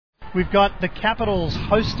we've got the Capitals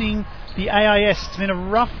hosting the AIS. It's been a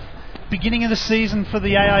rough beginning of the season for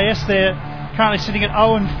the AIS. They're currently sitting at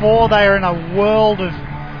 0-4. They are in a world of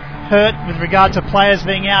hurt with regard to players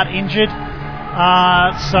being out injured.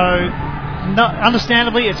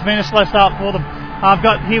 Understandably, it's been a slow start for them. I've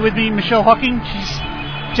got here with me Michelle Hocking.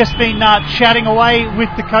 She's just been chatting away with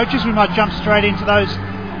the coaches. We might jump straight into those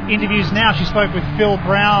interviews now. She spoke with Phil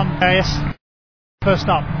Brown. AIS first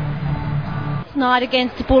up. Night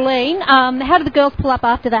against Bulleen. How did the girls pull up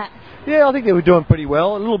after that? Yeah, I think they were doing pretty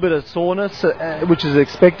well. A little bit of soreness, which is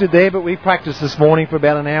expected there, but we practiced this morning for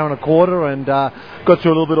about an hour and a quarter and got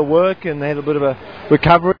through a little bit of work and had a bit of a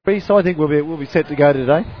recovery, so I think we'll be set to go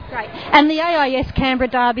today. Great. And the AIS Canberra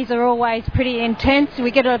derbies are always pretty intense. We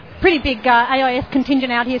get a pretty big AIS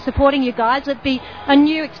contingent out here supporting you guys. It'd be a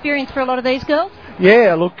new experience for a lot of these girls?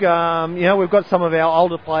 Yeah, look, we've got some of our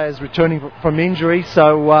older players returning from injury,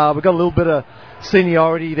 so we've got a little bit of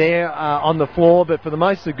seniority there on the floor, but for the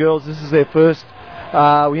most of the girls, this is their first,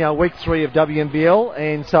 week 3 of WNBL,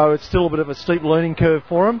 and so it's still a bit of a steep learning curve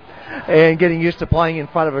for them, and getting used to playing in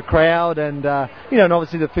front of a crowd, and and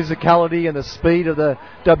obviously the physicality and the speed of the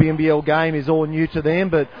WNBL game is all new to them,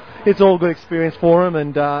 but it's all good experience for them,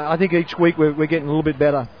 and I think each week we're getting a little bit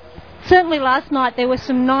better. Certainly last night there were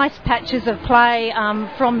some nice patches of play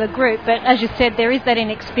from the group, but as you said, there is that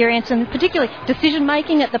inexperience and particularly decision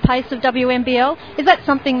making at the pace of WNBL. Is that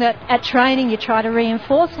something that at training you try to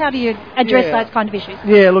reinforce? How do you address those kind of issues?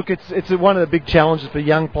 Yeah, look, it's one of the big challenges for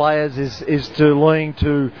young players is to learn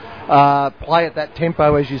to play at that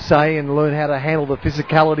tempo, as you say, and learn how to handle the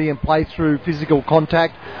physicality and play through physical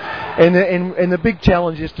contact. And the big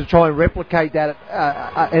challenge is to try and replicate that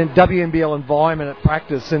in a WNBL environment at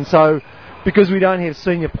practice. And so, because we don't have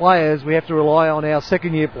senior players, we have to rely on our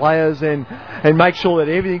second-year players and make sure that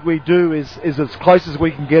everything we do is as close as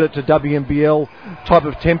we can get it to WNBL type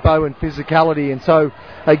of tempo and physicality. And so,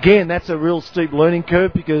 again, that's a real steep learning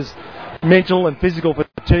curve because mental and physical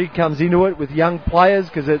fatigue comes into it with young players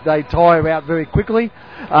because they tire out very quickly.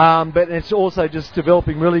 But it's also just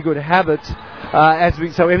developing really good habits.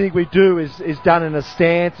 So everything we do is done in a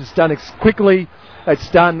stance. It's done quickly.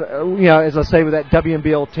 It's done, as I say, with that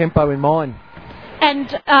WNBL tempo in mind. And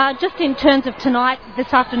just in terms of tonight,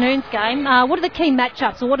 this afternoon's game, what are the key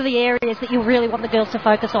matchups or what are the areas that you really want the girls to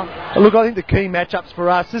focus on? Look, I think the key matchups for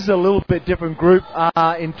us, this is a little bit different group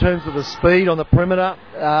in terms of the speed on the perimeter.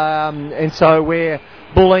 And so where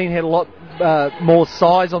Bulleen had a lot more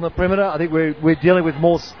size on the perimeter, I think we're dealing with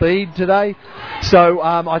more speed today. So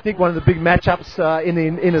I think one of the big matchups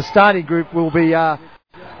in the starting group will be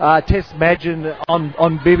Tess Madgen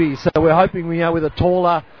on Bibby. So we're hoping, with a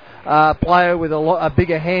taller player with a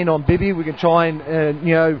bigger hand on Bibby, we can try and,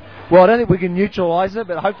 I don't think we can neutralise it,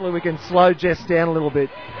 but hopefully we can slow Jess down a little bit.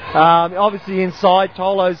 Obviously inside,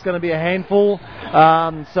 Tolo's going to be a handful.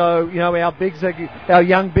 Our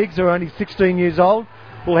young bigs are only 16 years old.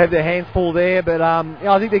 We'll have their hands full there, but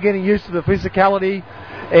I think they're getting used to the physicality,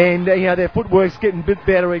 and their footwork's getting a bit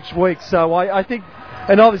better each week. So I think,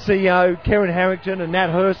 and obviously Karen Harrington and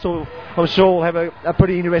Nat Hurst I'm sure will have a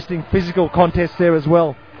pretty interesting physical contest there as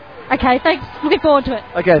well. Okay, thanks. Looking forward to it.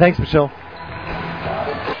 Okay, thanks, Michelle.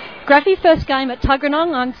 Graffy, first game at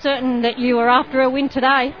Tuggeranong. I'm certain that you were after a win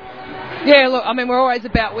today. Yeah, look, we're always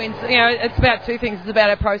about wins. It's about two things. It's about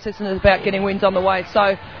our process and it's about getting wins on the way.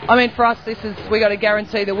 So, for us, we got to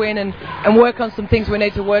guarantee the win and work on some things we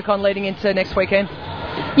need to work on leading into next weekend.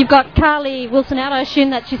 You've got Carly Wilson out. I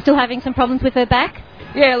assume that she's still having some problems with her back?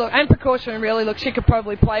 Yeah, look, and precaution really. Look, she could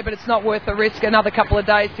probably play, but it's not worth the risk. Another couple of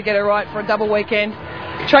days to get her right for a double weekend.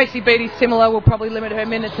 Tracy Beattie's similar. We'll probably limit her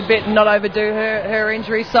minutes a bit and not overdo her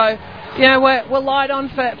injury. So, we're light on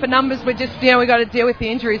for numbers. We're just, we've got to deal with the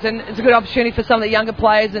injuries, and it's a good opportunity for some of the younger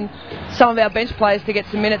players and some of our bench players to get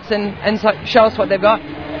some minutes and show us what they've got.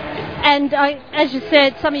 And as you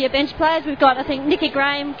said, some of your bench players, we've got, I think, Nikki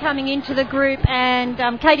Graham coming into the group,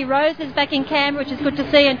 and Katie Rose is back in Canberra, which is good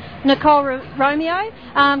to see, and Nicole Romeo.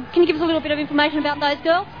 Can you give us a little bit of information about those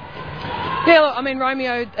girls? Yeah, look,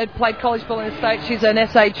 Romeo had played college ball in the States. She's an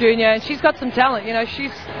SA junior, and she's got some talent.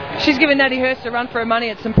 She's given Natty Hurst a run for her money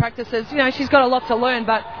at some practices. She's got a lot to learn,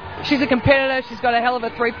 but she's a competitor. She's got a hell of a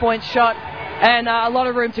three-point shot and a lot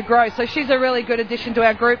of room to grow. So she's a really good addition to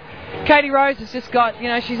our group. Katie Rose has just got,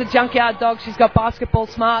 she's a junkyard dog. She's got basketball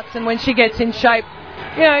smarts, and when she gets in shape,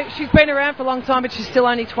 she's been around for a long time, but she's still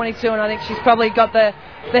only 22, and I think she's probably got the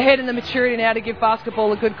head and the maturity now to give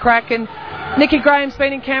basketball a good crack. And Nikki Graham's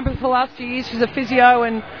been in Canberra for the last few years. She's a physio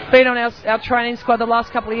and been on our training squad the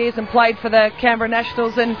last couple of years and played for the Canberra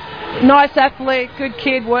Nationals. And nice athlete, good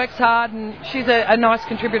kid, works hard, and she's a nice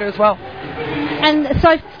contributor as well. And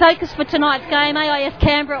so focus for tonight's game, AIS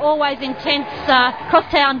Canberra, always intense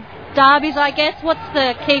crosstown derbies, I guess. What's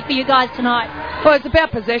the key for you guys tonight? Well, it's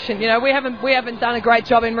about possession. We haven't done a great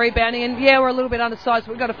job in rebounding, and we're a little bit undersized.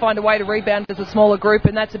 We've got to find a way to rebound as a smaller group,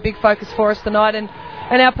 and that's a big focus for us tonight. And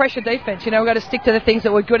our pressure defence. We've got to stick to the things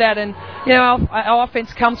that we're good at, and our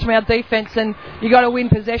offence comes from our defence, and you got to win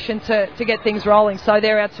possession to get things rolling. So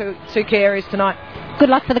they're our two key areas tonight. Good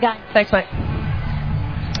luck for the game. Thanks, mate.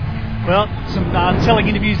 Well, some telling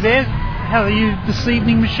interviews there. How are you this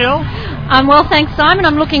evening, Michelle? I'm well, thanks, Simon.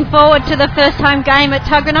 I'm looking forward to the first home game at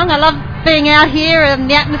Tuggeranong. I love being out here, and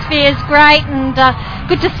the atmosphere is great, and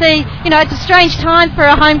good to see. It's a strange time for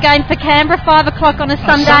a home game for Canberra, 5 o'clock on a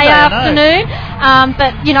Sunday afternoon.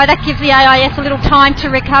 But that gives the AIS a little time to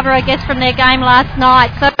recover, I guess, from their game last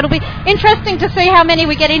night. So it'll be interesting to see how many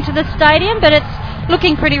we get into the stadium. But it's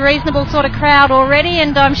looking pretty reasonable sort of crowd already,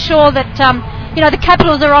 and I'm sure that the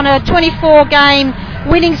Capitals are on a 24-game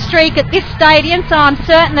winning streak at this stadium, so I'm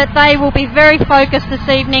certain that they will be very focused this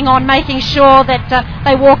evening on making sure that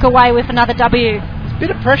they walk away with another W. There's a bit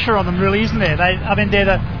of pressure on them, really, isn't there?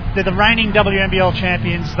 They're the reigning WNBL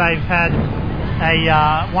champions. They've had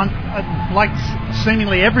like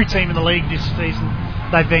seemingly every team in the league this season.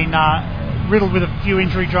 They've been riddled with a few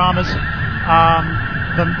injury dramas.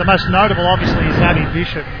 The most notable, obviously, is Abby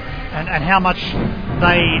Bishop. And how much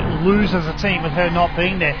they lose as a team with her not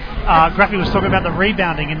being there. Graffy was talking about the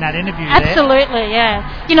rebounding in that interview. Absolutely,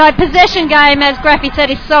 yeah. Possession game, as Graffy said,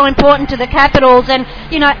 is so important to the Capitals. And,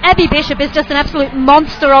 Abby Bishop is just an absolute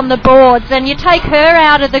monster on the boards. And you take her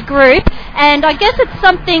out of the group, and I guess it's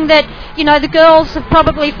something that, the girls have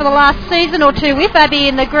probably for the last season or two with Abby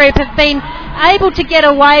in the group have been able to get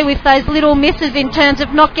away with those little misses in terms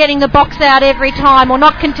of not getting the box out every time, or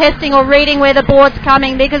not contesting or reading where the board's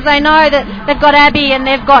coming, because they know that they've got Abby and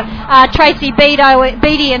they've got Tracy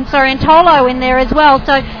Beatty and Sorrentolo in there as well.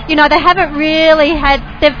 So, they haven't really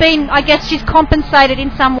they've been, I guess she's compensated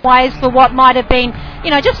in some ways for what might have been,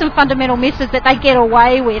 just some fundamental misses that they get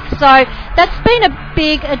away with. So that's been a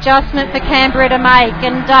big adjustment for Canberra to make.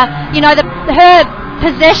 And, her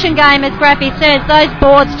possession game, as Graffy says, those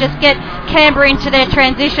boards just get Canberra into their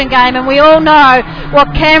transition game, and we all know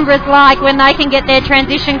what Canberra's like when they can get their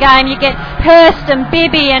transition game. You get Hurst and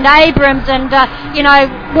Bibby and Abrams, and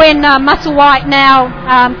when Musselwhite, now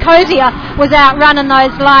Cozier, was out running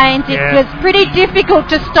those lanes, it was pretty difficult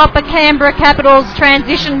to stop a Canberra Capitals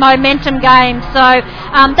transition momentum game. So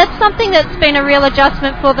that's something that's been a real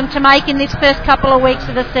adjustment for them to make in this first couple of weeks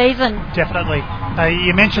of the season. Definitely.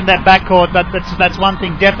 You mentioned that backcourt, but that's one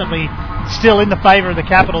thing definitely still in the favour of the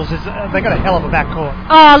Capitals, is they've got a hell of a backcourt.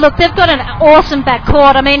 Oh, look, they've got an awesome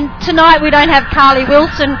backcourt. I mean, tonight we don't have Carly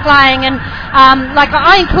Wilson playing, and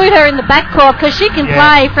I include her in the backcourt because she can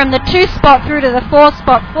play from the 2 spot through to the 4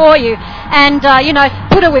 spot for you. And,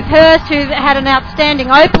 put her with Hurst, who had an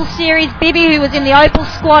outstanding Opal series, Bibby, who was in the Opal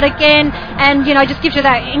squad again, and, just gives you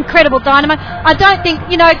that incredible dynamo. I don't think,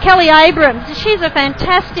 Kelly Abrams, she's a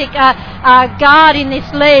fantastic guard in this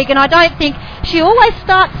league, and I don't think she always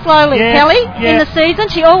starts slowly, Kelly, in the season.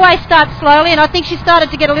 She always starts slowly, and I think she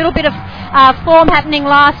started to get a little bit of form happening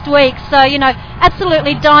last week. So,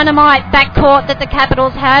 absolutely dynamite backcourt that the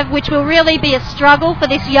Capitals have, which will really be a struggle for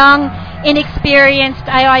this young, inexperienced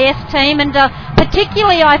AIS team, and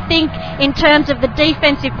particularly I think in terms of the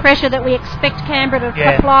defensive pressure that we expect Canberra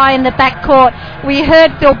to apply in the backcourt. We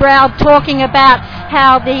heard Phil Browd talking about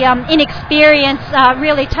how the inexperience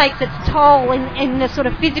really takes its toll in the sort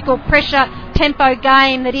of physical pressure tempo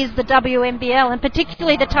game that is the WNBL, and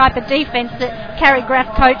particularly the type of defence that Carrie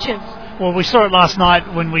Graff coaches. Well, we saw it last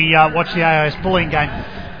night when we watched the AIS bullying game.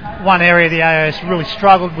 One area the AIS really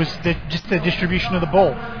struggled was just the distribution of the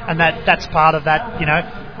ball, and that's part of that,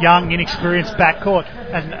 young, inexperienced backcourt.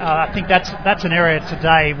 And I think that's an area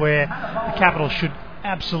today where the Capitals should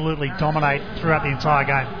absolutely dominate throughout the entire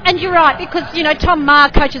game. And you're right, because Tom Maher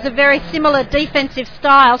coaches a very similar defensive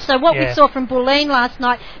style, so what we saw from Bulleen last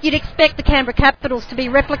night, you'd expect the Canberra Capitals to be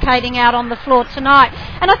replicating out on the floor tonight.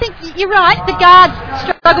 And I think you're right, the guards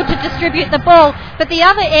struggle to distribute the ball, but the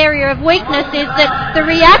other area of weakness is that the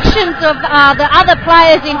reactions of the other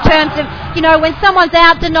players in terms of, when someone's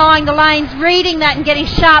out denying the lanes, reading that and getting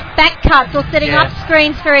sharp back cuts or setting up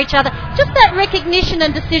screens for each other, just that recognition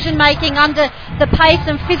and decision making under the pace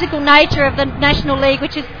and physical nature of the National League,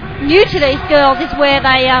 which is new to these girls, is where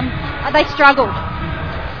they struggled.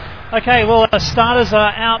 Okay, well, our starters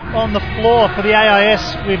are out on the floor for the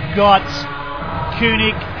AIS. We've got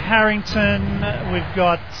Koenig, Harrington, we've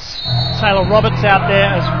got Taylor Roberts out there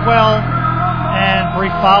as well, and Brie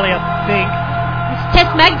Farley, I think. Is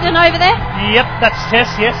Tess Magden over there? Yep, that's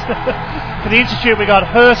Tess, yes. For the Institute, we got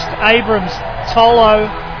Hurst, Abrams, Tolo,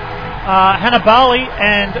 Hannah Barley,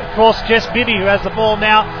 and of course Jess Bibby, who has the ball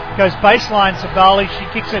now, goes baseline to Barley. She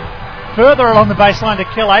kicks it further along the baseline to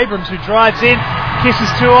Kel Abrams, who drives in, kisses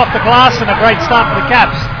two off the glass, and a great start for the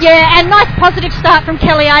Caps. Yeah, and nice positive start from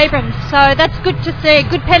Kelly Abrams, so that's good to see.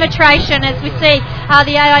 Good penetration as we see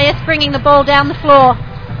the AIS bringing the ball down the floor.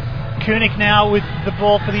 Koenig now with the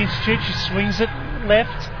ball for the Institute. She swings it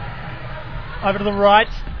left, over to the right.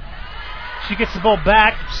 She gets the ball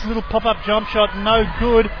back. Just a little pop-up jump shot, no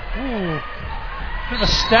good. Ooh, bit of a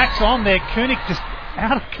stacks on there. Koenig just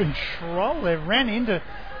out of control there. Ran into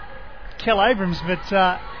Kel Abrams,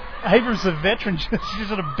 but Abrams, the veteran, she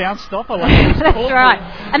sort of bounced off her. That's right.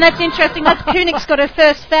 And that's interesting. That's Koenig's got her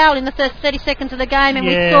first foul in the first 30 seconds of the game, and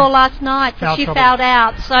we saw last night that she fouled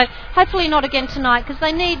out. So hopefully not again tonight, because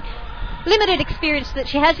they need limited experience that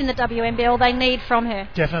she has in the WNBL. They need from her.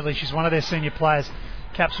 Definitely. She's one of their senior players.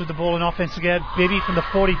 Caps with the ball in offense again. Bibby from the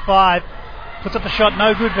 45. Puts up the shot,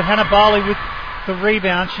 no good, but Hannah Barley with the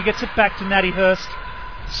rebound. She gets it back to Natty Hurst.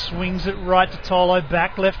 Swings it right to Tolo.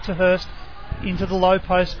 Back left to Hurst. Into the low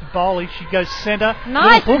post for Bowley. She goes centre.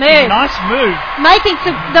 Nice move. Nice move. Making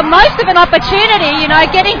the most of an opportunity,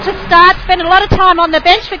 getting to start. Spent a lot of time on the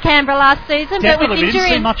bench for Canberra last season. Definitely, but with injury, didn't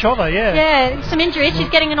see much of her, Yeah, some injuries. She's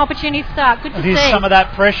getting an opportunity to start. Good to see. Here's some of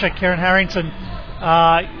that pressure. Karen Harrington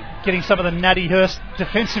getting some of the Natty Hurst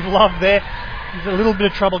defensive love there. There's a little bit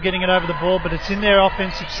of trouble getting it over the ball, but it's in their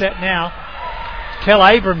offensive set now. Kel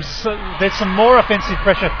Abrams, there's some more offensive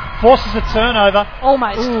pressure. Forces a turnover.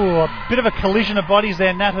 Almost. Ooh, a bit of a collision of bodies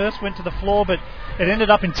there. Nat Hurst went to the floor, but it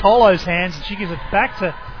ended up in Tolo's hands, and she gives it back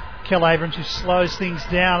to Kel Abrams, who slows things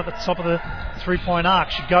down at the top of the three-point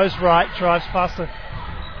arc. She goes right, drives past a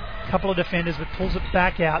couple of defenders, but pulls it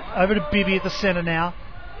back out. Over to Bibby at the centre now.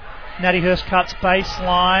 Natty Hurst cuts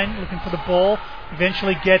baseline, looking for the ball.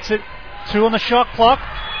 Eventually gets it. 2 on the shot clock.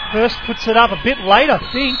 Hurst puts it up a bit late, I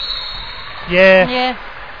think. Yeah.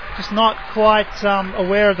 Just not quite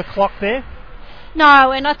aware of the clock there.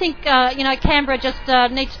 No, and I think, Canberra just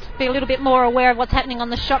needs to be a little bit more aware of what's happening on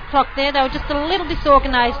the shot clock there. They were just a little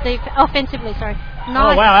disorganised offensively, sorry.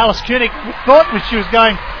 Nice. Oh, wow, Alice Koenig thought she was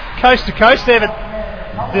going coast to coast there,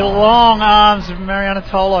 but the long arms of Mariana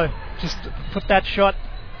Tolo just put that shot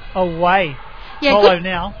away. Yeah, Tolo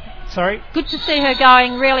now. Sorry. Good to see her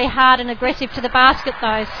going really hard and aggressive to the basket,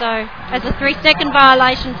 though. So, as a 3-second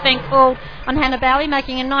violation's been called on Hannah Bally,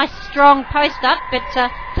 making a nice, strong post up, but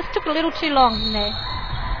just took a little too long in there.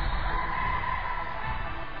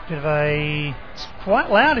 It's quite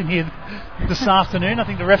loud in here this afternoon. I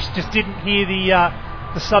think the refs just didn't hear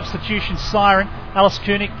the substitution siren. Alice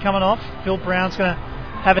Koenig coming off. Phil Brown's going to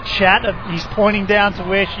have a chat. He's pointing down to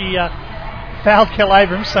where she fouled Kel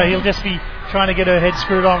Abrams, so he'll just be trying to get her head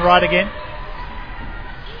screwed on right again.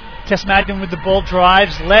 Tess Madigan with the ball,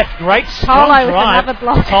 drives left, great strong Tolo drive. with another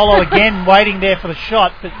block. Tolo again waiting there for the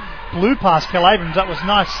shot, but blew past Kel Abrams. That was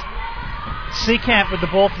nice. Seacamp with the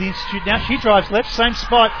ball for the Institute now. She drives left, same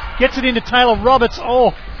spot, gets it into Taylor Roberts.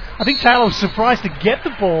 Oh, I think Taylor was surprised to get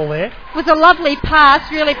the ball there. It was a lovely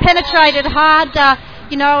pass, really penetrated hard,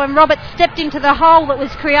 and Roberts stepped into the hole that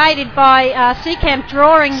was created by Seacamp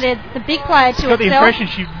drawing the big player to herself. Got the impression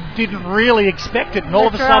she didn't really expect it, and all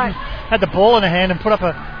of a sudden had the ball in her hand and put up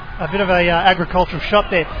a bit of a agricultural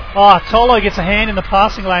shot there. Tolo gets a hand in the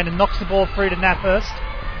passing lane and knocks the ball free to Nat Hurst.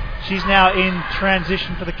 She's now in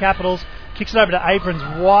transition for the Capitals. Kicks it over to Abrams,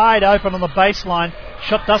 wide open on the baseline.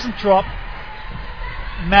 Shot doesn't drop.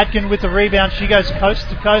 Madkin with the rebound. She goes coast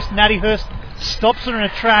to coast. Natty Hurst stops her in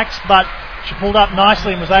her tracks, but she pulled up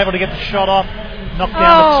nicely and was able to get the shot off. Knocked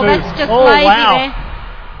down the two. That's just lazy wow.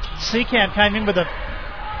 Seacamp came in with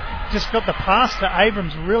just got the pass to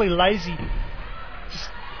Abrams, really lazy. Just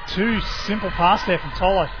too simple pass there from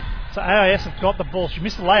Tolo. So AIS have got the ball. She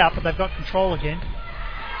missed the layup, but they've got control again.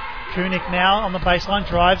 Koenig now on the baseline,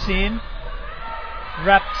 drives in.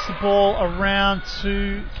 Wraps the ball around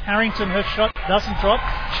to Harrington. Her shot doesn't drop.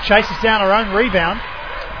 She chases down her own rebound.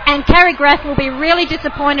 And Carrie Graff will be really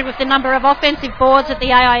disappointed with the number of offensive boards that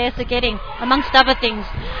the AIS are getting, amongst other things.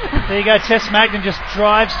 There you go. Tess Magnan just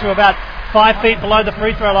drives to about 5 feet below the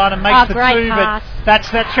free throw line and makes the great two. Pass. But that's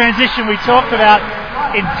that transition we talked about.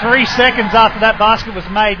 In 3 seconds after that basket was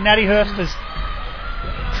made, Natty Hurst has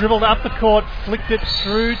dribbled up the court, flicked it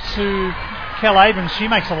through to Kel Abrams. She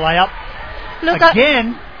makes a layup. Look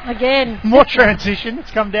again. More transition.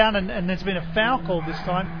 It's come down and there's been a foul called this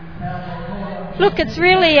time. Look, it's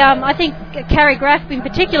really, I think Carrie Graff in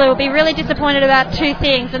particular will be really disappointed about two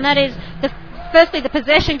things, and that is the firstly the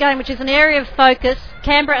possession game, which is an area of focus.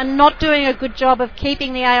 Canberra are not doing a good job of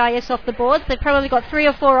keeping the AIS off the boards. They've probably got 3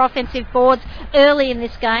 or 4 offensive boards early in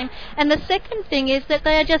this game. And the second thing is that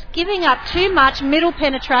they are just giving up too much middle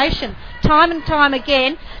penetration. Time and time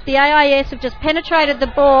again, the AIS have just penetrated the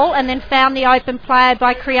ball and then found the open player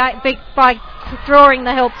by drawing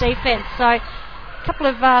the help defence. So a couple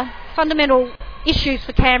of fundamental issues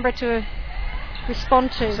for Canberra to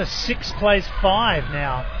respond to. So 6 plays 5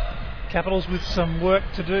 now. Capitals with some work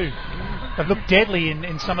to do. They've looked deadly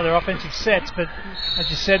in some of their offensive sets, but as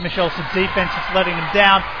you said, Michelle, it's the defence that's letting them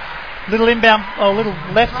down. Little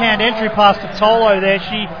left-hand entry pass to Tolo there.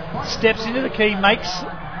 She steps into the key, makes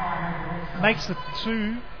the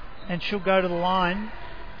 2, and she'll go to the line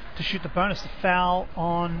to shoot the bonus. The foul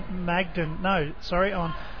on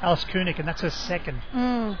on Alice Koenig, and that's her second.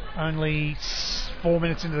 Only 4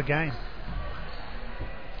 minutes into the game.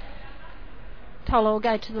 Tolo will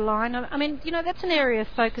go to the line. I mean, that's an area of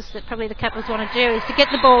focus that probably the Capitals want to do, is to get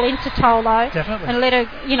the ball into Tolo. Definitely. And let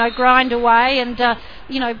her, grind away and,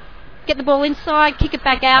 get the ball inside, kick it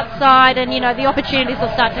back outside, and, the opportunities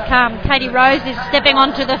will start to come. Katie Rose is stepping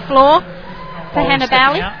onto the floor for Hannah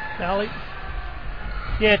Bally.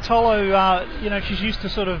 Yeah, Tolo, she's used to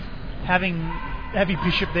sort of having Abby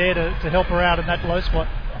Bishop there to help her out in that low spot.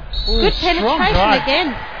 Ooh, good penetration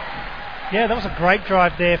again. Yeah, that was a great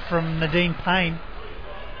drive there from Nadine Payne.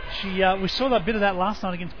 We saw a bit of that last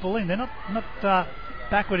night against Bulleen. They're not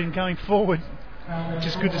backward in going forward, which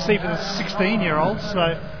is good to see for the 16-year-olds.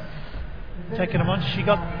 So taking them on, she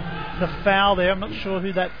got the foul there. I'm not sure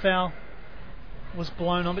who that foul was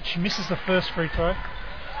blown on, but she misses the first free throw.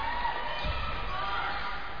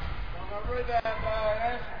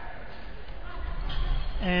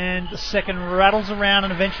 And the second rattles around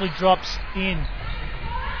and eventually drops in.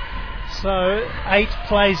 So 8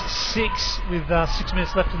 plays 6 with 6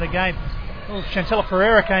 minutes left in the game. Chantella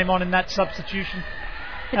Pereira came on in that substitution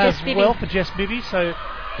as well for Jess Bibby. So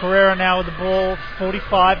Pereira now with the ball,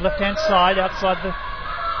 45, left-hand side, outside the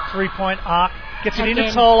 3-point arc. Gets it into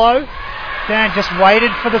Tolo. Dan just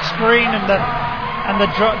waited for the screen and the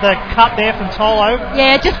cut there from Tolo.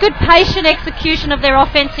 Yeah, just good patient execution of their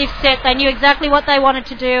offensive set. They knew exactly what they wanted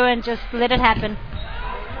to do and just let it happen.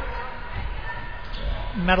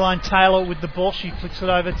 Madeline Taylor with the ball. She flicks it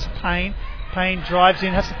over to Payne. Payne drives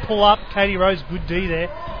in, has to pull up. Katie Rose, good D there.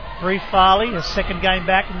 Bree Farley, her second game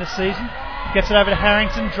back in the season. Gets it over to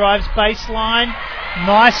Harrington, drives baseline.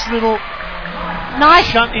 Nice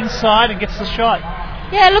shot inside and gets the shot.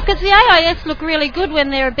 Yeah, look, as the AIS look really good when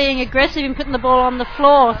they're being aggressive and putting the ball on the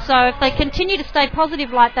floor. So if they continue to stay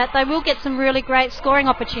positive like that, they will get some really great scoring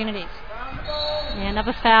opportunities. Yeah,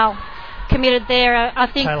 another foul committed there. I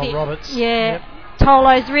think Taylor Roberts. Yeah. Yep.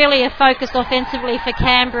 Tolo's really focused offensively for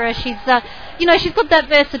Canberra. She's, she's got that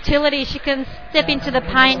versatility. She can step into the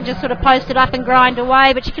paint and just sort of post it up and grind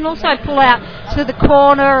away, but she can also pull out to the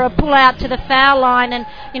corner or pull out to the foul line and,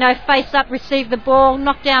 face up, receive the ball,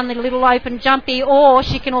 knock down the little open jumpy, or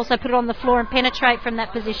she can also put it on the floor and penetrate from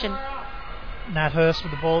that position. Nat Hurst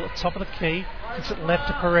with the ball at the top of the key. Kicks it left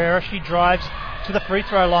to Pereira. She drives to the free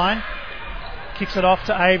throw line. Kicks it off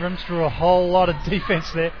to Abrams. Drew a whole lot of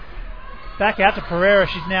defence there. Back out to Pereira.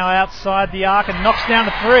 She's now outside the arc and knocks down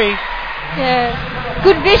the 3. Yeah,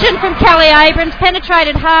 good vision from Kelly Abrams.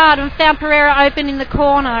 Penetrated hard and found Pereira open in the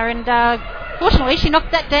corner, and fortunately she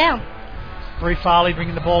knocked that down. Bree Farley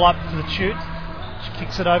bringing the ball up to the shoot. She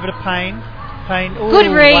kicks it over to Payne. Payne. Ooh,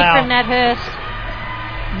 good read wow. from Nat Hurst.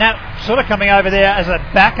 Nat sort of coming over there as a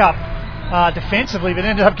backup defensively, but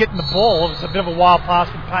ended up getting the ball. It was a bit of a wild pass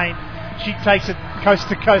from Payne. She takes it coast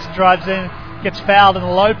to coast, drives in. Gets fouled in the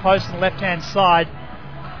low post on the left-hand side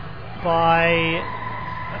by,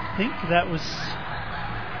 I think that was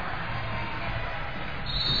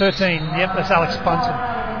 13. Yep, that's Alex Bunton.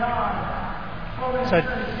 So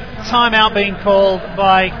timeout being called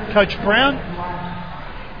by Coach Brown.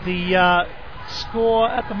 The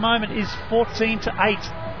score at the moment is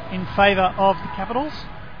 14-8 in favour of the Capitals.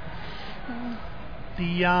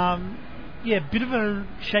 Bit of a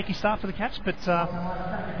shaky start for the Caps, but you've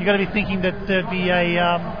got to be thinking that there'd be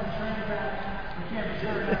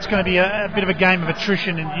it's going to be a bit of a game of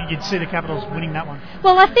attrition, and you'd see the Capitals winning that one.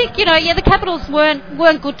 Well, I think the Capitals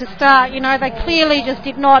weren't good to start. They clearly just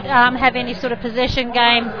did not have any sort of possession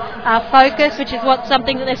game focus, which is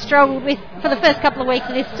something that they've struggled with for the first couple of weeks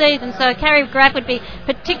of this season. So Carrie Graff would be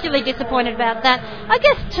particularly disappointed about that. I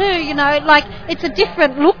guess too, it's a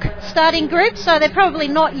different look starting group, so they're probably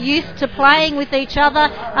not used to playing with each other.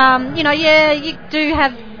 You do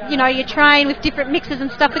have you train with different mixes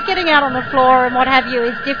and stuff, but getting out on the floor and what have you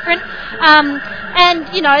is different.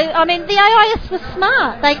 The AIS was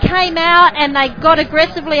smart. They came out and they got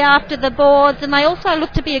aggressively after the boards, and they also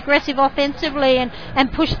looked to be aggressive offensively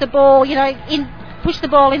and push the ball, push the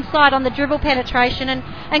ball inside on the dribble penetration,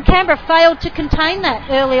 and Canberra failed to contain that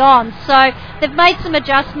early on. So they've made some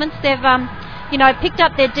adjustments. They've picked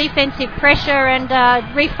up their defensive pressure and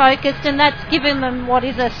refocused, and that's given them what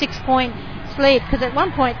is a 6-point lead, because at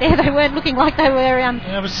one point there they weren't looking like they were...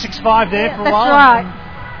 it was 6-5 there for a while. That's right.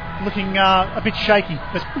 Looking a bit shaky.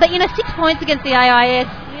 But 6 points against the AIS,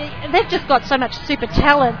 they've just got so much super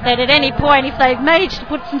talent that at any point, if they manage to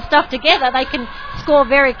put some stuff together, they can score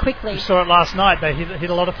very quickly. We saw it last night. They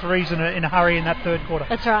hit a lot of threes in a hurry in that third quarter.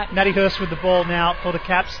 That's right. Natty Hurst with the ball now for the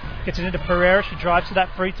Caps. Gets it into Pereira. She drives to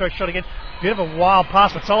that free throw shot again. Bit of a wild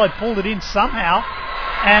pass, but Tolo pulled it in somehow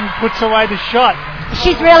and puts away the shot.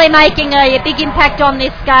 She's really making a big impact on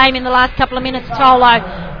this game in the last couple of minutes,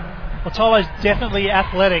 Tolo. Well, Tolo's definitely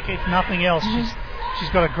athletic, if nothing else. She's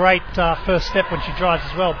got a great first step when she drives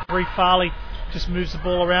as well. Brie Farley just moves the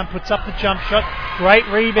ball around, puts up the jump shot. Great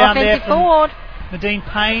rebound offensive there from board. Nadine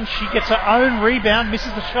Payne. She gets her own rebound,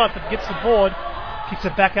 misses the shot, but gets the board. Kicks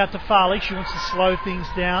it back out to Farley. She wants to slow things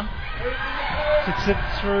down. Kicks it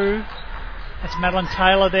through. That's Madeline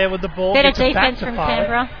Taylor there with the ball. Better gets it back defense to from Farley.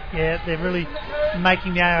 Canberra. Yeah, they're really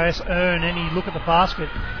making the AIS earn any look at the basket.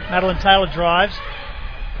 Madeline Taylor drives.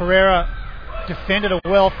 Pereira defended her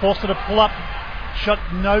well, forced her to pull up. Shot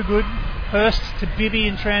no good. Hurst to Bibby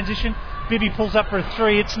in transition. Bibby pulls up for a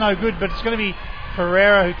three. It's no good, but it's going to be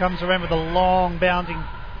Pereira who comes around with a long bounding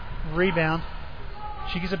rebound.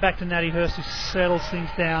 She gives it back to Natty Hurst, who settles things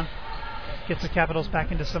down. Gets the Capitals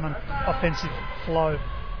back into some offensive flow.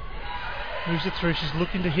 Moves it through. She's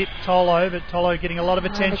looking to hit Tolo, but Tolo getting a lot of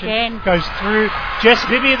attention. Goes through. Jess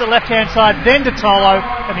Bibby at the left-hand side, then to Tolo,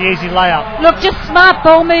 and the easy layup. Look, just smart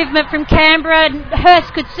ball movement from Canberra.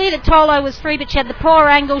 Hurst could see that Tolo was free, but she had the poor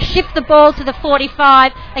angle, shift the ball to the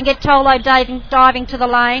 45 and get Tolo diving to the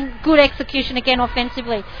lane. Good execution again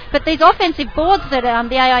offensively. But these offensive boards that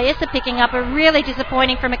the AIS are picking up are really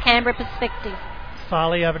disappointing from a Canberra perspective.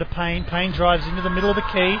 Farley over to Payne. Payne drives into the middle of the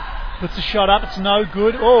key, puts the shot up. It's no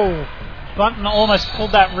good. Oh, Bunton almost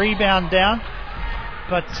pulled that rebound down,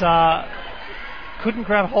 but couldn't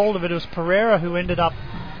grab hold of it. It was Pereira who ended up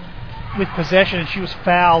with possession, and she was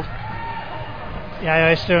fouled. The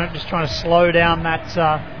AIS just trying to slow down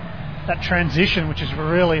that transition, which is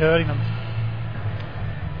really hurting them.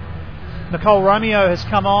 Nicole Romeo has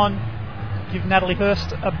come on, give Natalie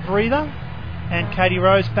Hurst a breather, and Katie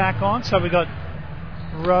Rose back on. So we got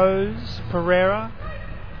Rose, Pereira,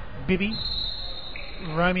 Bibby,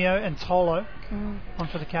 Romeo and Tolo on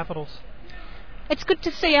for the Capitals. It's good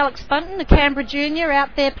to see Alex Bunton, a Canberra junior,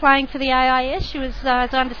 out there playing for the AIS. She was,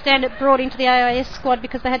 as I understand it, brought into the AIS squad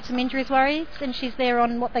because they had some injuries worries, and she's there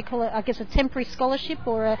on what they call, a temporary scholarship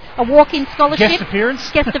or a walk-in scholarship. Guest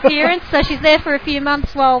appearance. So she's there for a few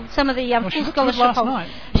months while some of the full scholarship last night.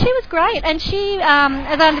 She was great, and she,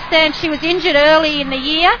 as I understand, she was injured early in the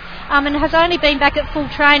year and has only been back at full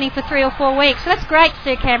training for 3 or 4 weeks. So that's great to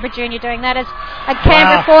see a Canberra junior doing that, as a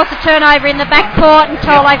Canberra force a turnover in the backcourt and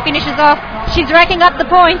Tolo finishes off. She's racking up the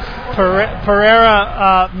points.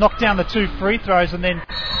 Pereira knocked down the 2 free throws, and then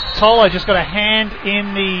Tolo just got a hand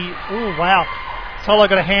in the... Oh, wow. Tolo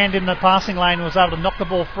got a hand in the passing lane and was able to knock the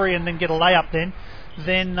ball free and then get a layup then.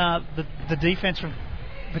 Then the defence from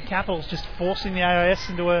the Capitals just forcing the AIS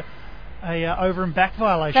into a over and back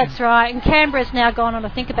violation. That's right, and Canberra's now gone on, I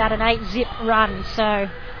think, about an 8-zip run, so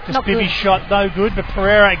just Bibby's shot no good, but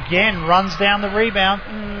Pereira again runs down the rebound.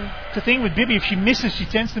 The thing with Bibby, if she misses, she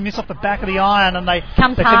tends to miss off the back of the iron, and they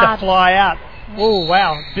tend to fly out. Oh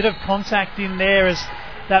wow, bit of contact in there as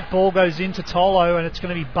that ball goes into Tolo, and it's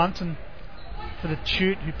going to be Bunton for the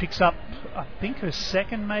shoot, who picks up, I think, her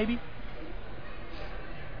second maybe.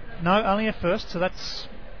 No, only her first, so that's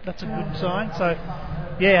a good sign. So,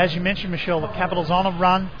 yeah, as you mentioned, Michelle, the Capitals on a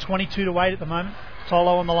run, 22-8 at the moment.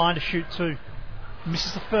 Tolo on the line to shoot 2.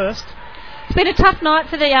 Misses the first. It's been a tough night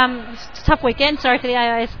for the tough weekend. For the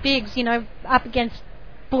AIS Bigs. Up against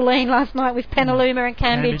Bulleen last night with Penaluma and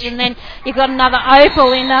Cambridge, and then you've got another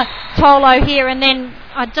Opal in Tolo here, and then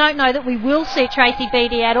I don't know that we will see Tracy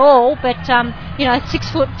Beattie at all, but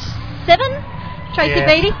 6'7", Tracy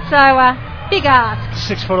Beattie. So big ask.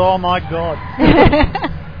 6 foot. Oh my God.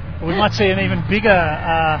 We might see an even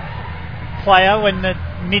bigger player when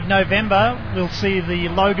mid-November we'll see the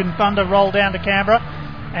Logan Thunder roll down to Canberra,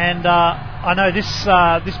 and I know this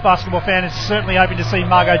basketball fan is certainly hoping to see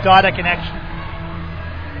Margot Didak in action.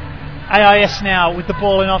 AIS now with the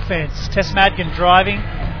ball in offense. Tess Madgen driving,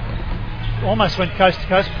 almost went coast to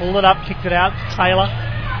coast, pulled it up, kicked it out. Taylor.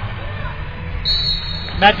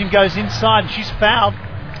 Magden goes inside and she's fouled.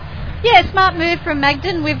 Yeah, smart move from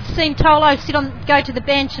Magden. We've seen Tolo go to the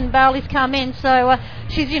bench and Bowley's come in, so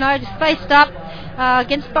she's just faced up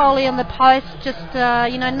against Bowley on the post. Just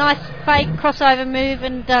nice fake crossover move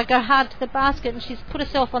and go hard to the basket, and she's put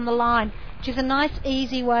herself on the line, which is a nice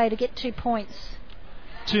easy way to get 2 points.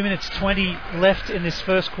 2 minutes 20 left in this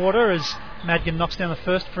first quarter as Madgen knocks down the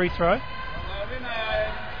first free throw.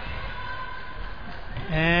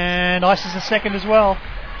 And ices the second as well.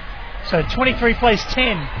 So 23 plays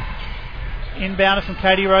 10. Inbounder from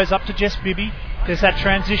Katie Rose up to Jess Bibby. There's that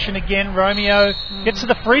transition again. Romeo gets to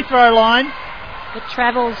the free throw line. It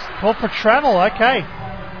travels. Called for travel, okay.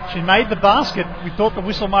 She made the basket. We thought the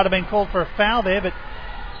whistle might have been called for a foul there, but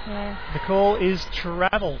the call is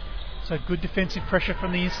travel. So good defensive pressure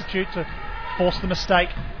from the Institute to force the mistake.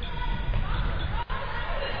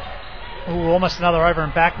 Almost another over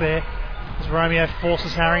and back there as Romeo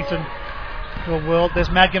forces Harrington to a world. There's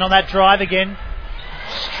Madgen on that drive again.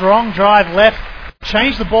 Strong drive left.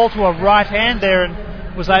 Changed the ball to a right hand there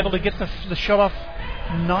and was able to get the shot off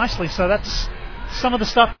nicely. So that's some of the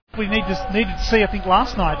stuff we needed to see, I think,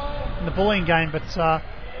 last night in the bullying game. But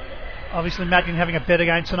obviously Madgen having a better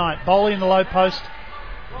game tonight. Bowley in the low post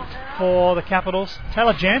for the Capitals.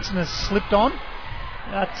 Taylor Jansen has slipped on.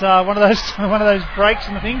 That's one of those breaks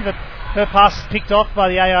in the thing, but her pass is picked off by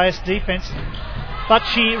the AIS defence. But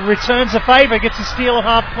she returns the favour, gets a steal at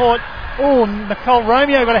half court. Oh, Nicole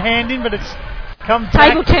Romeo got a hand in, but it's come back.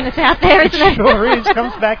 Table tennis out there, isn't it? Sure is.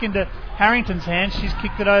 Comes back into Harrington's hands. She's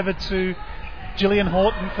kicked it over to Gillian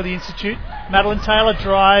Horton for the Institute. Madeline Taylor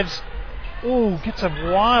drives. Oh, gets a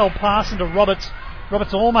wild pass into Roberts.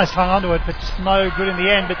 Roberts almost hung onto it, but just no good in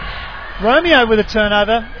the end. But Romeo with a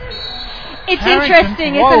turnover. It's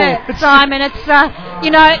interesting, isn't it, Simon? It's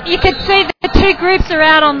you could see the two groups are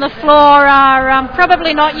out on the floor are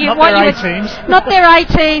probably not their A teams. Not their A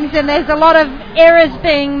teams, and there's a lot of errors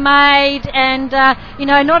being made, and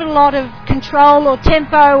not a lot of control or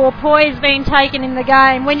tempo or poise being taken in the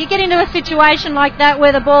game. When you get into a situation like that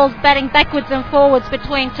where the ball's batting backwards and forwards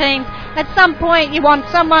between teams, at some point you want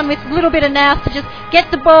someone with a little bit of nous to just get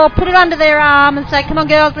the ball, put it under their arm and say, come on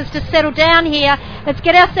girls, let's just settle down here, let's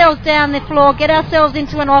get ourselves down the floor, get ourselves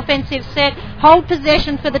into an offensive set, hold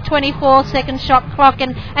possession for the 24-second shot clock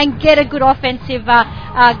and get a good offensive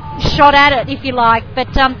shot at it, if you like.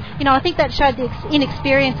 But I think that showed the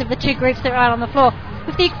inexperience of the two groups that are out on the floor,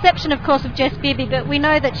 with the exception of course of Jess Bibby, but we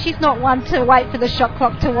know that she's not one to wait for the shot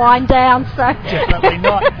clock to wind down, so definitely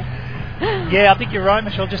not. Yeah, I think you're right,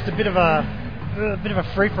 Michelle. Just a bit of a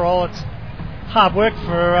free for all. It's hard work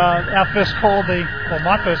for our first call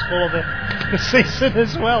my first call of the season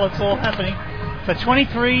as well. It's all happening. So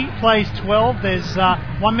 23 plays 12. There's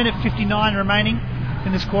 1 minute 59 remaining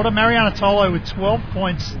in this quarter. Mariana Tolo with 12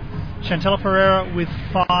 points. Chantella Pereira with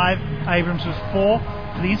 5. Abrams with 4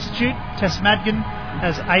 for the Institute. Tess Madgen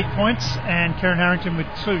has 8 points and Karen Harrington with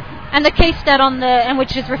 2. And the key stat and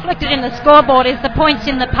which is reflected in the scoreboard is the points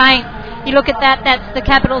in the paint. You look at that's the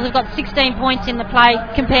Capitals have got 16 points in the play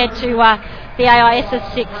compared to the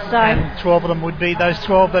AIS's 6. So and 12 of them would be those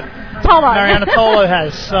 12 that Mariana Tolo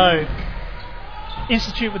has. So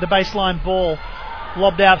Institute with the baseline ball,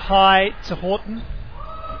 lobbed out high to Horton.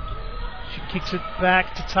 She kicks it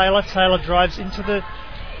back to Taylor. Taylor drives into the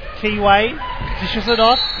keyway, dishes it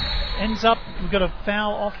off, ends up, we've got a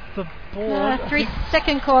foul off the board.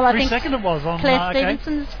 3-second call, I think. 3-second it was on Claire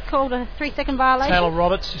Stevenson's called a 3-second violation. Taylor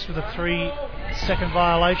Roberts just with a 3-second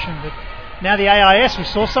violation. But now the AIS, we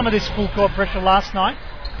saw some of this full court pressure last night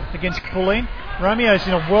against bullying. Romeo's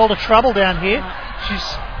in a world of trouble down here.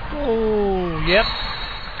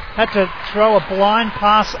 Had to throw a blind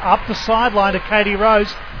pass up the sideline to Katie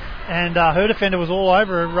Rose, and her defender was all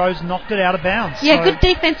over her. Rose knocked it out of bounds. Yeah, good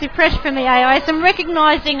defensive pressure from the AIS, and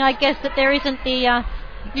recognising, I guess, that there isn't the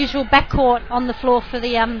usual backcourt on the floor for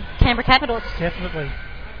the Canberra Capitals. Definitely.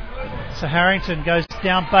 So Harrington goes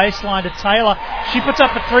down baseline to Taylor. She puts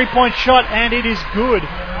up a 3-point shot, and it is good.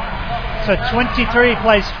 So 23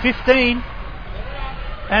 plays 15,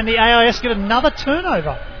 and the AIS get another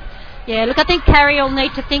turnover. Yeah, look, I think Carrie will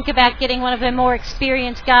need to think about getting one of her more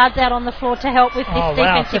experienced guards out on the floor to help with this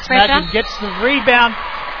defensive pressure. Madgen gets the rebound.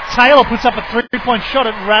 Taylor puts up a 3-point shot.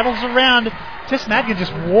 It rattles around. Tess Madgen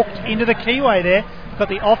just walked into the keyway there. Got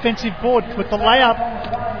the offensive board with the layup.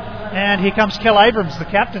 And here comes Kel Abrams, the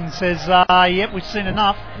captain, says, yep, we've seen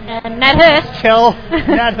enough. And Nat Hurst.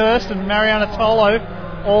 Nat Hurst and Mariana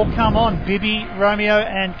Tolo all come on. Bibby, Romeo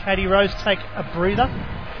and Katie Rose take a breather.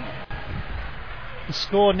 The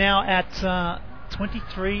score now at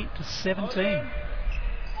 23-17.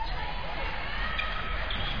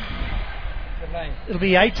 It'll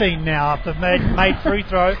be 18 now after made free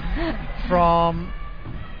throw from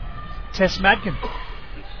Tess Madkin.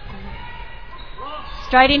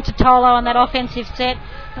 Straight into Tolo on that offensive set.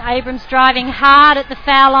 Abrams driving hard at the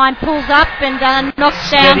foul line, pulls up and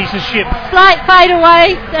knocks down. Steadies the ship. Slight fade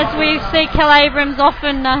away, as we see Kel Abrams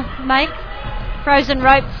often make. Frozen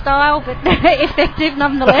rope style, but effective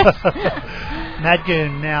nonetheless.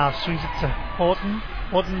 Madkin now swings it to Horton.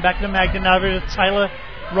 Horton back to Madkin, over to Taylor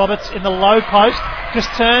Roberts in the low post. Just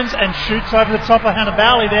turns and shoots over the top of Hannah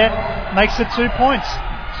Bowley there. Makes it 2 points.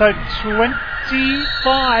 So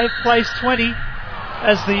 25 plays 20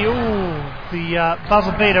 as the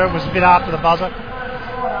buzzer beater. It was a bit after the buzzer.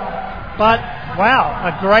 But, wow,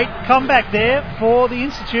 a great comeback there for the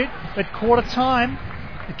Institute at quarter time.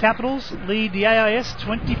 The Capitals lead the AIS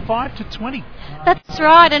 25-20. That's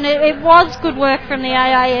right, and it was good work from the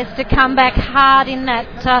AIS to come back hard in that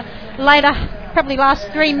later, probably last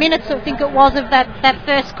 3 minutes, I think it was, of that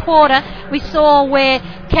first quarter. We saw where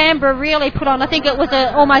Canberra really put on, I think it was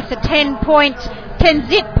almost a 10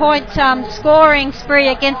 zip point scoring spree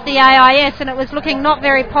against the AIS, and it was looking not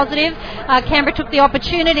very positive. Canberra took the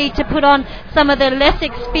opportunity to put on some of the less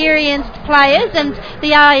experienced players, and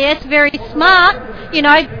the AIS, very smart,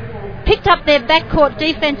 picked up their backcourt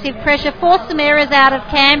defensive pressure, forced some errors out of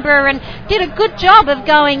Canberra, and did a good job of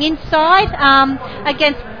going inside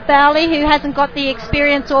against Bowley, who hasn't got the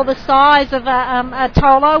experience or the size of a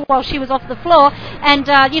Tolo while she was off the floor, and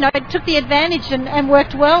took the advantage and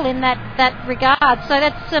worked well in that regard. So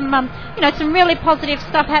that's some really positive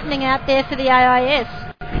stuff happening out there for the AIS.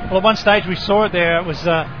 Well, at one stage we saw it there. It was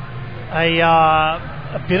a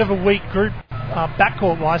bit of a weak group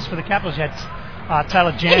backcourt-wise for the Capitals. You had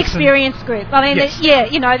Taylor Jansen. Inexperienced group. I mean, yes.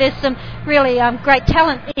 There's some really great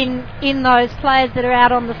talent in those players that are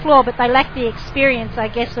out on the floor, but they lack the experience, I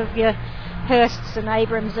guess, of your Hursts and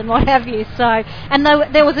Abrams and what have you. So, and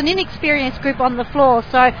there was an inexperienced group on the floor.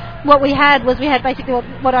 So what we had basically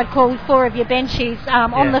what I'd call 4 of your benchies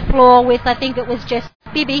on the floor with, I think it was just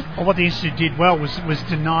Bibby. Well, what the Institute did well was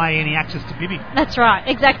deny any access to Bibby. That's right,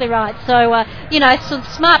 exactly right. So, some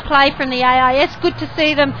smart play from the AIS. Good to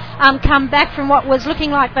see them come back from what was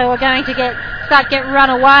looking like they were going to get run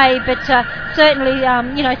away, but certainly,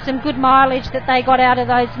 some good mileage that they got out of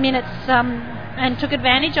those minutes and took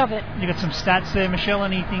advantage of it. You got some stats there, Michelle?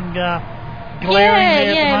 Anything glaring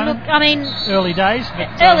there at the moment? Look, I mean, early days,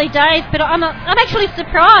 but I'm actually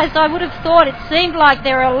surprised. I would have thought it seemed like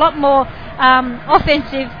there are a lot more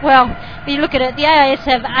offensive. Well, if you look at it, the AIS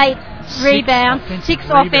have 8 rebounds, 6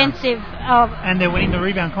 offensive. And they're winning the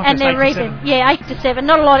rebound contest. And they're 8-7.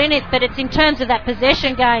 Not a lot in it, but it's in terms of that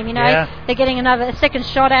possession game. They're getting a second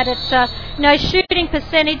shot at it. Shooting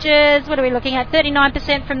percentages. What are we looking at?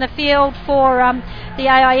 39% from the field for the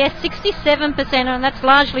AIS, 67%, and that's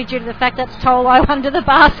largely due to the fact that's Tolo under the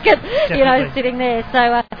basket. Sitting there.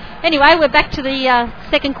 So anyway, we're back to the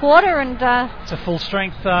second quarter, and it's a full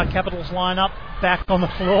strength Capitals lineup back on the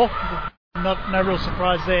floor. No real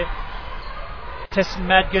surprise there. Tess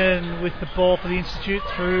Madkin with the ball for the Institute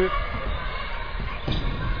through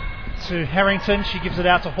to Harrington. She gives it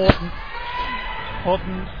out to Horton.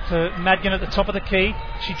 Horton to Madkin at the top of the key.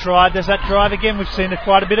 She drives. There's that drive again. We've seen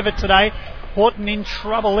quite a bit of it today. Horton in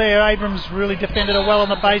trouble there. Abrams really defended her well on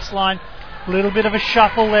the baseline. A little bit of a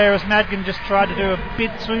shuffle there as Madkin just tried to do a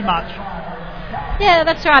bit too much. Yeah,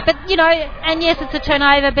 that's right. But, and yes, it's a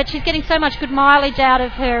turnover, but she's getting so much good mileage out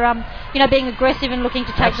of her, being aggressive and looking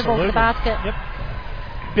to take the ball to the basket. Yep.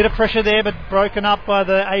 Bit of pressure there, but broken up by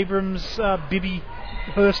the Abrams, Bibby,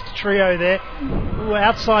 Hurst trio there. Ooh,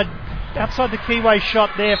 outside the keyway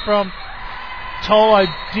shot there from Tolo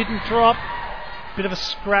didn't drop. Bit of a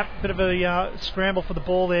scrap, bit of a scramble for the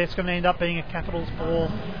ball there. It's going to end up being a Capitals ball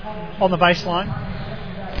on the baseline.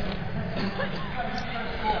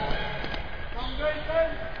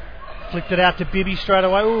 Flicked it out to Bibby straight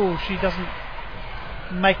away. Ooh, she doesn't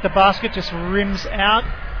make the basket, just rims out.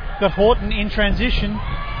 Got Horton in transition.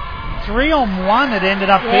 3-on-1 it ended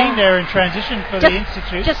up being there in transition for the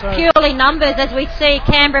Institute. Just purely numbers as we see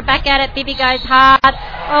Canberra back at it. Bibby goes hard.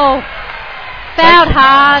 Oh, fouled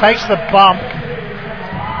hard. Takes the bump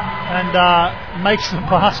and makes the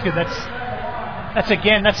basket.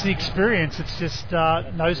 That's the experience. It's just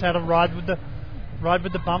knows how to ride with the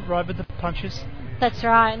bump, ride with the punches. That's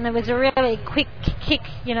right, and there was a really quick kick,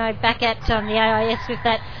 back at the AIS with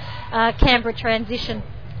that Canberra transition.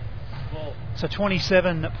 So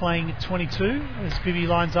 27 playing 22 as Bibby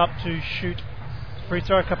lines up to shoot free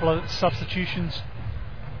throw. A couple of substitutions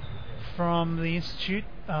from the Institute.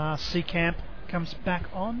 Seacamp comes back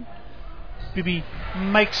on. Bibby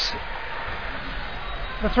makes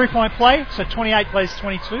the 3-point play, so 28 plays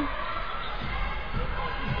 22.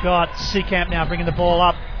 got Seacamp now bringing the ball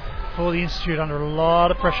up for the Institute under a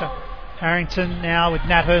lot of pressure. Harrington now with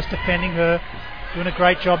Nat Hurst defending her, doing a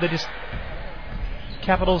great job. They're just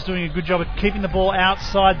Capitals doing a good job of keeping the ball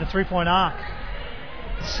outside the 3-point arc.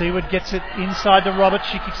 Seward gets it inside to Roberts.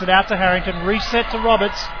 She kicks it out to Harrington. Reset to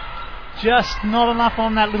Roberts. Just not enough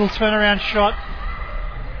on that little turnaround shot.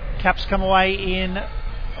 Caps come away in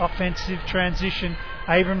offensive transition.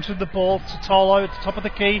 Abrams with the ball to Tolo at the top of the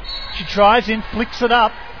key. She drives in, flicks it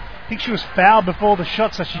up. I think she was fouled before the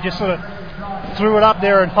shot, so she just sort of threw it up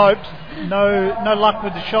there and hoped. No luck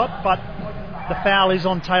with the shot, but the foul is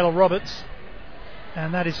on Taylor Roberts,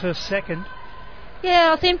 and that is her second. Yeah,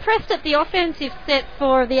 I was impressed at the offensive set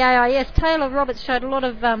for the AIS. Taylor Roberts showed a lot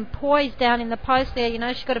of poise down in the post there. You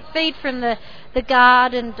know, she got a feed from the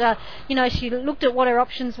guard, and you know, she looked at what her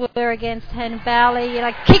options were against Hannah Bowley. You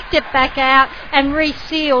know, kicked it back out and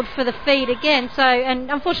resealed for the feed again. So,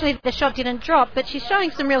 and unfortunately the shot didn't drop, but she's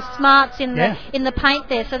showing some real smarts in the paint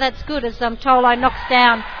there. So that's good as Tolo knocks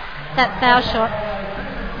down that foul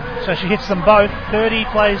shot. So she hits them both. 30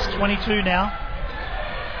 plays 22 now.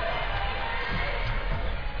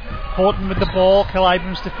 Horton with the ball. Kel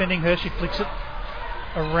Abrams defending her. She flicks it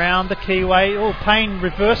around the keyway. Oh, Payne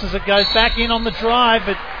reverses it, goes back in on the drive,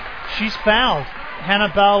 but she's fouled.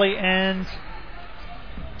 Hannah Bowley and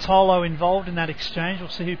Tolo involved in that exchange. We'll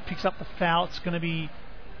see who picks up the foul. It's going to be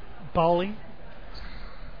Bowley.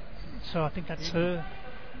 So I think that's her.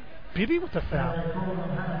 Bibby with the foul.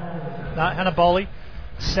 No, Hannah Bowley.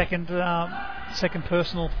 Second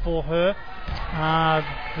personal for her.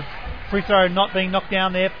 The free throw not being knocked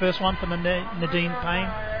down there. First one for Nadine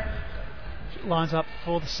Payne. She lines up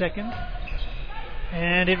for the second.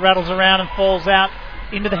 And it rattles around and falls out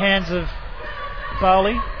into the hands of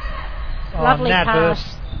Bowley. Lovely Nat pass.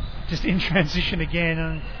 Hurst just in transition again.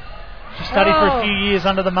 And she studied for a few years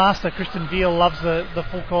under the master. Kristen Veal loves the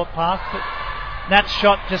full court pass. But Nat's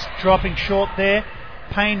shot just dropping short there.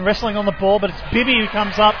 Payne wrestling on the ball, but it's Bibby who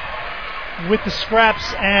comes up with the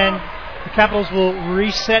scraps, and the Capitals will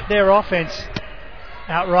reset their offense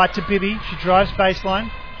outright to Bibby. She drives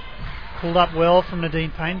baseline, pulled up well from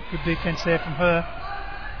Nadine Payne. Good defense there from her.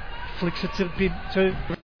 Flicks it to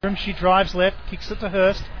Abrams. She drives left, kicks it to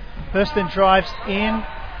Hurst. Hurst then drives in.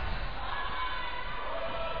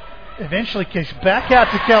 Eventually kicks back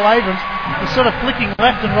out to Kel Abrams. They're sort of flicking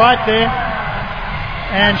left and right there.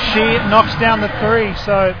 And she knocks down the three.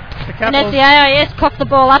 So the Capitals. And as the AIS cock the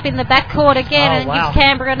ball up in the backcourt again, gives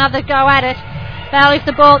Canberra another go at it. Bowley's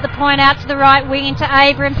the ball at the point out to the right wing into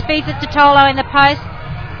Abrams, feeds it to Tolo in the post,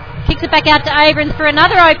 kicks it back out to Abrams for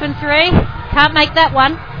another open three. Can't make that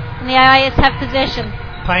one. And the AIS have possession.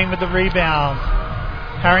 Payne with the rebound.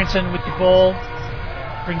 Harrington with the ball,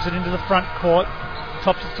 brings it into the front court,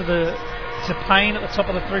 tops it to Payne at the top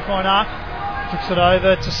of the 3-point arc, flicks it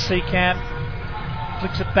over to Seacamp.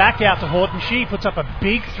 Flicks it back out to Horton. She puts up a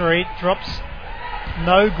big three, drops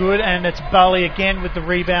no good, and it's Bowley again with the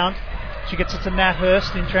rebound. She gets it to Nat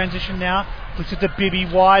Hurst in transition now. Flicks it to Bibby,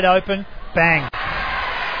 wide open, bang.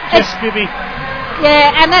 Just Bibby.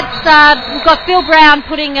 Yeah, and that's we've got Phil Brown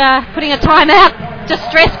putting a timeout,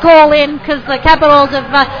 distress call in, because the Capitals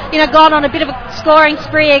have gone on a bit of a scoring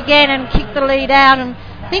spree again and kicked the lead out, and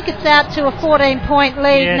I think it's out to a 14-point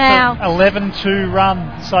lead now. 11-2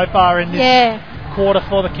 run so far in this quarter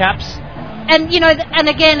for the Caps. And and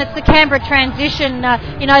again, it's the Canberra transition.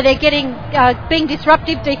 They're getting being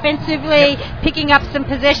disruptive defensively, picking up some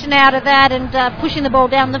possession out of that, and pushing the ball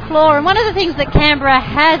down the floor. And one of the things that Canberra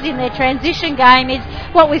has in their transition game is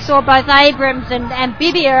what we saw both Abrams and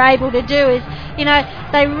Bibby are able to do is,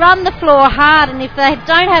 they run the floor hard, and if they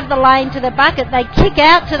don't have the lane to the bucket, they kick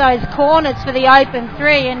out to those corners for the open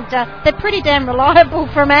three, and they're pretty damn reliable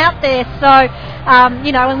from out there. So,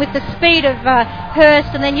 and with the speed of Hurst,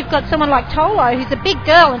 and then you've got someone like Tolo, who's a big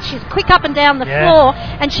girl, and she's quick up and down the floor,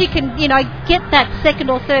 and she can, get that second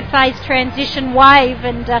or third phase transition wave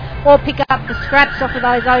and or pick up the scraps off of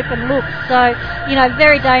those open looks. So,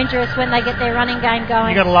 very dangerous when they get their running game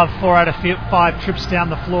going. You've got to love 4 out of 5 trips down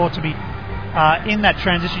the floor to be in that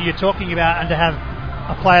transition you're talking about, and to have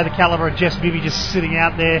a player the calibre of Jess Bibby just sitting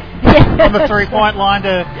out there on the 3-point line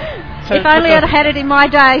to if only I'd had it in my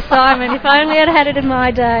day, Simon. If only I'd had it in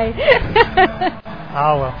my day.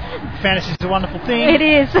 Oh, well. Fantasy's a wonderful thing. It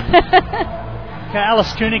is. Okay,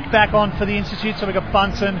 Alice Tunick back on for the Institute. So we've got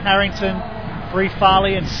Bunton, Harrington, Bree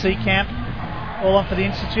Farley and Seacamp all on for the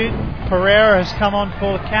Institute. Pereira has come on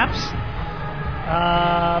for the Caps.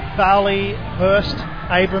 Bowley, Hurst,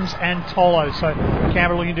 Abrams and Tolo. So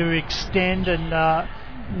Canberra looking to extend and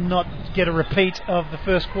not get a repeat of the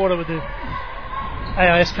first quarter with the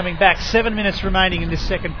AIS coming back. 7 minutes remaining in this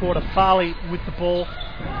second quarter. Farley with the ball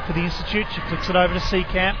for the Institute. She flicks it over to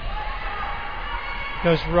Seacamp.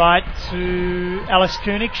 Goes right to Alice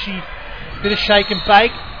Koenig. She bit of shake and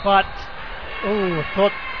bake, but I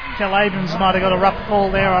thought Kel Abrams might have got a rough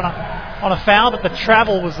call there on a foul, but the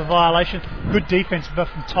travel was the violation. Good defense both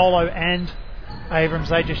from Tolo and Abrams.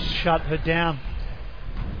 They just shut her down.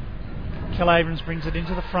 Kel Abrams brings it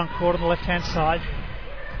into the front court on the left-hand side.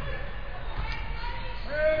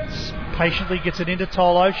 Patiently gets it into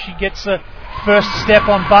Tolo. She gets a first step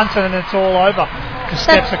on Bunton and it's all over. Just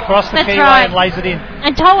steps across the keyway and lays it in.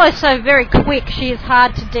 And Tolo's so very quick. She is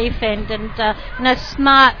hard to defend, and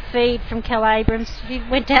smart feed from Kel Abrams. She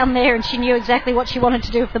went down there and she knew exactly what she wanted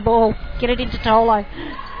to do with the ball. Get it into Tolo.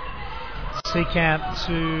 Seacamp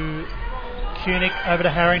to Koenig, over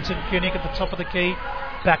to Harrington. Koenig at the top of the key.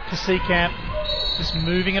 Back to Seacamp. Just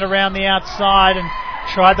moving it around the outside and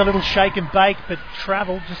tried the little shake and bake, but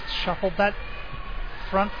travelled, just shuffled that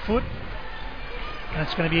front foot. And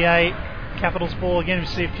it's going to be a Capitals ball again. We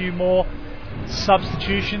see a few more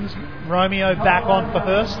substitutions. Romeo back on for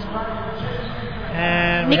Hurst.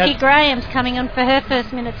 And Nikki Graham's coming on for her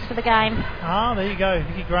first minutes for the game. Ah, there you go,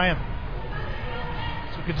 Nikki Graham.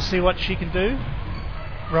 So good to see what she can do.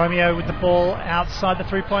 Romeo with the ball outside the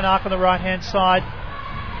three-point arc on the right-hand side.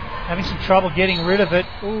 Having some trouble getting rid of it.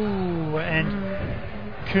 Ooh,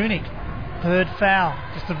 and Koenig, third foul.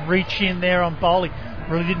 Just a reach in there on Bowley.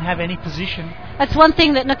 Really didn't have any position. That's one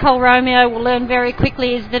thing that Nicole Romeo will learn very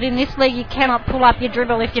quickly, is that in this league you cannot pull up your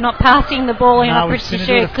dribble if you're not passing the ball in opposite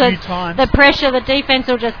shoot, because the pressure, the defence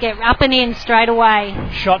will just get up and in straight away.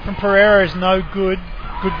 Shot from Pereira is no good.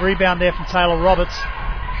 Good rebound there from Taylor Roberts.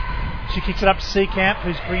 She kicks it up to Seacamp,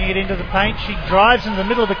 who's bringing it into the paint. She drives in the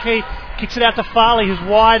middle of the key, kicks it out to Farley, who's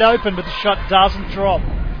wide open, but the shot doesn't drop.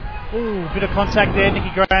 Ooh, bit of contact there. Nikki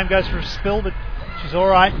Graham goes for a spill, but she's all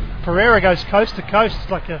right. Pereira goes coast to coast.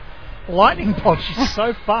 It's like a lightning bolt. She's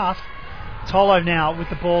so fast. Tolo now with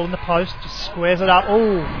the ball in the post, just squares it up.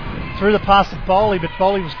 Ooh, through the pass to Bowley, but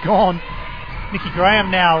Bowley was gone. Nikki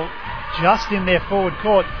Graham now just in their forward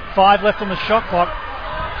court. 5 left on the shot clock.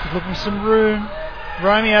 She's looking for some room.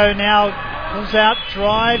 Romeo now pulls out,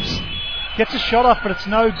 drives, gets a shot off, but it's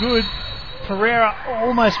no good. Pereira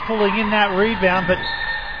almost pulling in that rebound, but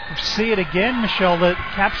we see it again, Michelle. The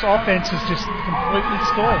Caps offense is just completely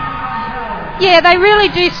stalled. Yeah, they really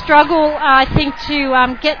do struggle, I think,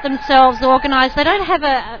 to get themselves organised. They don't have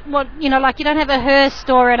you don't have a Hurst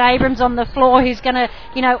or an Abrams on the floor who's going to,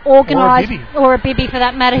 organise, or a Bibby for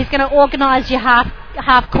that matter, who's going to organise your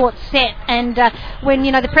half-court set. And when,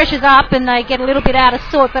 the pressure's up and they get a little bit out of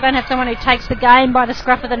sorts, they don't have someone who takes the game by the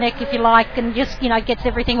scruff of the neck, if you like, and just, gets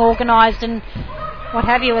everything organised and what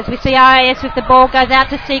have you. As we see RAS with the ball, goes out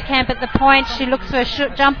to Seacamp at the point. She looks for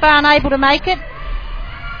a jumper, unable to make it.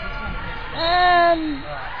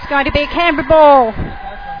 It's going to be a Canberra ball.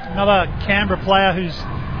 Another Canberra player who's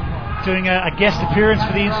doing a guest appearance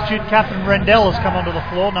for the Institute. Catherine Rendell has come onto the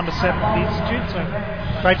floor, number 7 for the Institute.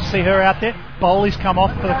 So great to see her out there. Bowley's come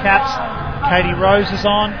off for the Caps. Katie Rose is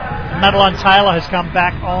on. Madeline Taylor has come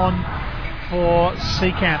back on for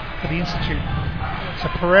Seacamp for the Institute. So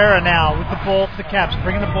Pereira now with the ball for the Caps,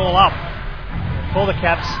 bringing the ball up for the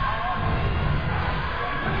Caps.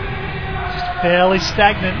 Just fairly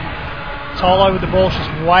stagnant. Tolo with the ball, she's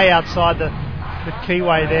way outside the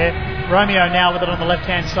keyway there. Romeo now with it on the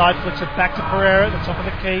left-hand side, flicks it back to Pereira at the top of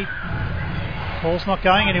the key. Ball's not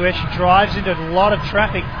going anywhere. She drives into a lot of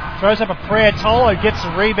traffic, throws up a prayer. Tolo gets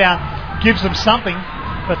the rebound, gives them something,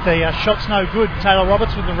 but the shot's no good. Taylor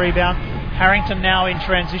Roberts with the rebound. Harrington now in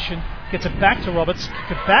transition, gets it back to Roberts,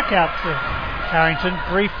 kick it back out to Harrington.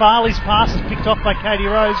 Bree Farley's pass is picked off by Katie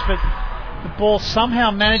Rose, but the ball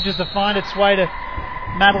somehow manages to find its way to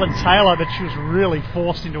Madeline Taylor, but she was really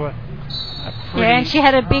forced into a pretty... Yeah, and she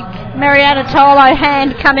had a big Marietta Tolo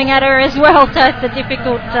hand coming at her as well, so it's a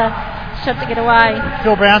difficult shot to get away.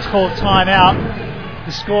 Phil Brown's called timeout.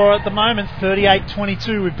 The score at the moment,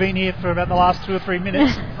 38-22. We've been here for about the last 2 or 3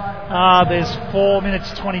 minutes. There's 4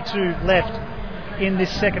 minutes 22 left in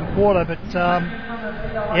this second quarter, but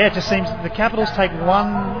it just seems the Capitals take 2,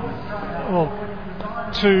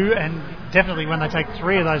 and definitely when they take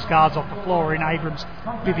 3 of those guards off the floor in Abrams,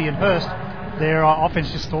 Bibby and Hurst, their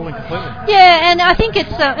offense just stalling completely. Yeah, and I think it's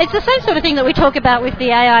the same sort of thing that we talk about with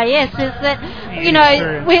the AIS, is that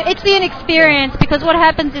it's the inexperience, because what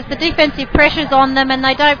happens is the defensive pressure's on them and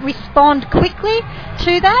they don't respond quickly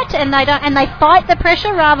to that, and they fight the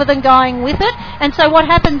pressure rather than going with it, and so what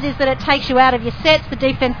happens is that it takes you out of your sets. The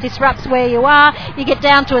defense disrupts where you are. You get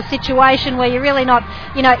down to a situation where you're really not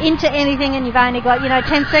into anything, and you've only got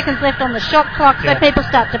 10 seconds left on the shot clock, so people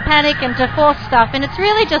start to panic and to force stuff, and it's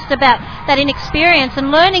really just about that inexperience inexperience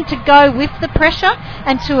and learning to go with the pressure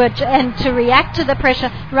and to react to the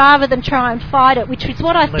pressure rather than try and fight it, which is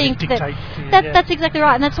what I think that's exactly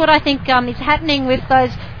right, and that's what I think is happening with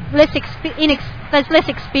those less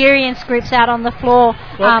experienced groups out on the floor.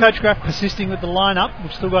 Well, Coach Graff persisting with the lineup.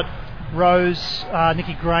 We've still got Rose,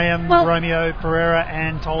 Nikki Graham, Romeo Pereira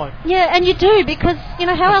and Tolo. Yeah, and you do, because,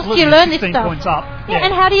 how else do you learn this stuff? Points up. Yeah,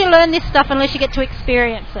 and how do you learn this stuff unless you get to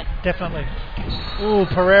experience it? Definitely. Ooh,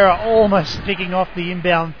 Pereira almost picking off the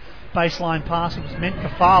inbound baseline pass. It was meant for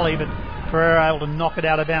Farley, but Pereira able to knock it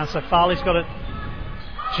out of bounds. So Farley's got it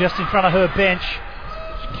just in front of her bench.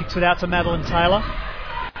 She kicks it out to Madeline Taylor.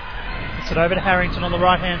 Gets it over to Harrington on the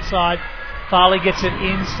right-hand side. Farley gets it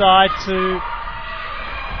inside to...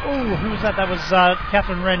 Oh, who was that? That was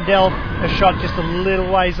Catherine Rendell. Her shot just a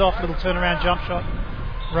little ways off, little turnaround jump shot.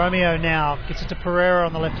 Romeo now gets it to Pereira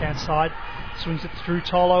on the left-hand side. Swings it through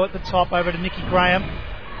Tolo at the top, over to Nikki Graham.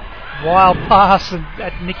 Wild pass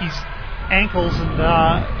at Nikki's ankles, and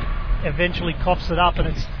eventually coughs it up, and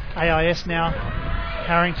it's AIS now.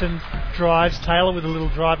 Harrington drives, Taylor with a little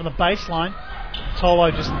drive on the baseline.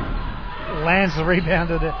 Tolo just lands the rebound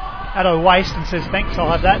at her waist and says, thanks,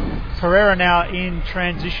 I'll have that. Pereira now in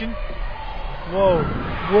transition. Whoa,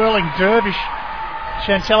 whirling dervish.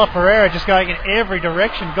 Chantella Pereira just going in every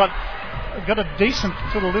direction. Got a decent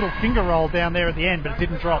sort of little finger roll down there at the end, but it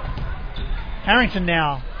didn't drop. Harrington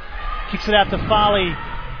now kicks it out to Farley.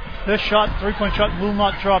 Her shot, three-point shot, will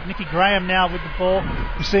not drop. Nikki Graham now with the ball.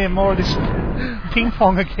 We're seeing more of this ping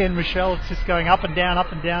pong again, Michelle. It's just going up and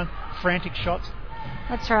down, frantic shots.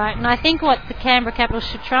 That's right, and I think what the Canberra Capitals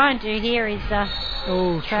should try and do here is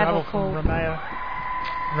travel from Romeo,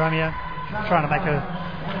 trying to make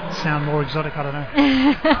her sound more exotic, I don't know.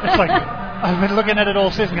 It's like, I've been looking at it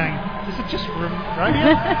all season going, is it just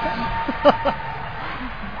Romeo?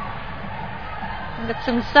 We've got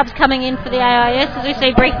some subs coming in for the AIS, as we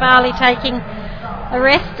see Brie Farley taking a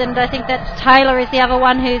rest, and I think that's Taylor is the other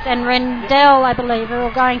one and Rendell, I believe, are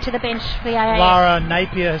all going to the bench for the AIS. Lara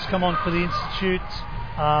Napier has come on for the Institute.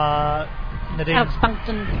 Alex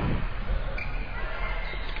Bunkton.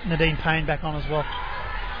 Nadine Payne back on as well.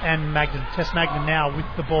 And Tess Magden now with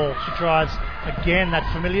the ball. She drives again, that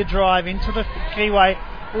familiar drive into the keyway.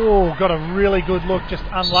 Oh, got a really good look, just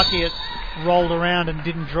unlucky it rolled around and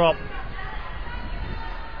didn't drop.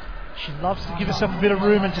 She loves to give herself a bit of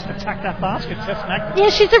room and just attack that basket, Tess Magden. Yeah,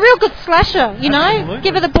 she's a real good slasher, you know.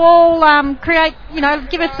 Give her the ball,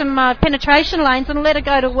 give her some penetration lanes and let her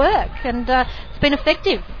go to work. And it's been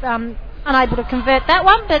effective. Unable to convert that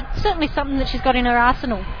one, but certainly something that she's got in her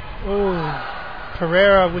arsenal. Oh,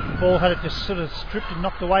 Pereira with the ball had it just sort of stripped and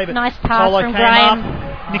knocked away. But nice pass Tolo from came Graham.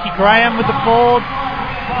 Up. Nikki Graham with the ball.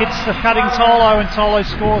 Hits the cutting Tolo, and Tolo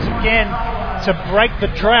scores again to break the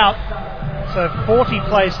drought. So 40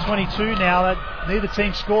 plays 22 now. Neither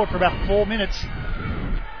team scored for about 4 minutes.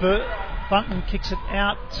 Bunton kicks it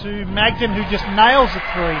out to Magden, who just nails the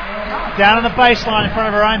three. Down on the baseline in front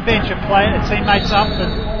of her own bench. Her teammates up.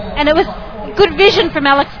 And it was good vision from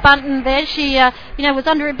Alex Bunton there. She was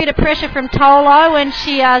under a bit of pressure from Tolo, and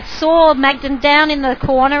she saw Magden down in the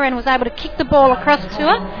corner and was able to kick the ball across to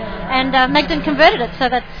her. And Magden converted it, so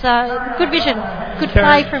that's good vision. Good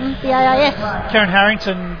play from the AIS. Karen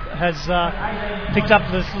Harrington has picked up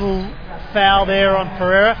this little foul there on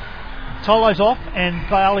Pereira. Tolo's off and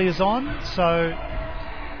Bailey is on, so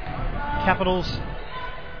Capitals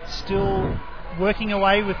still working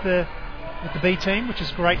away with the B team, which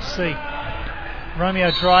is great to see.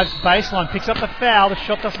 Romeo drives baseline, picks up the foul. The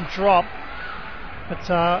shot doesn't drop, but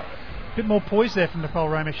a bit more poise there from Nicole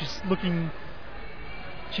Romeo. She's looking.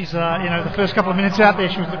 She's the first couple of minutes out there,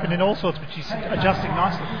 she was looking in all sorts, but she's adjusting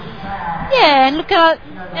nicely. Yeah, and look at,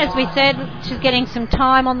 as we said, she's getting some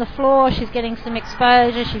time on the floor. She's getting some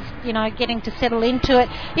exposure. She's getting to settle into it.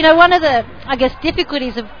 One of the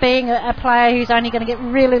difficulties of being a player who's only going to get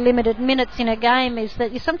really limited minutes in a game is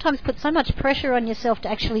that you sometimes put so much pressure on yourself to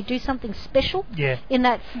actually do something special. Yeah. In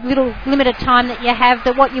that little limited time that you have,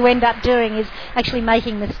 that what you end up doing is actually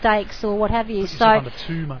making mistakes or what have you. Put yourself under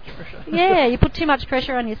too much pressure. Yeah, you put too much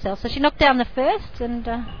pressure on yourself. So she knocked down the first and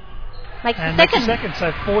makes the second.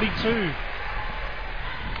 So 42.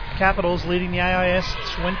 Capitals leading the AIS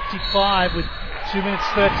 25 with 2 minutes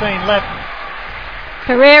 13 left.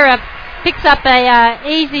 Pereira picks up a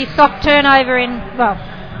easy soft turnover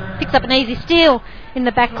picks up an easy steal in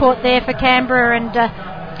the backcourt there for Canberra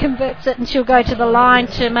and converts it, and she'll go to the line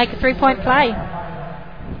to make a 3-point play.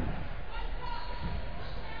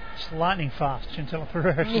 She's lightning fast, Chantella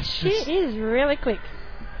Pereira. Yes, she is really quick.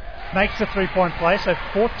 Makes the 3-point play, so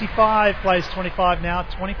 45 plays 25 now,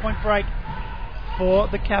 20-point break for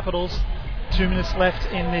the Capitals. 2 minutes left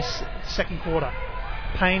in this second quarter.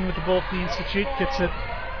 Payne with the ball for the Institute, gets it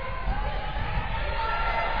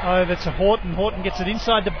over to Horton. Horton gets it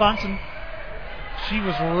inside to Bunton. She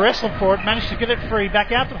was wrestled for it, managed to get it free,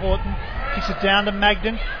 back out to Horton, kicks it down to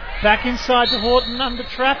Magden, back inside to Horton under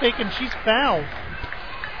traffic, and she's fouled.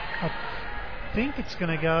 I think it's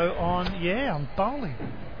going to go on bowling.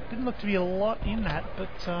 Didn't look to be a lot in that,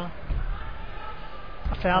 but a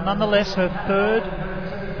foul nonetheless, her third.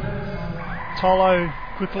 Tolo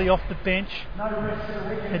quickly off the bench,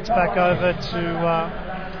 heads back over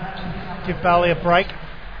to give Bailey a break.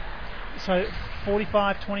 So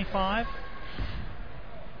 45-25.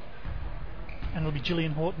 And it'll be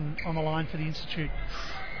Gillian Horton on the line for the Institute.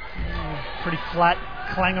 Pretty flat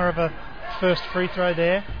clanger of a first free throw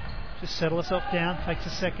there. Just settle herself down, takes a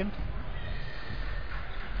second.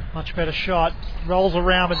 Much better shot. Rolls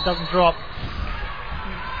around but doesn't drop.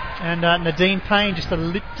 And Nadine Payne just a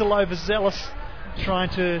little overzealous, trying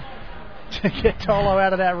to get Tolo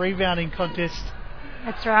out of that rebounding contest.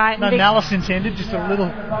 That's right. No malice intended, just a little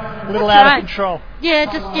out of control. Yeah,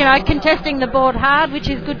 just contesting the board hard, which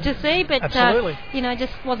is good to see, but absolutely.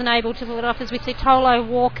 Just wasn't able to pull it off. As we see Tolo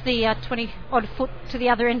walk the 20-odd foot to the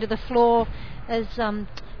other end of the floor, as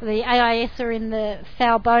the AIS are in the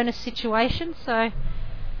foul bonus situation. So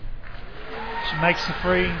she makes the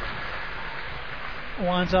free,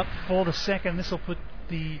 winds up for the second. This will put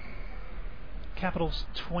the Capitals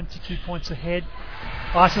 22 points ahead,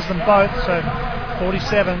 ices them both, so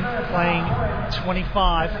 47 playing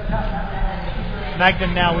 25.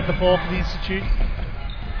 Magden now with the ball for the Institute.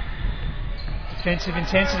 Defensive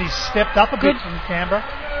intensity stepped up a bit from Canberra.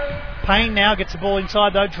 Payne now gets the ball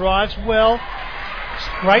inside though, drives well.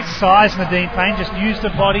 Great size, Nadine Payne, just used her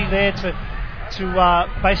body there to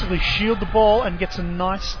basically shield the ball and gets a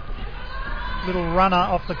nice little runner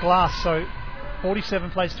off the glass. So 47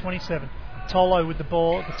 plays 27. Tolo with the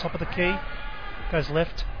ball at the top of the key. Goes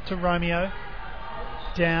left to Romeo.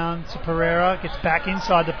 Down to Pereira. Gets back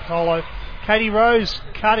inside to Tolo. Katie Rose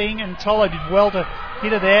cutting, and Tolo did well to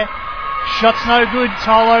hit her there. Shot's no good.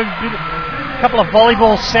 Tolo did a couple of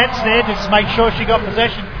volleyball sets there to just make sure she got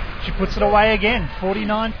possession. She puts it away again.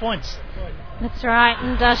 49 points. That's right,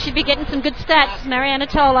 and she'd be getting some good stats, Mariana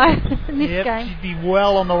Tolo, in this game. She'd be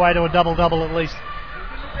well on the way to a double-double at least.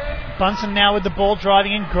 Bunsen now with the ball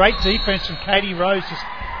driving in. Great defense from Katie Rose. Just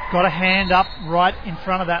got a hand up right in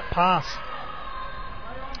front of that pass.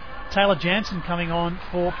 Taylor Jansen coming on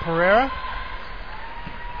for Pereira.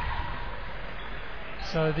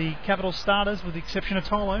 So the Capitol starters, with the exception of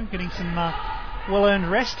Tolo, getting some well-earned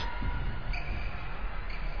rest.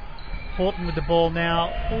 Horton with the ball now.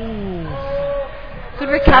 Ooh. Good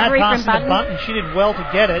recovery from Bunton. She did well to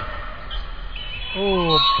get it.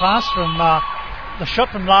 Ooh, pass from... the shot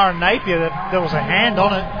from Lara Napier, there was a hand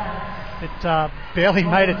on it. It barely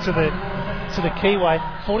made it to the keyway.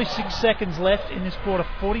 46 seconds left in this quarter.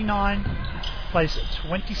 49 plays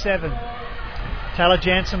 27. Taylor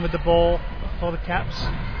Jansen with the ball for the Caps.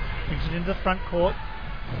 Brings it into the front court.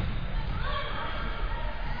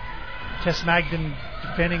 Tess Magden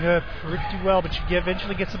defending her pretty well, but she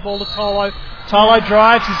eventually gets the ball to Tolo. Tolo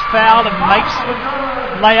drives, is fouled, and makes the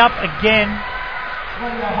layup again.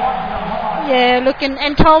 Yeah, look,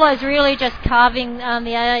 and Tolo's really just carving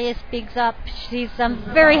the AIS bigs up. She's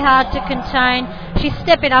very hard to contain. She's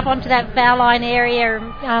stepping up onto that foul line area,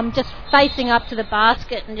 just facing up to the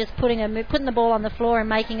basket and just putting the ball on the floor and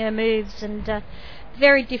making her moves. And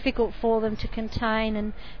very difficult for them to contain.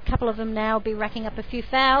 And a couple of them now will be racking up a few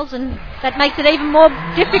fouls, and that makes it even more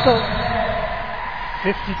difficult.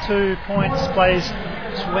 52 points, plays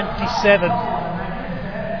 27.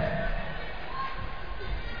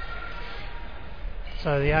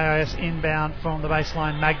 So the AIS inbound from the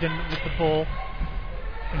baseline. Magden with the ball.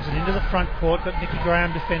 Brings it into the front court. Got Nikki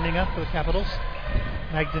Graham defending her for the Capitals.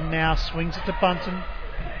 Magden now swings it to Bunton.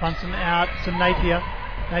 Bunton out to Napier.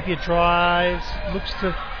 Napier drives. Looks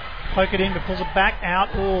to poke it in but pulls it back out.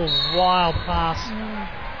 Oh, wild pass.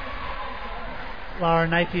 Lara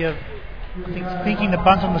Napier thinking that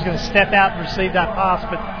Bunton was going to step out and receive that pass,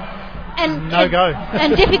 but no go.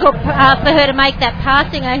 And difficult for her to make that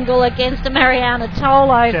passing angle against Mariana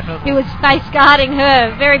Tolo, definitely, who was face guarding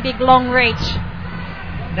her. Very big, long reach.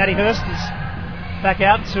 Natty Hurst is back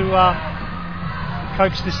out to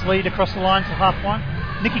coax this lead across the line till half one.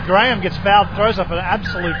 Nikki Graham gets fouled, throws up an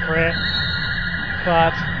absolute prayer,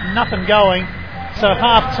 but nothing going. So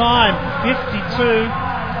half time,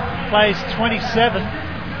 52 plays 27.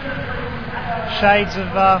 Shades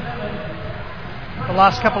of the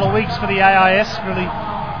last couple of weeks for the AIS, really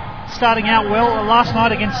starting out well. Last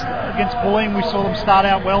night against Bulleen, we saw them start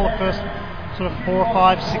out well. The first sort of 4 or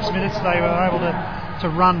 5, 6 minutes they were able to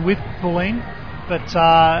run with Bulleen. But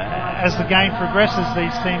as the game progresses,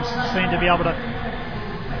 these teams seem to be able to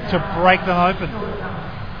break them open.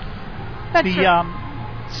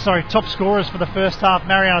 Top scorers for the first half,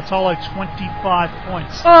 Mariana Tolo, 25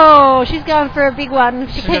 points. Oh, she's going for a big one.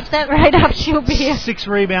 If she keeps that rate up, she'll be here. 6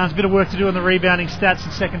 rebounds, bit of work to do on the rebounding stats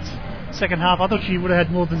in second half. I thought she would have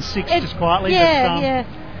had more than 6 just quietly. Yeah.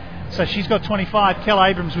 So she's got 25. Kel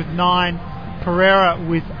Abrams with 9. Pereira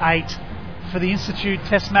with 8. For the Institute,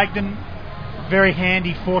 Tess Magden, very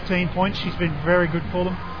handy, 14 points. She's been very good for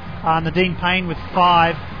them. Nadine Payne with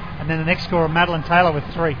 5. And then the next scorer, Madeline Taylor with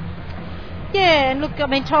 3. Yeah, and look, I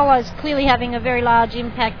mean, Tolo's clearly having a very large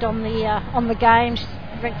impact on the game. She's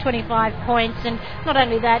ranked 25 points, and not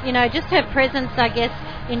only that, just her presence, I guess,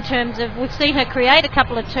 in terms of, we've seen her create a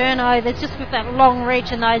couple of turnovers just with that long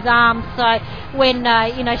reach and those arms. So when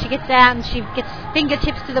she gets out and she gets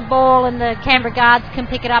fingertips to the ball, and the Canberra guards can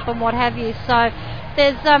pick it up and what have you. So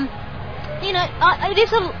there's it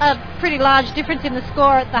is a pretty large difference in the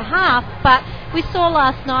score at the half, but we saw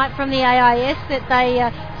last night from the AIS that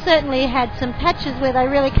they certainly had some patches where they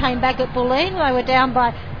really came back at Bulleen. They were down by,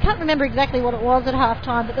 I can't remember exactly what it was at half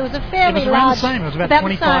time, but there was a fairly large... It was around the same. It was about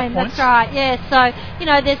 25 points. That's right, yeah. So,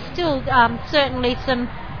 there's still certainly some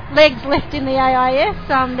legs left in the AIS.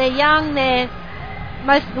 They're young,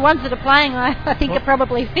 most of the ones that are playing, I think, are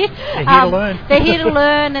probably fit. They're here to learn. They're here to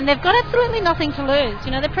learn, and they've got absolutely nothing to lose.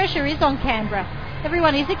 The pressure is on Canberra.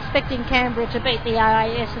 Everyone is expecting Canberra to beat the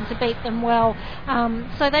AIS and to beat them well.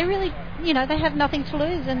 So they really, they have nothing to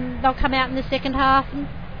lose, and they'll come out in the second half. And,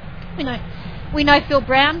 we know Phil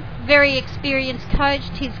Brown, very experienced coach.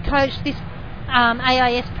 He's coached this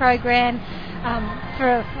AIS program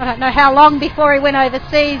for I don't know how long before he went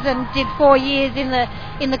overseas and did 4 years in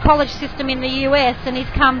the college system in the US, and he's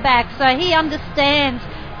come back. So he understands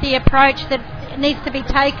the approach that needs to be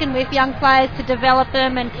taken with young players to develop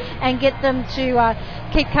them and get them to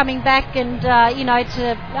keep coming back and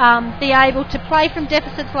to be able to play from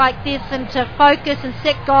deficits like this and to focus and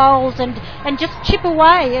set goals and just chip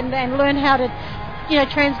away and learn how to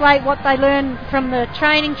translate what they learn from the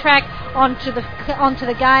training track onto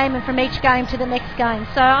the game, and from each game to the next game.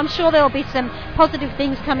 So I'm sure there will be some positive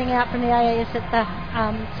things coming out from the AIS at the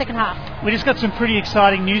second half. We just got some pretty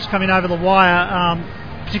exciting news coming over the wire,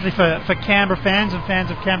 particularly for Canberra fans and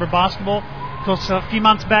fans of Canberra basketball. Of course, a few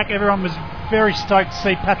months back, everyone was very stoked to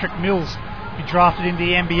see Patrick Mills be drafted into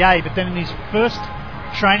the NBA, but then in his first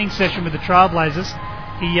training session with the Trailblazers,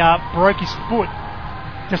 he broke his foot.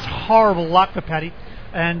 Just horrible luck for Paddy.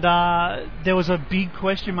 And there was a big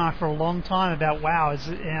question mark for a long time about,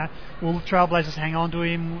 will the Trailblazers hang on to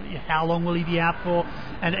him? How long will he be out for?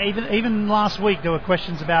 And even last week there were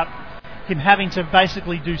questions about him having to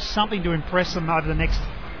basically do something to impress them over the next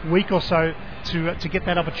week or so to get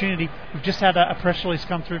that opportunity. We've just had a press release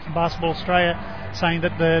come through from Basketball Australia saying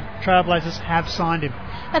that the Trailblazers have signed him.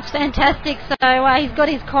 That's fantastic. So he's got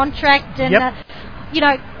his contract, and yep.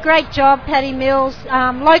 Great job, Paddy Mills,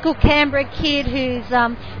 local Canberra kid who's,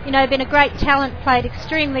 been a great talent, played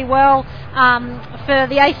extremely well for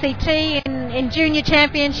the ACT in junior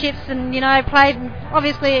championships, and, played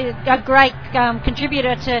obviously a great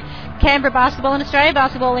contributor to Canberra basketball and Australia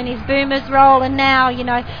basketball in his Boomers role, and now,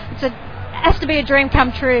 it has to be a dream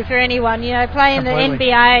come true for anyone. Playing Completely. the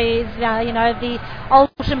NBA is, the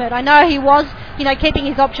ultimate. I know he was, keeping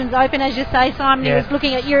his options open, as you say, Simon. Yeah. He was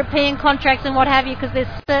looking at European contracts and what have you, because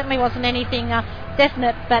there certainly wasn't anything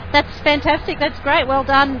definite. But that's fantastic. That's great. Well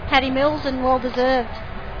done, Paddy Mills, and well deserved.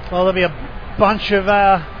 Well, there'll be a bunch of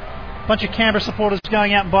Canberra supporters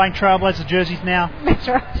going out and buying Trailblazer jerseys now. That's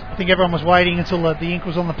right. I think everyone was waiting until the ink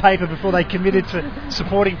was on the paper before they committed to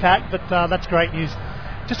supporting Pat, but that's great news.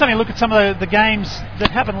 Just having a look at some of the games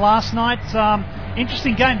that happened last night.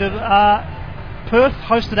 Interesting game. Perth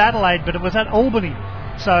hosted Adelaide, but it was at Albany.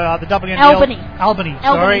 So the WNBL... Albany.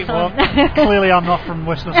 Sorry. Well, clearly I'm not from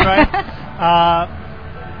Western Australia.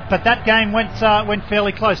 But that game went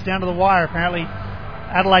fairly close, down to the wire, apparently.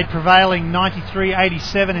 Adelaide prevailing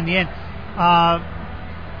 93-87 in the end.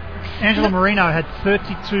 Angela Marino had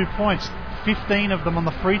 32 points, 15 of them on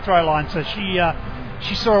the free throw line, so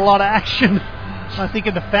she saw a lot of action, I think,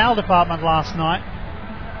 in the foul department last night.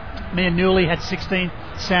 Mia Newley had 16,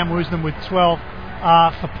 Sam Woosnam with 12.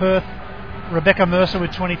 For Perth, Rebecca Mercer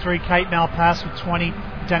with 23, Kate Malpass with 20,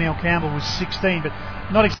 Danielle Campbell with 16, but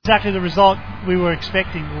not exactly the result we were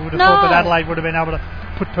expecting. We would have thought that Adelaide would have been able to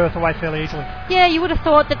put Perth away fairly easily. Yeah, you would have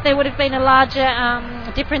thought that there would have been a larger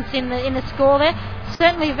difference in the score there.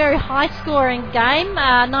 Certainly a very high scoring game.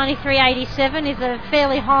 93-87 is a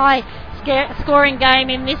fairly high scoring game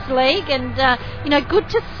in this league, and good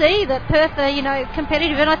to see that Perth are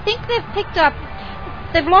competitive, and I think they've picked up.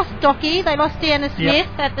 They've lost Docky, they lost Deanna Smith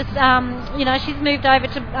at this, she's moved over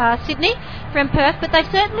to Sydney from Perth, but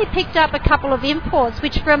they've certainly picked up a couple of imports,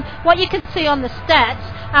 which from what you can see on the stats,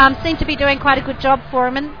 seem to be doing quite a good job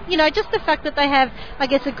for them. And, just the fact that they have, I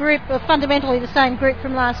guess, a group, fundamentally the same group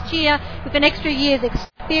from last year, with an extra year's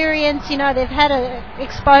experience, they've had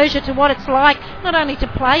exposure to what it's like, not only to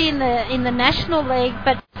play in the National League,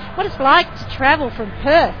 but what it's like to travel from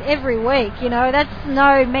Perth every week. That's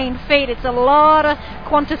no mean feat. It's a lot of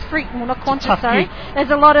there's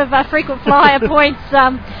a lot of frequent flyer points,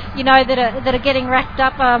 that are getting racked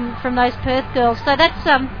up from those Perth girls. So that's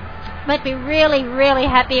made me really, really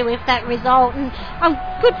happy with that result. And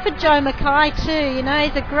good for Joe Mackay too.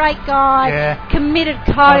 He's a great guy, committed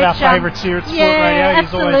coach. One of our favourites here at Sport Radio. He's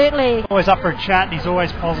absolutely. always up for a chat, and he's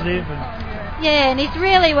always positive. And he's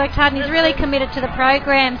really worked hard, and he's really committed to the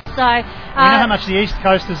program. So you know how much the East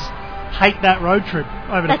Coasters hate that road trip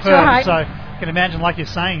over to Perth. Right. So you can imagine, like you're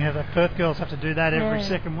saying, how the Perth girls have to do that every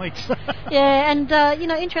second week. And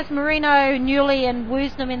interest Marino, Newley and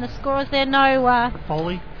Woosnam in the scores. There no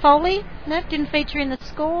Foley, no, didn't feature in the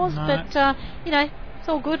scores, but it's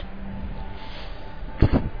all good.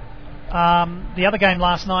 The other game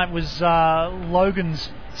last night was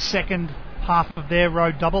Logan's second half of their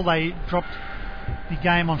road double. They dropped the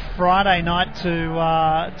game on Friday night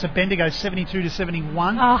to Bendigo,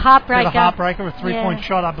 72-71. Oh, heartbreaker! A heartbreaker, a three-point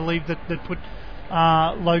shot, I believe, that put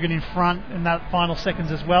Logan in front in that final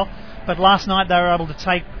seconds as well. But last night they were able to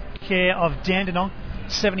take care of Dandenong,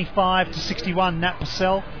 75-61. Nat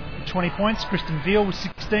Purcell with 20 points, Kristen Veal with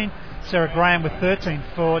 16, Sarah Graham with 13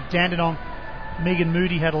 for Dandenong. Megan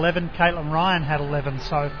Moody had 11, Caitlin Ryan had 11.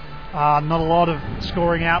 So not a lot of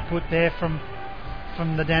scoring output there from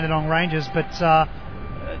the Dandenong Rangers, but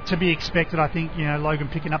to be expected, I think. Logan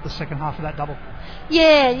picking up the second half of that double.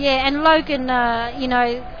 And Logan,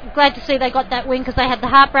 glad to see they got that win, because they had the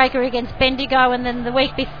heartbreaker against Bendigo, and then the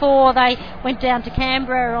week before they went down to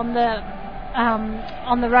Canberra on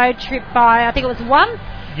the road trip by, I think it was 1.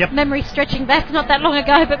 Yep. Memory stretching back not that long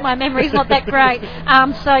ago, but my memory's not that great.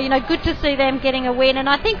 So good to see them getting a win, and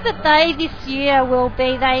I think that they this year will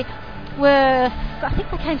be. I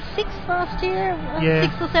think they came 6th last year,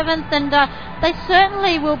 6th or 7th, and they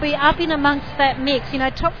certainly will be up in amongst that mix.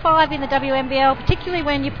 Top 5 in the WNBL, particularly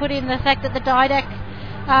when you put in the fact that the Didac,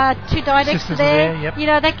 2 Didacs there.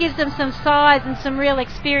 That gives them some size and some real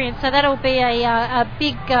experience. So that'll be a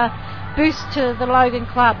big boost to the Logan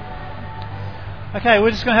club. Okay,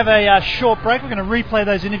 we're just going to have a short break. We're going to replay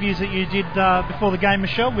those interviews that you did before the game,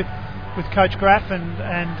 Michelle, with Coach Graff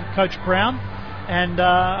and Coach Brown. And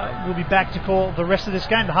we'll be back to call the rest of this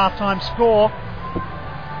game. The halftime score,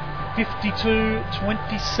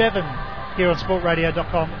 52-27 here on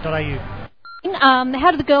sportradio.com.au.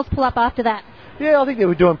 How did the girls pull up after that? Yeah, I think they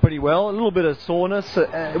were doing pretty well. A little bit of soreness,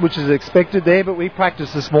 which is expected there, but we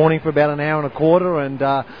practiced this morning for about an hour and a quarter and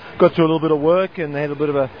got through a little bit of work, and they had a bit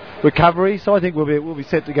of a recovery, so I think we'll be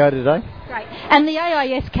set to go today. Great. And the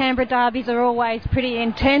AIS Canberra derbies are always pretty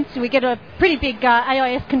intense. We get a pretty big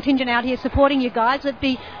AIS contingent out here supporting you guys. It'd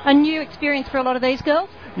be a new experience for a lot of these girls.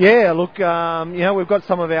 Yeah, look, we've got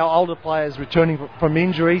some of our older players returning from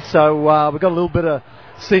injury, so we've got a little bit of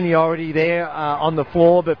seniority there on the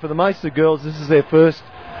floor, but for the most of the girls, this is their first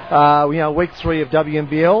week 3 of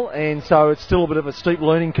WNBL, and so it's still a bit of a steep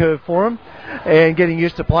learning curve for them, and getting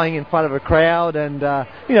used to playing in front of a crowd, and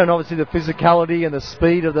and obviously the physicality and the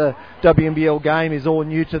speed of the WNBL game is all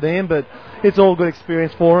new to them, but it's all good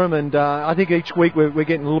experience for them, and I think each week we're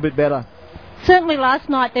getting a little bit better. Certainly last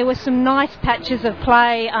night there were some nice patches of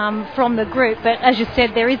play from the group, but as you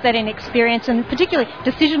said, there is that inexperience, and particularly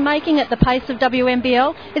decision making at the pace of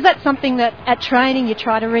WNBL. Is that something that at training you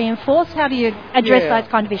try to reinforce? How do you address those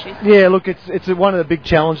kind of issues? Yeah, look, it's one of the big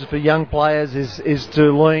challenges for young players is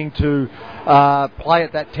to learn to play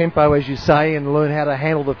at that tempo, as you say, and learn how to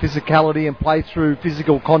handle the physicality and play through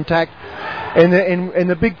physical contact. And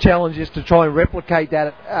the big challenge is to try and replicate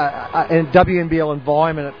that in a WNBL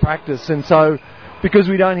environment at practice. And so, because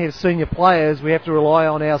we don't have senior players, we have to rely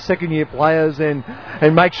on our second-year players and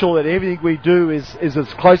make sure that everything we do is as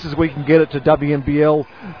close as we can get it to WNBL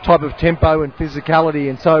type of tempo and physicality.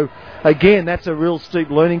 And so, again, that's a real steep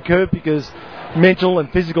learning curve, because mental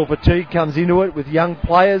and physical fatigue comes into it with young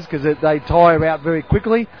players, because they tire out very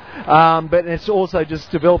quickly. But it's also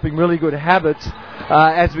just developing really good habits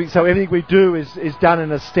so everything we do is done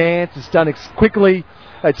in a stance, it's done quickly,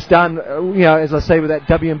 it's done, as I say, with that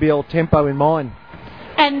WNBL tempo in mind.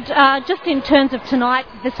 And just in terms of tonight,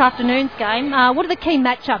 this afternoon's game, what are the key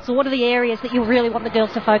matchups, or what are the areas that you really want the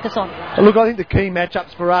girls to focus on? Look, I think the key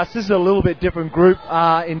matchups for us, this is a little bit different group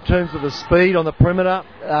in terms of the speed on the perimeter,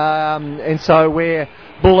 and so where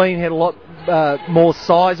Bulleen had a lot more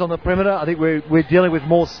size on the perimeter, I think we're dealing with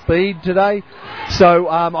more speed today. So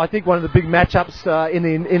I think one of the big matchups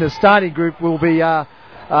in the starting group will be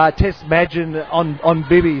Tess Madgen on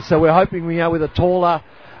Bibby. So we're hoping with a taller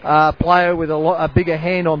player with a bigger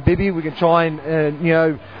hand on Bibby, we can try and I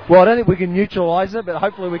don't think we can neutralise it, but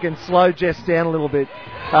hopefully we can slow Jess down a little bit.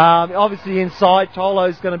 Obviously inside,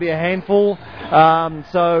 Tolo's going to be a handful.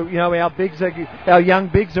 So our young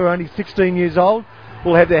bigs are only 16 years old.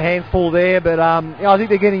 We'll have their handful there, but I think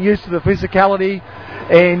they're getting used to the physicality,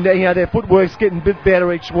 and their footwork's getting a bit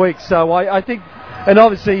better each week. So I think, and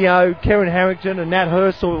obviously Karen Harrington and Nat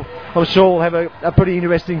Hurst I'm sure will have a pretty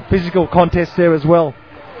interesting physical contest there as well.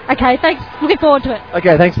 Okay, thanks. Looking forward to it.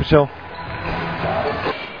 Okay, thanks, Michelle.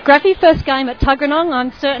 Graffy, first game at Tuggeranong.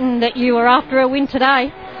 I'm certain that you were after a win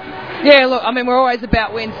today. Yeah, look, I mean, we're always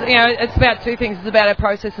about wins. It's about two things. It's about our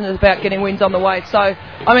process and it's about getting wins on the way. So,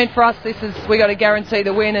 I mean, for us, we got to guarantee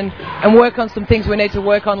the win and work on some things we need to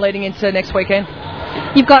work on leading into next weekend.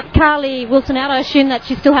 You've got Carly Wilson out. I assume that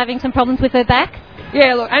she's still having some problems with her back?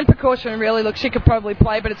 Yeah, look, and precaution really. Look, she could probably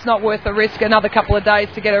play, but it's not worth the risk. Another couple of days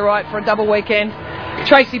to get her right for a double weekend.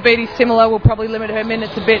 Tracy Beattie's similar. We'll probably limit her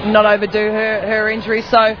minutes a bit and not overdo her injury.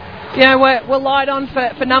 So, we're light on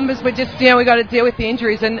for numbers. We're just, we got to deal with the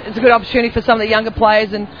injuries, and it's a good opportunity for some of the younger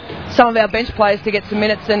players and some of our bench players to get some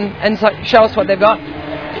minutes and show us what they've got.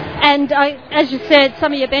 And as you said,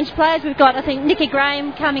 some of your bench players, we've got, I think, Nikki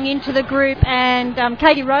Graham coming into the group, and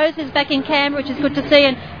Katie Rose is back in Canberra, which is good to see,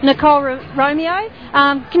 and Nicole Romeo.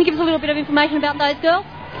 Can you give us a little bit of information about those girls?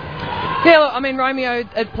 Yeah, look, I mean, Romeo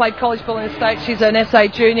had played college ball in the States. She's an SA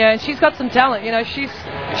junior, and she's got some talent.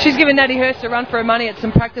 She's given Natty Hurst a run for her money at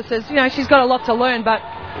some practices. She's got a lot to learn, but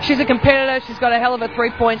she's a competitor. She's got a hell of a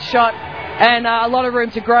three-point shot and a lot of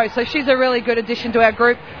room to grow. So she's a really good addition to our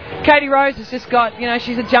group. Katie Rose has just got,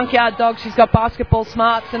 she's a junkyard dog. She's got basketball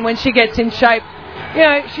smarts, and when she gets in shape,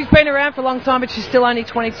 she's been around for a long time, but she's still only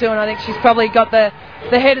 22, and I think she's probably got the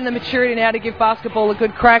head and the maturity now to give basketball a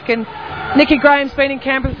good crack. And Nikki Graham's been in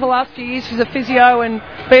Canberra for the last few years. She's a physio and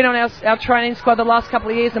been on our training squad the last couple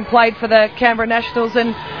of years and played for the Canberra Nationals.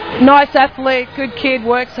 And nice athlete, good kid,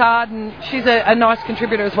 works hard, and she's a nice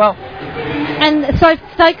contributor as well. And so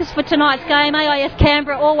focus for tonight's game, AIS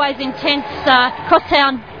Canberra, always intense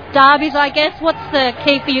crosstown derbies, I guess. What's the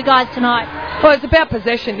key for you guys tonight? Well, it's about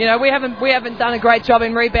possession. We haven't done a great job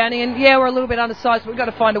in rebounding, and we're a little bit undersized, but we've got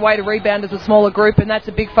to find a way to rebound as a smaller group, and that's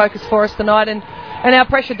a big focus for us tonight. And our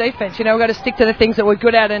pressure defence, we've got to stick to the things that we're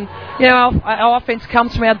good at, and our offence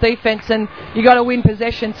comes from our defence, and you've got to win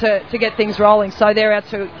possession to get things rolling. So they're our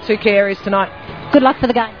two key areas tonight. Good luck for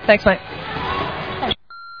the game. Thanks, mate.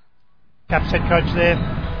 Caps head coach there,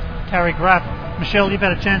 Carrie Graff. Michelle, you've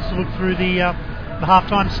had a chance to look through the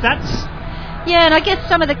halftime stats. Yeah, and I guess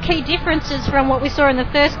some of the key differences from what we saw in the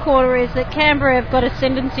first quarter is that Canberra have got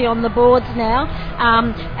ascendancy on the boards now,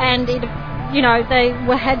 and AIS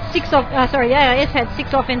had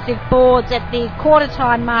 6 offensive boards at the quarter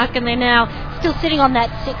time mark, and they're now still sitting on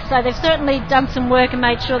that 6. So they've certainly done some work and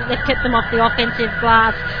made sure that they've kept them off the offensive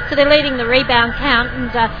glass. So they're leading the rebound count,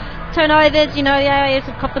 and turnovers, the AIS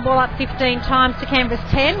have copped the ball up 15 times to Canberra's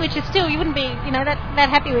 10, which is still, you wouldn't be, that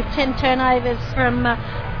happy with 10 turnovers from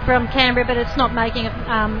Canberra, but it's not making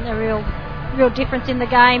a real difference in the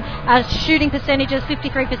game. Shooting percentages,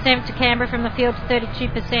 53% to Canberra from the field,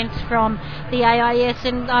 32% from the AIS,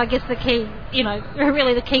 and I guess the key,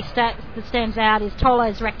 really the key stat that stands out is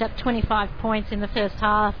Tolo's racked up 25 points in the first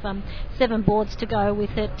half, 7 boards to go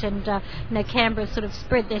with it, and Canberra sort of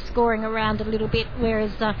spread their scoring around a little bit,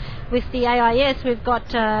 whereas with the AIS we've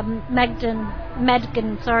got Madgen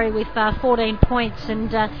with 14 points,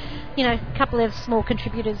 and a couple of small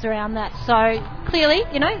contributors around that. So clearly,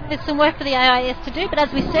 there's some work for the AIS to do, but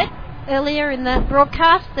as we said earlier in the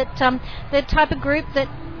broadcast, that the type of group that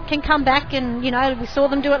can come back, and we saw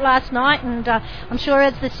them do it last night, and I'm sure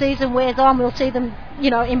as the season wears on we'll see them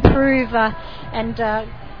improve and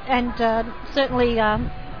certainly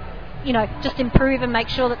just improve and make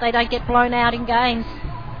sure that they don't get blown out in games.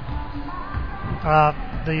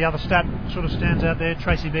 The other stat sort of stands out there,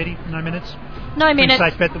 Tracy Beattie, no minutes. No minutes.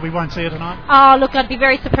 Safe bet that we won't see her tonight. Oh, look, I'd be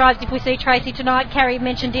very surprised if we see Tracy tonight. Carrie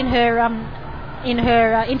mentioned in her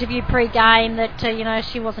interview pre-game that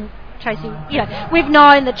she wasn't. Tracy, we've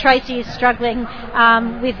known that Tracy is struggling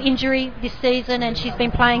with injury this season, and she's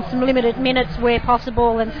been playing some limited minutes where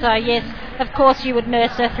possible, and so yes, of course you would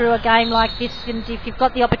nurse her through a game like this, and if you've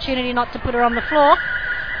got the opportunity not to put her on the floor,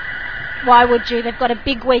 why would you? They've got a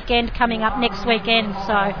big weekend coming up next weekend.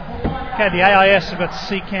 So. Okay, the AIS have got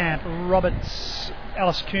Seacamp, Roberts,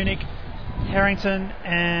 Alice Koenig, Harrington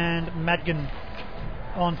and Madgen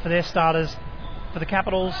on for their starters. For the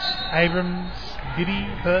Capitals, Abrams, Bibby,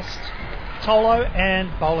 Hurst, Tolo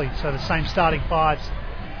and Bowley. So the same starting fives.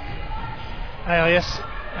 AIS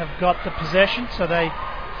have got the possession, so they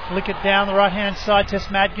flick it down the right hand side.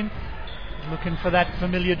 Tess Madgen looking for that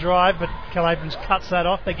familiar drive, but Kel Abrams cuts that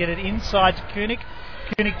off. They get it inside to Koenig.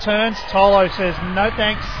 Koenig turns. Tolo says no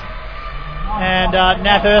thanks. And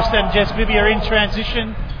Nat Hurst and Jess Bibby are in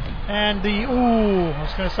transition. And I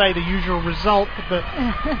was going to say the usual result, but the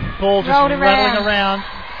ball just rattling around.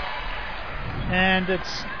 And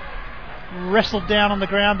it's wrestled down on the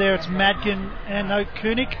ground there. It's Madgen and no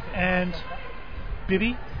Koenig and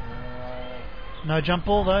Bibby. No jump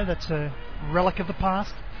ball though. That's a relic of the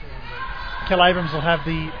past. Kel Abrams will have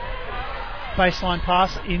the baseline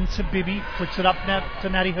pass into Bibby. Flicks it up now to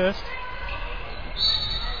Natty Hurst.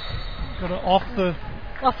 Got it off the...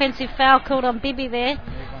 Offensive foul called on Bibby there.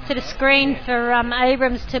 Set a screen for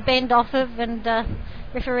Abrams to bend off of, and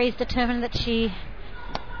referees determined that she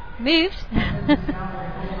moved.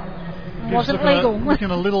 Wasn't legal.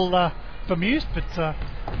 Looking a little bemused, but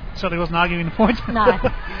certainly wasn't arguing the point. No.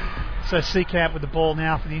 So Seacamp with the ball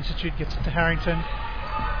now for the Institute, gets it to Harrington.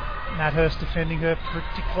 Nat Hurst defending her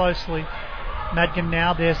pretty closely. Madgen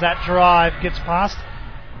now, there's that drive, gets past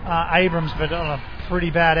Abrams, but on a pretty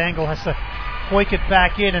bad angle, has to hoik it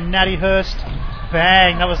back in, and Natty Hurst,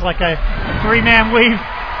 bang, that was like a three-man weave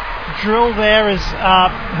drill there as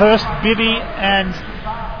Hurst, Bibby and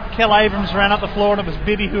Kel Abrams ran up the floor, and it was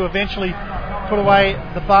Bibby who eventually put away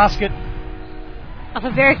the basket. Off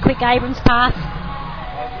a very quick Abrams pass.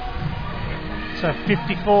 So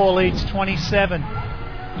 54 leads 27.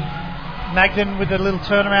 Magden with a little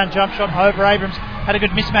turnaround jump shot over Abrams. Had a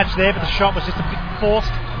good mismatch there, but the shot was just a bit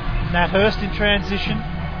forced. Nat Hurst in transition.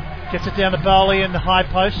 Gets it down to Bowley in the high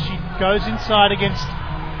post. She goes inside against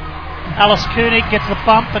Alice Koenig, gets the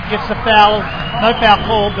bump and gets the foul. No foul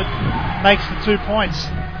called, but makes the 2 points.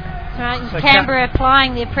 Right, so Canberra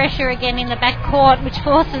applying their pressure again in the back court, which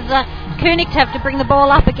forces Koenig to have to bring the ball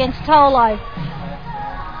up against Tolo.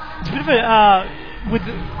 It's a bit of a...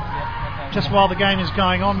 just while the game is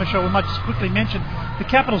going on, Michelle, we might just quickly mention the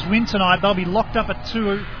Capitals win tonight. They'll be locked up at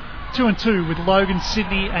 2-2 with Logan,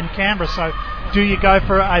 Sydney and Canberra. So do you go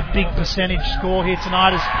for a big percentage score here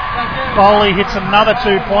tonight as Bowley hits another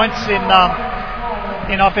 2 points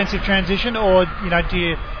in offensive transition, or do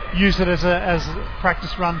you use it as a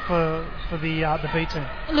practice run for the B team?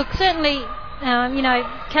 Look, certainly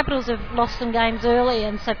Capitals have lost some games early,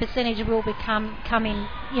 and so percentage will come in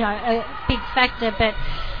a big factor, but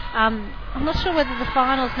I'm not sure whether the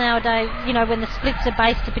finals nowadays, when the splits are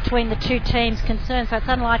based between the two teams concerned, so it's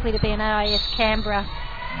unlikely to be an AIS Canberra.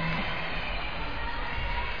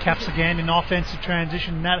 Caps again in offensive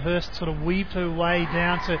transition. Nat Hurst sort of weaved her way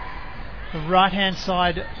down to the right-hand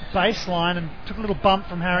side baseline and took a little bump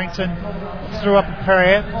from Harrington, threw up a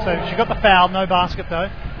prayer, so she got the foul, no basket though.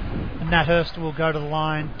 And Nat Hurst will go to the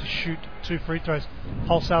line to shoot 2 free throws.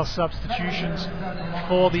 Wholesale substitutions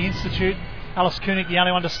for the Institute. Alice Koenig, the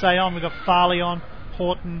only one to stay on. We've got Farley on,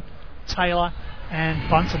 Horton, Taylor and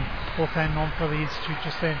Bunton all came on for the Institute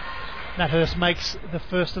just then. Nat Hurst makes the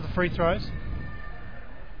first of the free throws.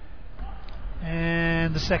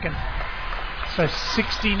 And the second. So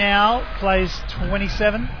 60 now, plays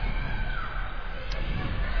 27.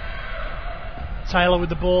 Taylor with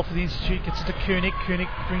the ball for the Institute, gets it to Koenig. Koenig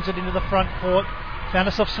brings it into the front court. Found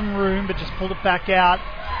herself some room, but just pulled it back out.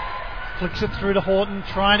 Flicks it through to Horton,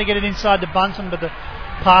 trying to get it inside to Bunton, but the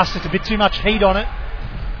pass, it's a bit too much heat on it.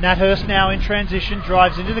 Nat Hurst now in transition,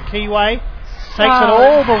 drives into the keyway, takes it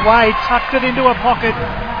all the way, tucked it into her pocket,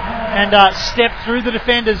 and stepped through the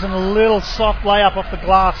defenders, and a little soft layup off the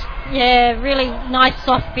glass. Yeah, really nice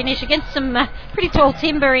soft finish against some pretty tall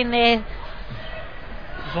timber in there.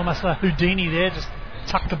 It was almost a Houdini there, just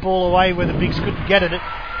tucked the ball away where the bigs couldn't get at it.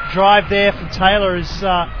 Drive there from Taylor is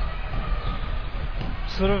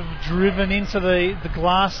sort of driven into the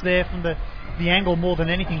glass there from the angle more than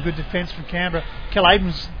anything. Good defence from Canberra. Kel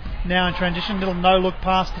Abrams now in transition, little no-look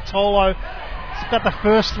pass to Tolo. It's about the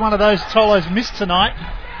first one of those Tolo's missed tonight,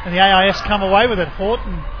 and the AIS come away with it.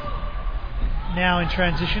 Horton now in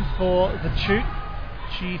transition for the shoot.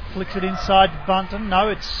 She flicks it inside to Bunton. No,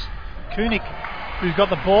 it's Koenig who's got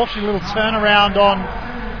the ball. She a little turnaround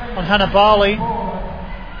on Hannah Bowley,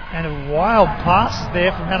 and a wild pass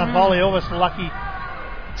there from Hannah Bowley, almost lucky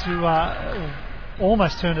to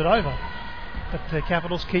almost turn it over, but the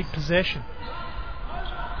Capitals keep possession.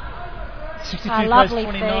 62 lovely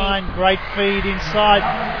 29, feed. Great feed inside.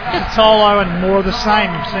 Tolo, and more of the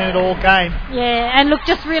same. We've seen it all game. Yeah, and look,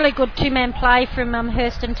 just really good two-man play from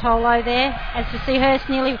Hurst and Tolo there. As you see, Hurst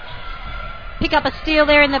nearly pick up a steal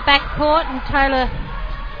there in the back court, and Taylor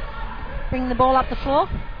bring the ball up the floor.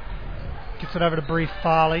 Gets it over to Bree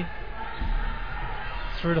Farley.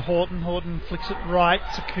 Through to Horton. Horton flicks it right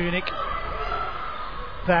to Koenig.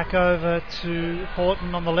 Back over to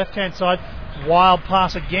Horton on the left-hand side. Wild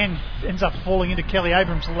pass again. Ends up falling into Kelly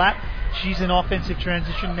Abrams' lap. She's in offensive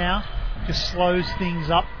transition now. Just slows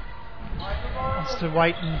things up. Wants to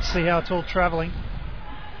wait and see how it's all travelling.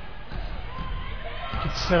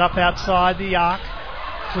 Gets set up outside the arc.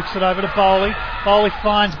 Flicks it over to Bowley. Bowley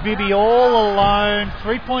finds Bibby all alone.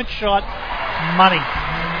 3-point shot. Money.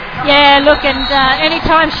 Yeah, look, and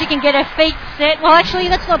anytime she can get her feet set... Well, actually,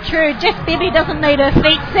 that's not true. Jess Bibby doesn't need her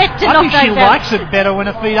feet set to knock those down. I think she likes it better when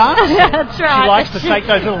her feet aren't set. That's right. She likes to take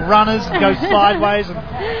those little runners and go sideways.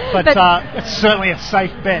 But it's certainly a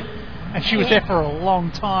safe bet. And she was there for a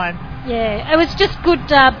long time. Yeah, it was just good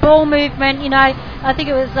ball movement. You know, I think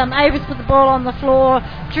it was Abrams put the ball on the floor,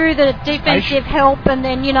 drew the defensive help, and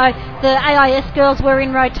then, you know, the AIS girls were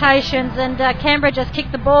in rotations, and Canberra just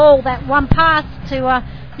kicked the ball, that one pass to...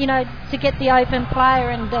 to get the open player,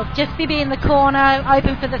 and just Bibby in the corner,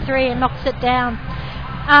 open for the three, and knocks it down.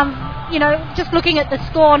 Just looking at the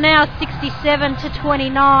score now, 67 to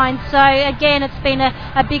 29. So again, it's been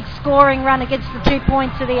a big scoring run against the 2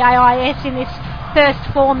 points of the AIS in this first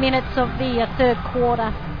 4 minutes of the third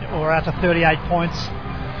quarter. We're out to 38 points.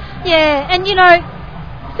 Yeah, and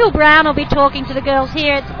Phil Brown will be talking to the girls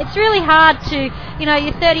here. It's really hard to,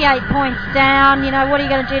 you're 38 points down, what are you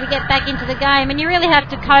going to do to get back into the game? And you really have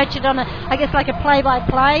to coach it on like a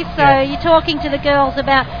play-by-play. So you're talking to the girls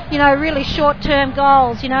about, really short-term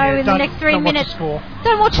goals, in the next 3 minutes.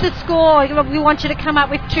 Don't watch the score. We want you to come up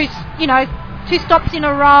with two stops in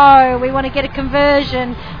a row. We want to get a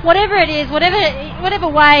conversion. Whatever it is, whatever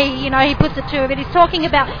way, he puts it to it. But he's talking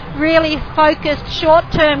about really focused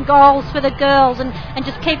short-term goals for the girls, and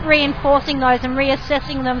just keep reinforcing those and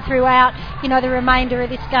reassessing them throughout, the remainder of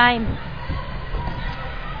this game.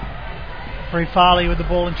 Bree Farley with the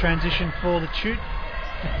ball in transition for the shoot.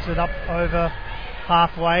 Gets it up over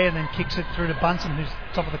halfway and then kicks it through to Bunsen, who's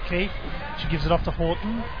top of the key. She gives it off to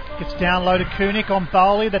Horton. Gets down low to Koenig on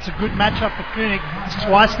Bowley. That's a good matchup for Koenig.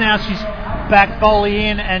 Twice now she's backed Bowley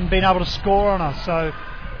in and been able to score on her. So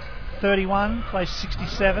 31 plays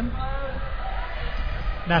 67.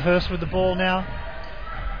 Nat Hurst with the ball now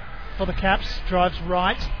for the Caps. Drives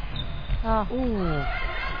right. Ooh.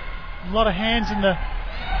 A lot of hands in the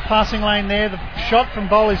passing lane there. The shot from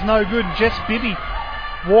Bowley's no good. Jess Bibby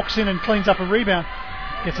walks in and cleans up a rebound.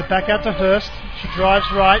 Gets it back out to Hurst. She drives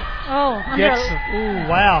right.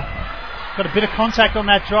 Wow. Got a bit of contact on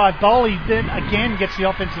that drive. Bowley then again gets the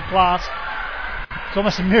offensive glass. It's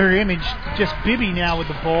almost a mirror image. Just Bibby now with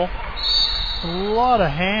the ball. A lot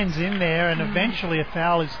of hands in there, and eventually a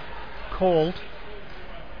foul is called.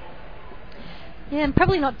 Yeah, and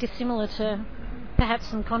probably not dissimilar to perhaps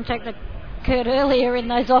some contact that occurred earlier in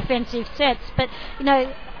those offensive sets. But,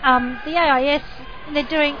 the AIS... They're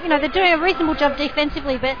doing a reasonable job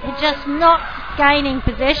defensively, but they're just not gaining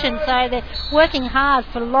possession. So they're working hard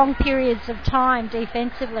for long periods of time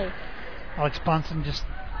defensively. Alex Bunsen just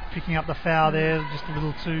picking up the foul there, just a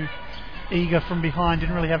little too eager from behind.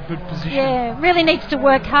 Didn't really have good position. Yeah, really needs to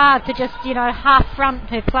work hard to just half front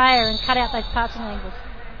her player and cut out those passing angles.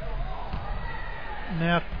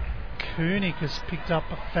 Now Koenig has picked up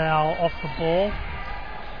a foul off the ball.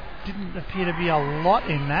 Didn't appear to be a lot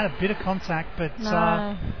in that, a bit of contact, but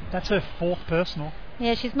that's her fourth personal.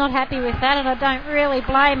 Yeah, she's not happy with that, and I don't really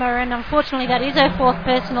blame her, and unfortunately that is her fourth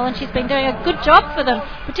personal, and she's been doing a good job for them,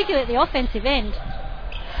 particularly at the offensive end.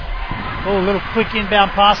 Oh, a little quick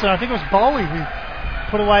inbound pass, and I think it was Bowley who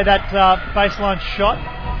put away that baseline shot,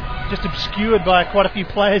 just obscured by quite a few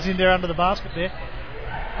players in there under the basket there.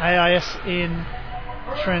 AIS in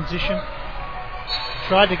transition.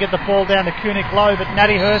 Tried to get the ball down to Koenig low, but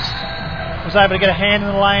Natty Hurst was able to get a hand in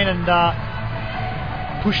the lane and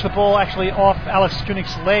push the ball actually off Alex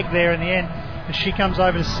Koenig's leg there in the end, as she comes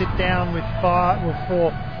over to sit down with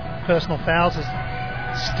 4 personal fouls. There's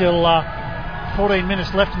still 14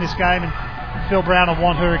 minutes left in this game, and Phil Brown will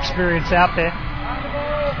want her experience out there.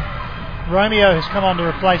 Romeo has come on to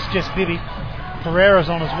replace Jess Bibby. Pereira's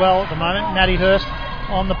on as well at the moment. Natty Hurst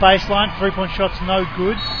on the baseline. 3-point shot's no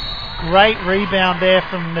good. Great rebound there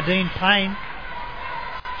from Nadine Payne.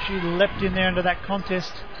 She leapt in there into that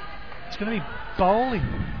contest. It's going to be Bowley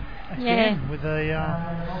again with a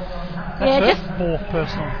that's her fourth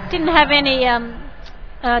personal. Didn't have any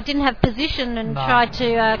didn't have position and tried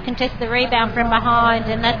to contest the rebound from behind,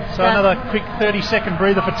 and that's so another quick 30-second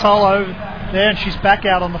breather for Tolo there, and she's back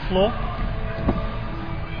out on the floor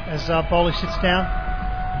as Bowley sits down.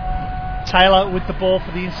 Taylor with the ball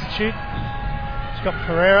for the Institute. She's got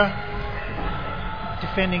Pereira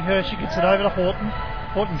defending her. She gets it over to Horton.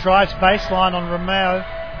 Horton drives baseline on Romeo.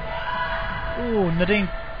 Ooh, Nadine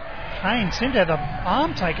Payne seemed to have an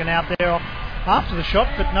arm taken out there after the shot,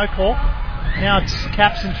 but no call. Now it's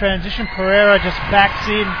Caps in transition. Pereira just backs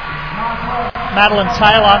in Madeline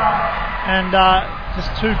Taylor, and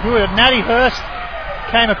just too good. Natty Hurst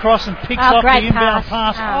came across and picks off the inbound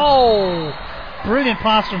pass. Oh, brilliant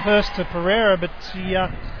pass from Hurst to Pereira, but she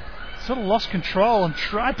sort of lost control and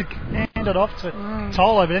tried to hand it off to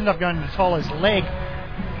Tolo, but ended up going to Tolo's leg.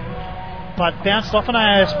 But bounced off an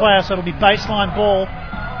AIS player, so it'll be baseline ball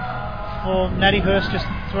for Natty Hurst. Just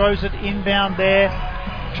throws it inbound there.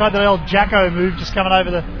 Tried the old Jacko move, just coming over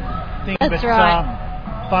the thing, but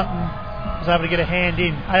Bunton was able to get a hand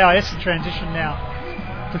in. AIS in transition now.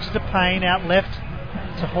 Looks at the Payne out left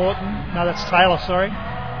to Horton. No, that's Taylor, sorry.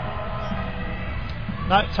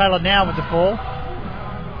 No, Taylor now with the ball.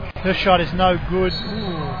 Her shot is no good.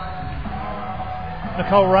 Ooh.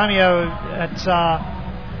 Nicole Romeo at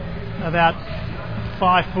about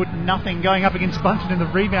 5'0", going up against Bunton in the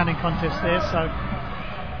rebounding contest there, so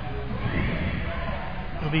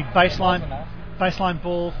it'll be baseline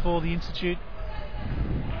ball for the Institute.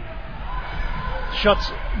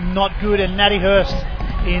 Shot's not good, and Natty Hurst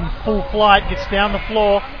in full flight gets down the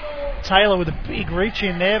floor. Taylor with a big reach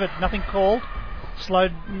in there, but nothing called.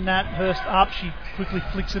 Slowed Nat Hurst up. She quickly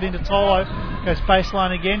flicks it into Tolo. Goes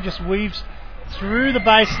baseline again, just weaves through the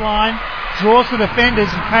baseline, draws the defenders,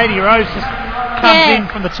 and Katie Rose just comes in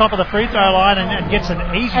from the top of the free throw line and gets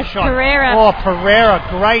an easy shot. Pereira. Oh, Pereira,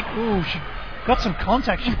 great. Ooh, she got some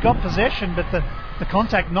contact. She got possession, but the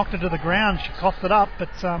contact knocked her to the ground. She coughed it up, but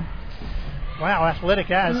wow, athletic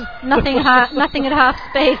as. Nothing at half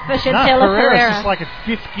speed for Chantella Pereira's Pereira. just like a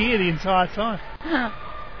fifth gear the entire time.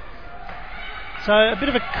 So a bit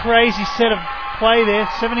of a crazy set of play there.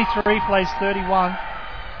 73 plays 31.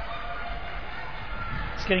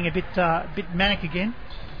 It's getting a bit manic again.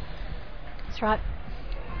 That's right.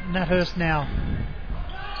 Nat Hurst now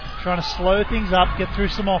trying to slow things up, get through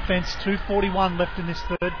some offense. 2:41 left in this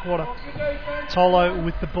third quarter. Tolo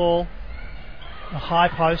with the ball. A high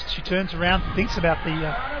post. She turns around, thinks about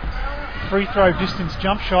the free throw distance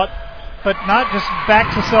jump shot, but no, just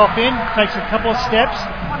backs herself in, takes a couple of steps,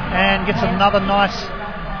 and gets another nice,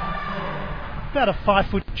 about a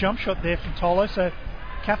 5-foot jump shot there from Tolo. So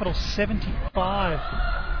Capital 75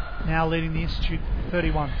 now leading the Institute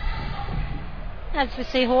 31. As we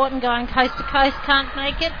see Horton going coast to coast, can't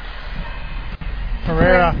make it.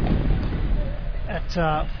 Pereira at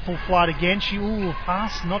full flight again.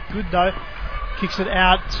 Pass, not good though. Kicks it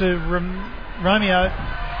out to Romeo.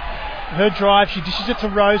 Her drive, she dishes it to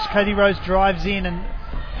Rose. Katie Rose drives in, and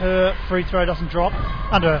her free throw doesn't drop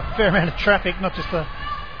under a fair amount of traffic, not just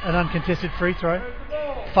an uncontested free throw.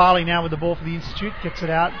 Farley now with the ball for the Institute, gets it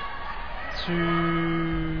out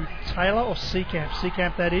to Taylor or Seacamp.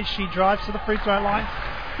 Seacamp that is. She drives to the free throw line.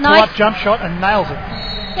 Nice pull-up jump shot and nails it.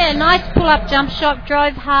 Yeah, nice pull-up jump shot.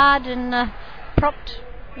 Drove hard and propped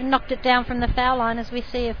and knocked it down from the foul line, as we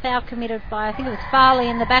see a foul committed by, I think it was Farley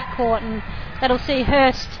in the backcourt, and that'll see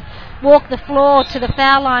Hurst walk the floor to the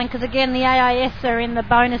foul line, because again the AIS are in the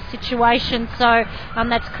bonus situation, so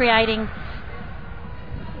that's creating.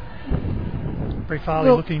 Brie Farley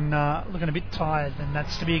looking a bit tired, and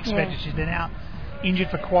that's to be expected. She's been out injured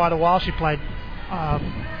for quite a while. She played a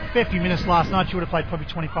fair few minutes last night. She would have played probably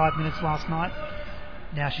 25 minutes last night.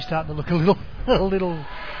 Now she's starting to look a little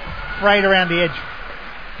frayed around the edge.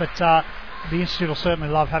 But the Institute will certainly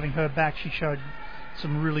love having her back. She showed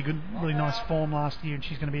some really nice form last year, and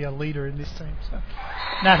she's going to be a leader in this team. So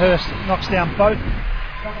Nat Hurst knocks down both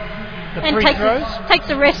the free throws. Takes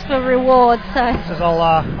a rest for reward. So says I'll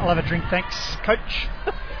have a drink, thanks, coach.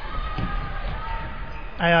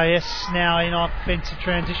 AIS now in offensive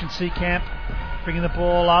transition. Seacamp bringing the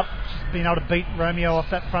ball up. She's been able to beat Romeo off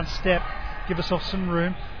that front step, give herself some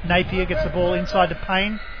room. Napier gets the ball inside to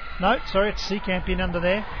Payne. No, sorry, it's Seacamp in under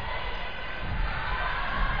there.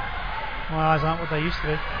 My eyes aren't what they used to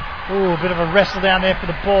be. Ooh, a bit of a wrestle down there for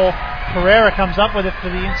the ball. Pereira comes up with it for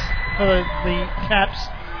the Caps.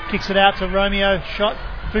 Kicks it out to Romeo. Shot,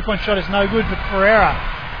 3-point shot is no good, but Pereira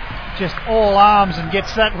just all arms and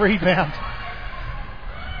gets that rebound.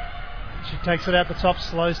 She takes it out the top,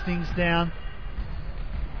 slows things down.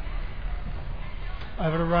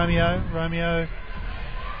 Over to Romeo. Romeo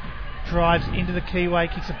drives into the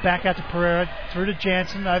keyway, kicks it back out to Pereira, through to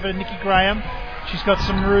Jansen, over to Nikki Graham. She's got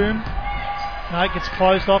some room. No, it gets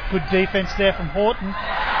closed off. Good defence there from Horton.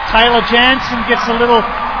 Taylor Jansen gets a little,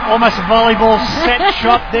 almost a volleyball set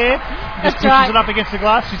shot there. Just pushes it up against the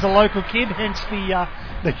glass. She's a local kid, hence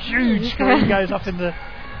the huge screen goes up in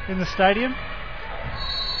the stadium.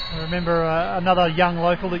 I remember another young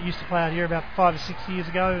local that used to play out here about 5 or 6 years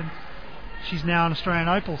ago, and she's now an Australian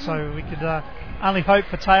Opal, so we could only hope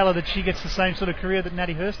for Taylor that she gets the same sort of career that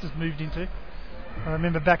Natty Hurst has moved into. I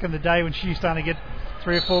remember back in the day when she used to only get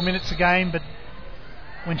 3 or 4 minutes a game, but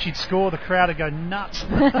when she'd score, the crowd would go nuts.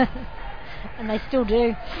 And they still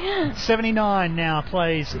do. 79 now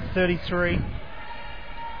plays 33.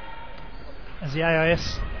 As the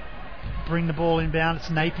AIS bring the ball inbound, it's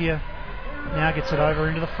Napier. Now gets it over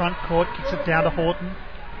into the front court, kicks it down to Horton.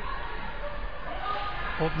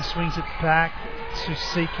 Horton swings it back to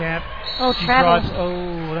Seacamp. Oh, she travel. drives.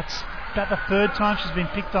 Oh, that's about the third time she's been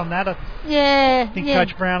picked on that. I think yeah.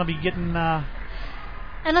 Coach Brown will be getting...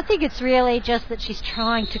 And I think it's really just that she's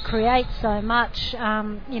trying to create so much,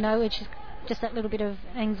 which is just that little bit of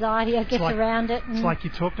anxiety, I guess, around it. It's like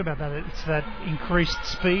you talked about that. It's that increased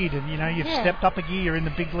speed, and you've stepped up a gear. You're in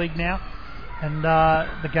the big league now, and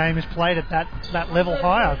the game is played at that level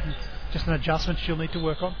higher. Just an adjustment she'll need to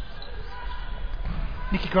work on.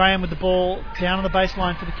 Nikki Graham with the ball down on the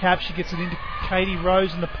baseline for the Caps. She gets it into Katie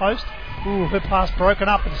Rose in the post. Ooh, her pass broken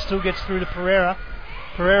up, but it still gets through to Pereira.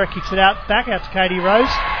 Pereira kicks it back out to Katie Rose.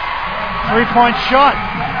 3-point shot.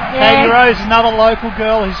 Yeah. Katie Rose, another local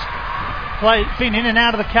girl who's been in and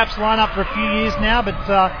out of the Caps lineup for a few years now, but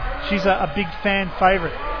she's a big fan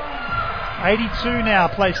favourite. 82 now,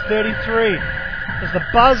 plays 33. There's the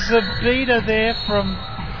buzz of beater there from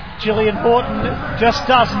Gillian Horton. It just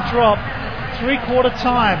doesn't drop. 3/4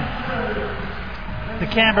 time. The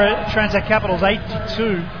Canberra Transact Capitals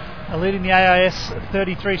 82 are leading the AIS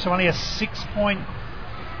 33, so only a 6-point.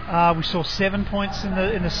 We saw 7 points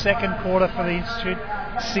in the second quarter for the Institute,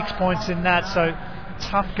 6 points in that, so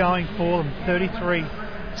tough going for them. 33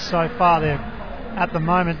 so far. At the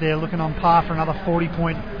moment they're looking on par for another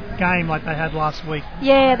 40-point game like they had last week.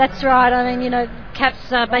 Yeah, that's right. I mean, Caps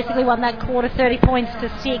basically won that quarter 30 points to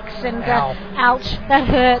 6, and ouch, that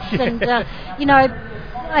hurts. Yeah.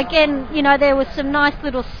 And again, there was some nice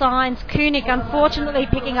little signs. Koenig, unfortunately,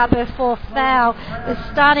 picking up her 4th foul, was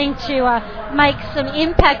starting to make some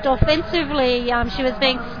impact offensively. She was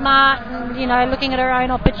being smart and, looking at her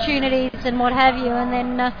own opportunities and what have you. And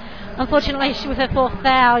then, unfortunately, with her 4th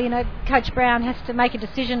foul, Coach Brown has to make a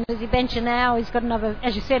decision. Does he bench her now? He's got another,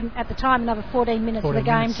 as you said at the time, another 14 minutes of the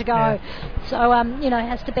game to go. Yeah. So,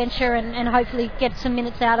 has to bench her and hopefully get some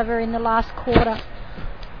minutes out of her in the last quarter.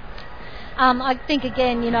 I think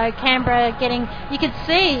again, Canberra you can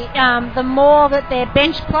see the more that their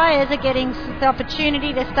bench players are getting the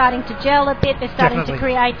opportunity, they're starting to gel a bit, they're starting to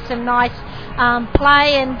create some nice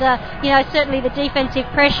play, and certainly the defensive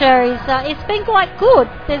pressure it's been quite good.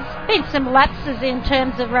 There's been some lapses in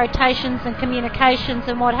terms of rotations and communications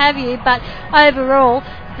and what have you, but overall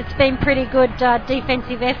it's been pretty good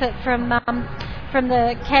defensive effort from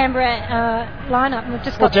the Canberra lineup. And we've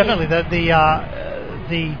just got definitely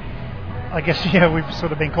the I guess we've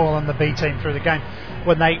sort of been calling the B team through the game.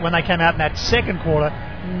 When they came out in that second quarter,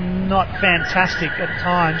 not fantastic at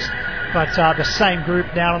times, but the same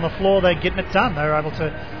group down on the floor, they're getting it done. They were able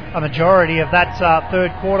to. A majority of that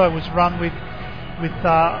third quarter was run with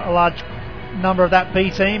a large number of that B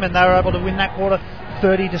team, and they were able to win that quarter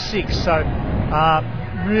 30-6. So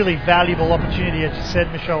really valuable opportunity, as you said,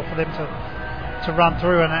 Michelle, for them to run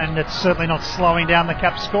through, and it's certainly not slowing down the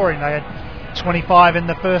Caps scoring. They had 25 in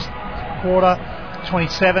the first quarter,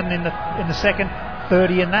 27 in the second,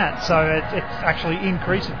 30 in that, so it's actually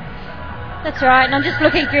increasing. That's right, and I'm just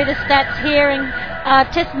looking through the stats here, and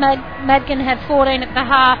Tess Madgen had 14 at the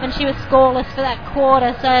half, and she was scoreless for that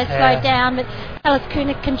quarter, so slowed down, but Alice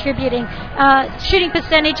Koenig contributing. Shooting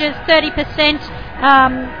percentages, 30%,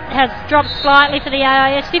 has dropped slightly for the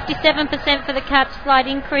AIS, 57% for the Caps, slight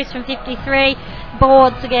increase from 53.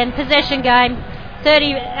 Boards again, possession game,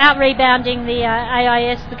 30 out rebounding the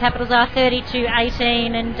AIS. The Capitals are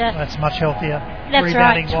 30-18, and that's much healthier. That's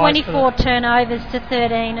right. 24 turnovers to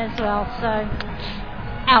 13 as well. So,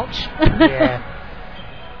 ouch. Yeah.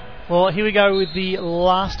 Well, here we go with the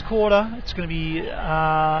last quarter. It's going to be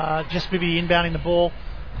just Bibi inbounding the ball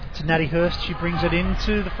to Natty Hurst. She brings it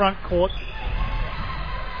into the front court,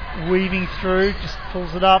 weaving through, just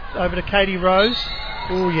pulls it up over to Katie Rose.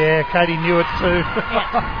 Oh yeah, Katie knew it too.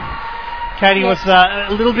 Yeah. Katie was a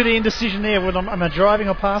little bit of indecision there. When am I driving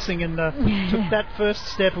or passing? And took that first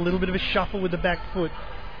step, a little bit of a shuffle with the back foot.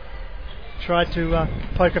 tried to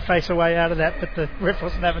poke her face away out of that, but the ref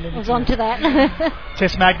wasn't having anything. I was on to that.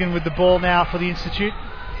 Tess Magden with the ball now for the Institute.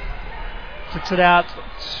 Flicks it out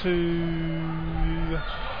to...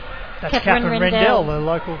 That's Catherine Rendell, the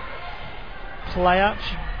local player.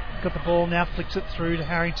 She got the ball now, flicks it through to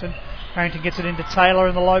Harrington. Harrington gets it into Taylor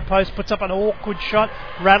in the low post, puts up an awkward shot,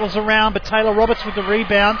 rattles around, but Taylor Roberts with the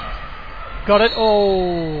rebound. Got it.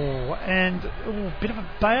 And a bit of a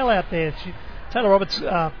bailout there. Taylor Roberts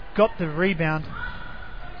got the rebound,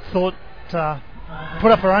 thought,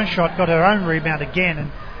 put up her own shot, got her own rebound again,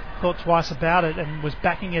 and thought twice about it and was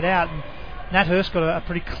backing it out. And Nat Hurst got a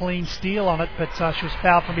pretty clean steal on it, but she was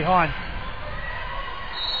fouled from behind.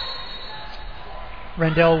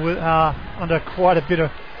 Rendell under quite a bit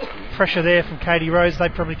of pressure there from Katie Rose. They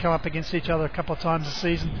probably come up against each other a couple of times a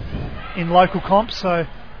season in local comps, so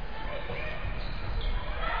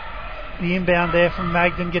the inbound there from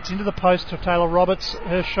Magden gets into the post to Taylor Roberts.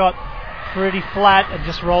 Her shot pretty flat and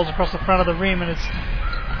just rolls across the front of the rim, and it's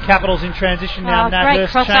Capitals in transition now. Nat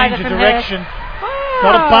Hurst changed the direction.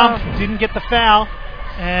 Got a bump, didn't get the foul,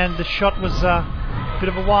 and the shot was a bit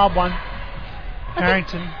of a wild one.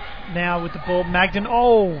 Harrington now with the ball. Magden,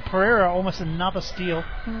 Pereira, almost another steal.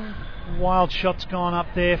 Wild shots gone up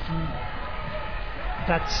there from,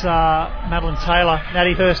 that's Madeline Taylor.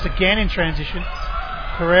 Natty Hurst again in transition.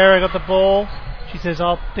 Pereira got the ball. She says,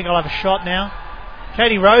 I think I'll have a shot now.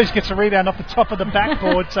 Katie Rose gets a rebound off the top of the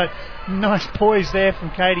backboard, so nice poise there from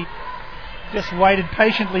Katie. Just waited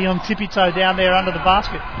patiently on tippy toe down there under the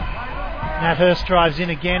basket. Nat Hurst drives in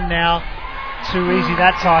again now. Too easy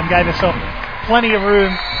that time. Gave herself plenty of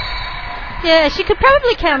room. Yeah, she could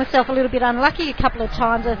probably count herself a little bit unlucky a couple of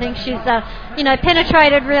times. I think she's,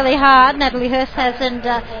 penetrated really hard. Natalie Hurst has, and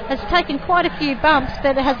has taken quite a few bumps,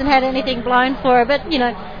 but hasn't had anything blown for her. But,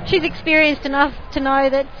 she's experienced enough to know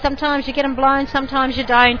that sometimes you get them blown, sometimes you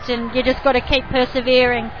don't, and you just got to keep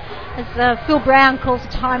persevering. As Phil Brown calls a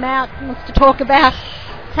timeout, wants to talk about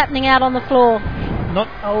what's happening out on the floor. Not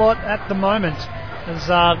a lot at the moment. As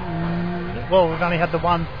we've only had the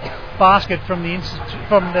one basket from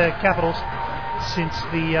the Capitals since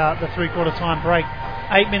the three-quarter time break.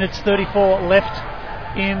 8 minutes 34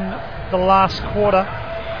 left in the last quarter.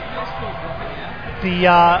 The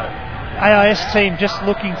AIS team just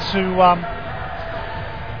looking to,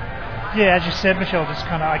 as you said, Michelle, just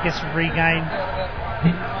kind of, I guess,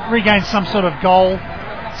 regain some sort of goal,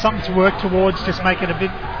 something to work towards, just make it a bit,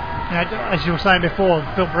 as you were saying before,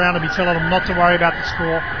 Phil Brown will be telling them not to worry about the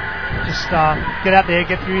score. Just get out there,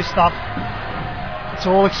 get through your stuff. It's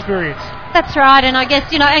all experience. That's right, and I guess,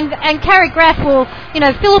 and Carrie Graff will,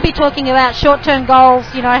 Phil will be talking about short-term goals,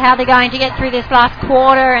 how they're going to get through this last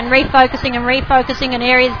quarter and refocusing on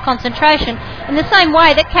areas of concentration. In the same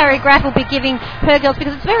way that Carrie Graff will be giving her girls,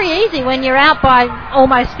 because it's very easy when you're out by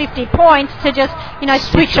almost 50 points to just,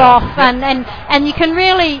 switch off. Yep. And you can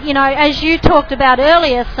really, as you talked about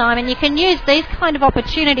earlier, Simon, you can use these kind of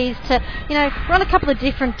opportunities to, run a couple of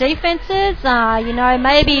different defences,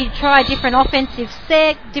 maybe try a different offensive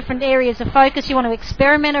set, different areas of focus you want to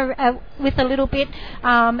experiment with a little bit,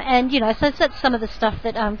 so that's some of the stuff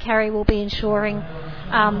that Carrie will be ensuring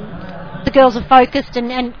the girls are focused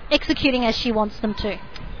and executing as she wants them to.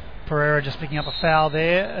 Pereira just picking up a foul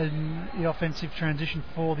there in the offensive transition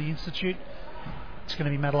for the Institute. It's going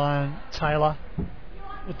to be Madeline Taylor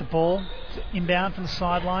with the ball, inbound from the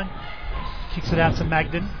sideline, kicks it out to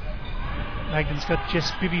Magden. Magden's got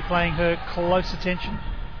Jess Bibby paying her close attention.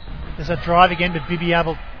 There's a drive again, but Bibby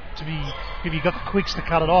got the quicks to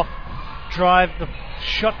cut it off. Drive, the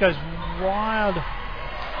shot goes wild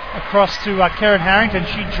across to Karen Harrington.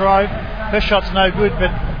 She drove, her shot's no good,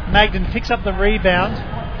 but Magden picks up the rebound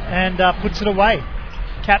and puts it away.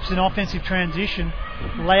 Caps in offensive transition.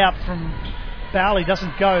 Layup from Bowley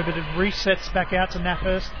doesn't go, but it resets back out to Nat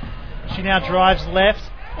Hurst. She now drives left.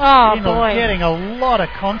 Getting a lot of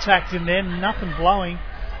contact in there, nothing blowing.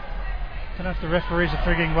 Don't know if the referees are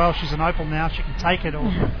figuring, well, she's an opal now, she can take it, or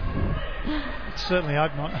certainly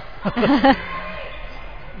hope not.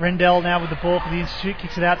 Rendell now with the ball for the Institute,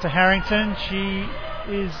 kicks it out to Harrington. She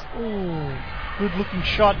is, good looking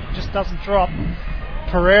shot, just doesn't drop.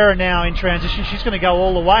 Pereira now in transition, she's going to go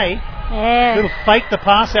all the way. Yeah. Little fake the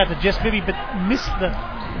pass out to Jess Bibby, but missed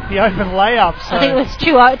the open layup. So. I think it was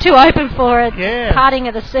too open for it. Yeah. Parting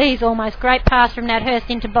of the seas almost. Great pass from Nat Hurst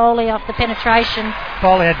into Bowley off the penetration.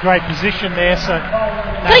 Bowley had great position there. So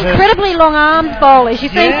got incredibly long arms, Bowley. She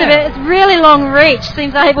seems to be, it's really long reach.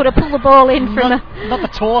 Seems able to pull the ball in from not the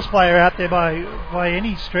tallest player out there by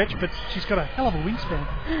any stretch, but she's got a hell of a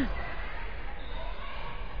wingspan.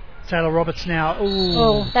 Taylor Roberts now.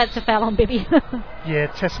 Oh, that's a foul on Bibby. Yeah,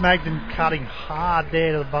 Tess Magden cutting hard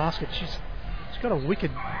there to the basket. She's got a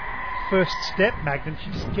wicked first step, Magden.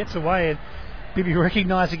 She just gets away, and Bibi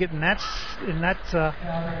recognising it in that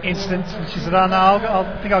instance, and she said, "Oh no,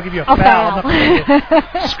 I think I'll give you a foul. I'm not going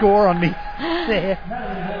to score on me there."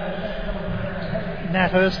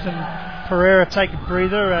 Nat Hurst and Pereira take a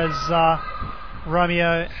breather as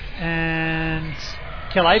Romeo and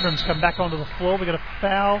Kel Abrams come back onto the floor. We got a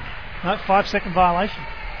foul, 5-second violation,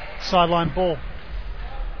 sideline ball.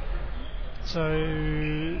 So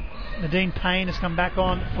Nadine Payne has come back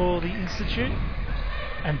on for the Institute,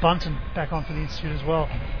 and Bunton back on for the Institute as well.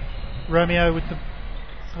 Romeo with the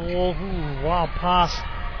ball. Ooh, wild pass.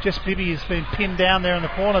 Jess Bibby has been pinned down there in the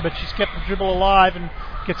corner, but she's kept the dribble alive and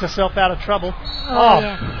gets herself out of trouble.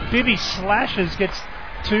 Yeah. Bibby slashes, gets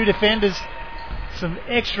two defenders. Some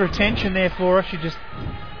extra attention there for her. She just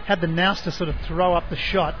had the nous to sort of throw up the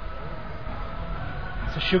shot.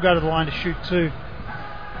 So she'll go to the line to shoot too.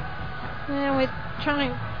 Yeah, we're trying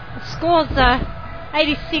to... The score's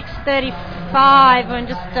 86-35, and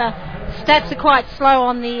just stats are quite slow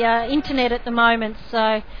on the internet at the moment,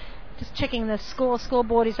 so just checking the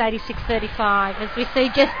scoreboard is 86-35 as we see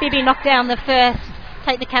Jess Bibby knock down the first,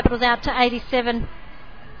 take the Capitals out to 87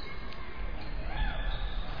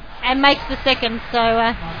 and makes the second. So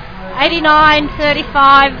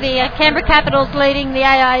 89-35, the Canberra Capitals leading the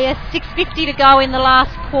AIS. 6:50 to go in the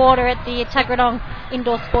last quarter at the Tuggeranong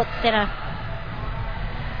Indoor Sports Centre.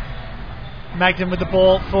 Magden with the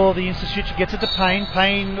ball for the Institute. She gets it to Payne.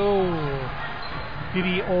 Payne,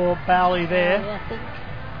 Bibby or Bowley there. Yeah,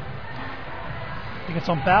 I think it's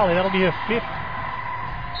on Bowley. That'll be her fifth.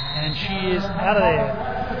 And she is out of there.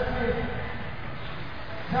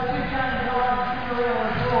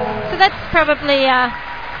 So that's probably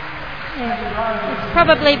it's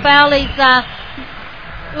probably Bowley's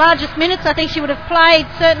largest minutes I think she would have played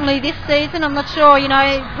certainly this season. I'm not sure,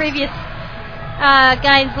 previous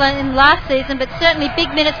games in last season, but certainly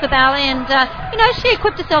big minutes for Bowley, and she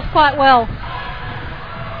equipped herself quite well.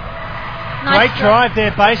 Great drive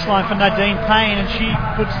there, baseline for Nadine Payne, and she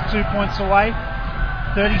puts 2 points away.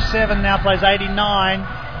 37 now plays 89.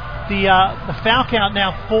 The foul count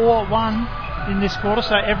now 4-1 in this quarter,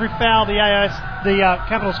 so every foul the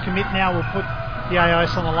Capitals commit now will put the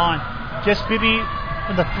AIS on the line. Jess Bibby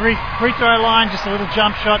from the free throw line, just a little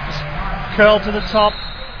jump shot, just curled to the top.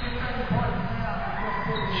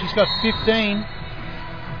 She's got 15.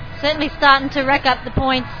 Certainly starting to rack up the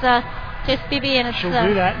points, Jess Bibby, and she'll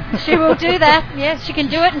do that. She will do that. Yes, she can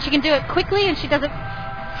do it, and she can do it quickly, and she does it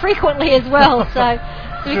frequently as well. So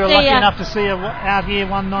we were lucky enough to see her out here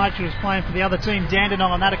one night. She was playing for the other team,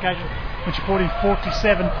 Dandenong, on that occasion, when she brought in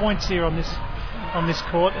 47 points here on this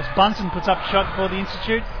court. As Bunton puts up a shot for the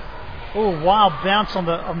Institute. Oh, wild bounce on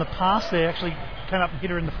the pass there. Actually came up and hit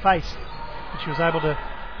her in the face, but she was able to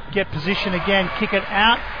get position again, kick it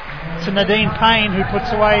out to Nadine Payne, who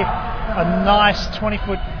puts away a nice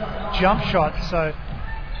 20-foot jump shot. So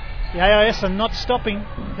the AIS are not stopping.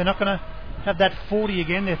 They're not going to have that 40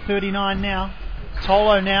 again. They're 39 now.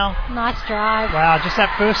 Tolo now. Nice drive. Wow, just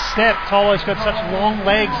that first step. Tolo's got such long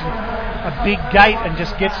legs and a big gait and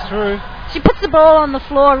just gets through. She puts the ball on the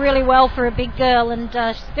floor really well for a big girl, and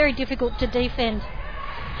she's very difficult to defend.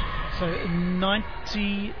 So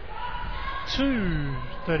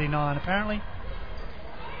 92-39 apparently.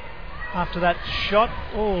 After that shot,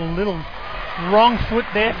 little wrong foot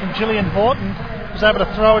there from Gillian Horton. Was able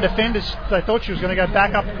to throw a defender. They thought she was going to go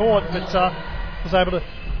back up court, but was able to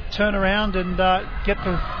turn around and get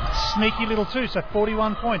the sneaky little two. So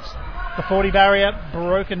 41 points. The 40 barrier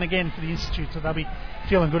broken again for the Institute, so they'll be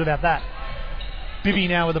feeling good about that. Bibby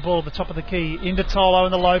now with the ball at the top of the key. Into Tolo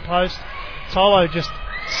in the low post. Tolo just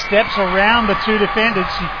steps around the two defenders.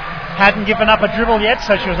 She hadn't given up a dribble yet,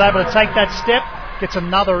 so she was able to take that step. Gets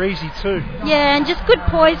another easy two. Yeah, and just good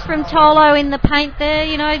poise from Tolo in the paint there.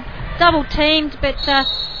 Double teamed, but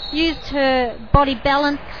used her body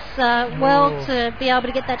balance well to be able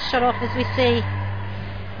to get that shot off, as we see.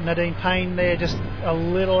 Nadine Payne there just a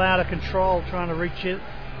little out of control, trying to reach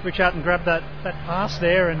out and grab that pass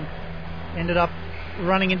there, and ended up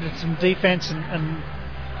running into some defence and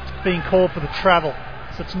being called for the travel.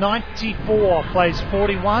 So it's 94 plays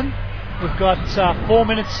 41. We've got 4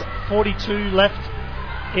 minutes 42 left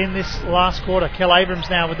in this last quarter. Kel Abrams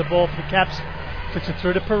now with the ball for the Caps. Flicks it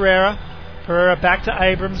through to Pereira. Pereira back to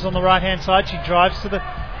Abrams on the right hand side. She drives to the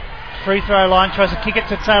free throw line, tries to kick it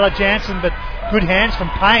to Taylor Jansen, but good hands from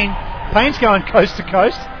Payne. Payne's going coast to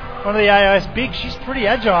coast. One of the AIS bigs. She's pretty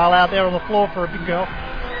agile out there on the floor for a big girl.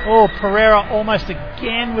 Pereira almost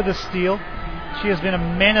again with a steal. She has been a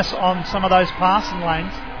menace on some of those passing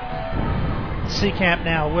lanes. Seacamp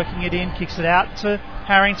now working it in, kicks it out to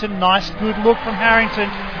Harrington. Nice, good look from Harrington.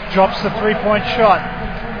 Drops the 3-point shot.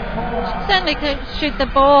 Certainly could shoot the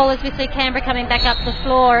ball as we see Canberra coming back up the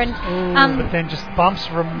floor, and but then just bumps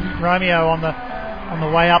from Romeo on the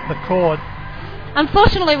way up the court.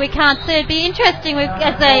 Unfortunately, we can't see. It'd be interesting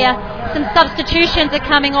as some substitutions are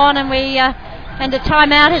coming on, and a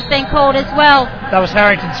timeout has been called as well. That was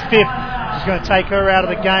Harrington's fifth. She's going to take her out of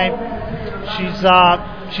the game.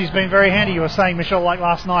 She's been very handy. You were saying, Michelle, like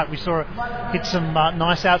last night, we saw her hit some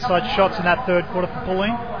nice outside shots in that third quarter for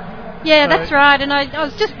Pauline. Yeah, that's right. And I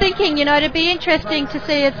was just thinking, it'd be interesting to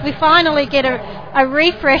see as we finally get a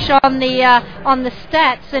refresh on the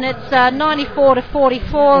stats, and it's 94 to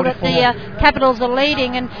 44 that the Capitals are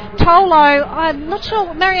leading. And Tolo, I'm not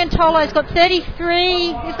sure. Marianne Tolo's got 33.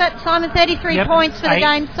 Is that Simon? 33 points for the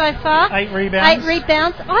game so far. 8 rebounds. 8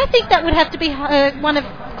 rebounds. I think that would have to be one of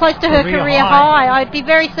close to her career high. I'd be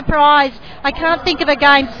very surprised. I can't think of a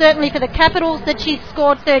game, certainly for the Capitals, that she's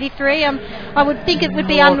scored 33. I would think it would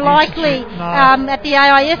be unlikely at the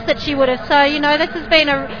AIS that she would have. So, this has been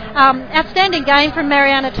an outstanding game from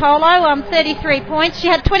Mariana Tolo. 33 points. She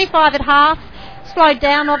had 25 at half. Slowed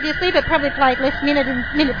down, obviously, but probably played less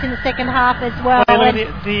minutes in the second half as well.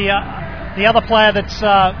 The other player that's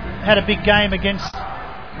had a big game against,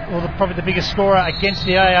 probably the biggest scorer against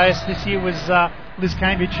the AIS this year was Liz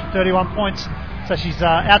Cambridge, 31 points. So she's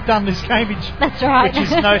outdone Liz Cambridge. That's right. Which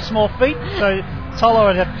is no small feat. So Tolo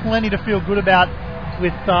would have plenty to feel good about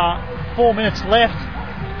with 4 minutes left.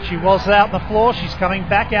 She was out on the floor. She's coming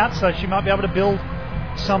back out, so she might be able to build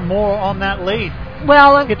some more on that lead.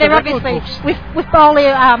 Well, they're obviously with Bowley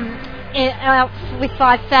out with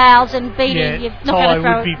 5 fouls and beating. You're not going to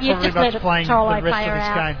throw. You've just let playing Tolo the rest play of this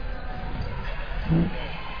out. game.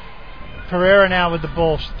 Pereira now with the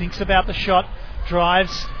ball. She thinks about the shot.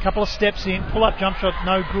 Drives, a couple of steps in, pull-up jump shot,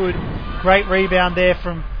 no good. Great rebound there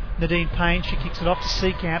from Nadine Payne. She kicks it off to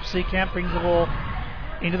Seacamp. Seacamp brings the ball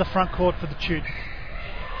into the front court for the shoot.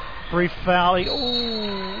 Brief foul.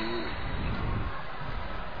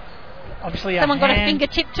 Obviously, someone got a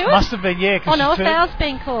fingertip to it? Must have been, yeah. Oh no, a foul's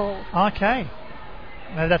been called. Okay.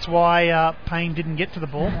 Maybe that's why Payne didn't get to the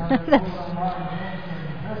ball.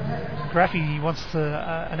 Graffy wants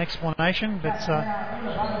an explanation, but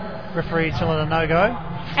referee telling a no-go.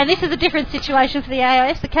 And this is a different situation for the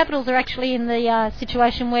AIS. The Capitals are actually in the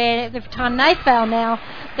situation where every time they foul now,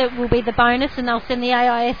 that will be the bonus, and they'll send the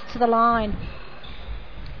AIS to the line.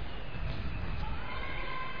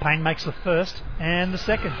 Payne makes the first and the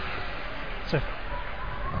second. So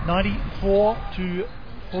 94 to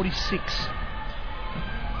 46.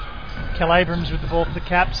 Kel Abrams with the ball for the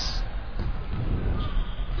Caps.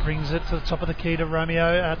 Brings it to the top of the key to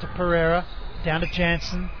Romeo, out to Pereira, down to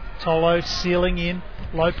Jansen. Tolo sealing in,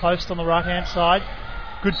 low post on the right hand side.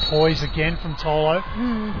 Good poise again from Tolo.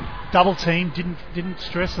 Double team, didn't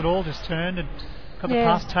stress at all, just turned and got the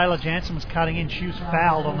pass. Taylor Jansen was cutting in, she was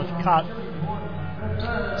fouled on the cut.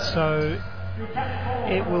 So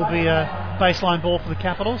it will be a baseline ball for the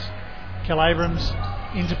Capitals. Kel Abrams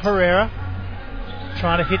into Pereira,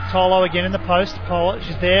 trying to hit Tolo again in the post.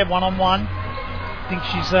 She's there, one-on-one. Thinks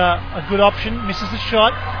she's a good option. Misses the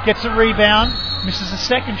shot, gets a rebound, misses the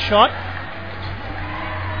second shot.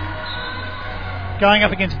 Going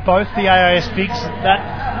up against both the AIS bigs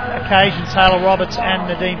that occasion, Taylor Roberts and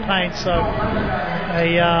Nadine Payne. So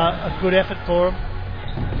a good effort for them.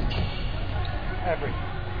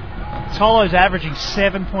 Tolo's averaging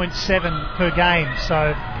 7.7 per game,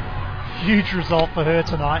 so huge result for her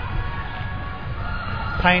tonight.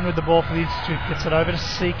 Payne with the ball for the Institute, gets it over to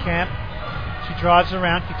Seacamp. She drives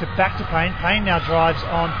around, kicks it back to Payne. Payne now drives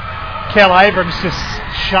on. Kel Abrams just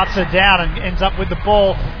shuts her down and ends up with the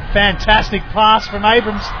ball. Fantastic pass from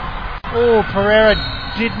Abrams. Oh, Pereira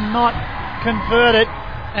did not convert it,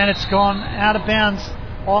 and it's gone out of bounds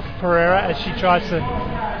off Pereira as she tries to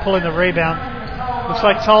pull in the rebound. Looks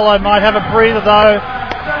like Tolo might have a breather though,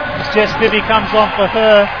 as Jess Bibby comes on for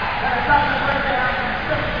her.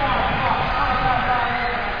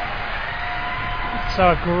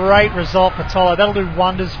 So a great result for Tolo. That'll do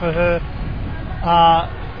wonders for her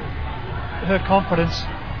her confidence.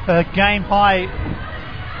 Her game high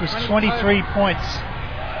was 23 points.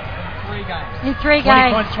 In 3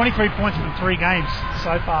 games. 23 points in 3 games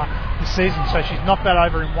so far this season. So she's knocked that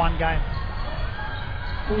over in 1 game.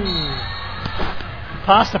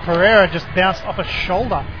 Pass to Pereira, just bounced off a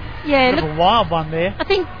shoulder. Yeah, bit of a wild one there. I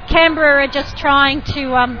think Canberra are just trying to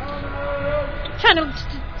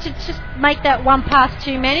just make that one pass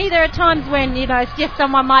too many. There are times when, it's just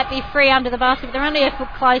someone might be free under the basket, but they're only a foot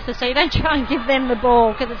closer, so you don't try and give them the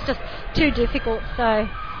ball because it's just too difficult. So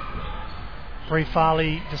Bree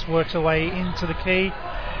Farley just works her way into the key.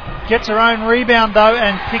 Gets her own rebound though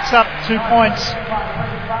and picks up 2 points.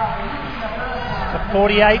 The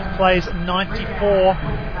 48 plays 94.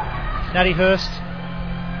 Natty Hurst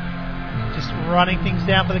just running things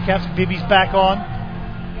down for the Caps. Bibby's back on.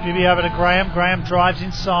 Bibby over to Graham. Graham drives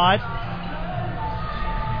inside.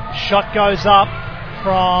 Shot goes up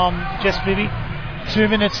from Jess Bibby. 2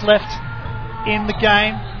 minutes left in the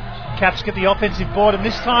game. Caps get the offensive board, and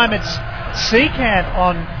this time it's Seacant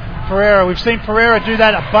on Pereira. We've seen Pereira do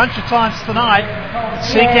that a bunch of times tonight.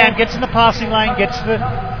 Seacant gets in the passing lane, gets the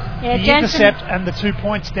intercept and the 2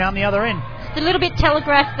 points down the other end. Just a little bit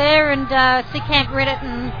telegraphed there, and Seacant read it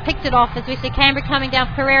and picked it off as we see Canberra coming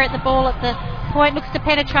down. Pereira at the ball at the point, looks to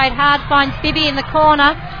penetrate hard, finds Bibby in the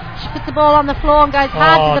corner. She puts the ball on the floor and goes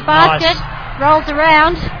hard to the basket, rolls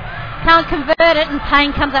around, can't convert it, and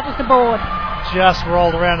Payne comes up with the board. Just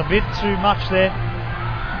rolled around a bit too much there.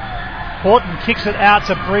 Horton kicks it out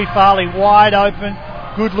to Bree Farley, wide open,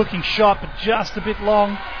 good looking shot, but just a bit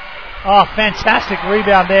long. Oh, fantastic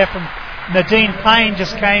rebound there from Nadine Payne,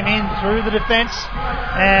 just came in through the defence,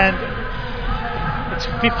 and it's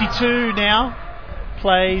 52 now,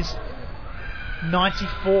 plays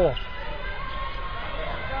 94.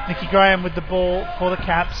 Nikki Graham with the ball for the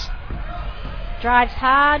Caps. Drives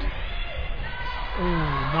hard. Ooh,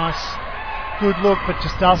 nice. Good look, but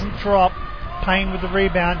just doesn't drop. Payne with the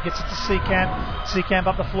rebound, gets it to Seacamp. Seacamp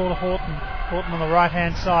up the floor to Horton. Horton on the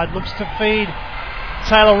right-hand side, looks to feed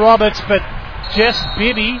Taylor Roberts, but Jess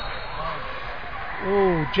Bibby.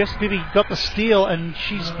 Ooh, Jess Bibby got the steal, and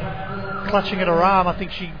she's clutching at her arm. I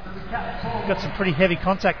think she got some pretty heavy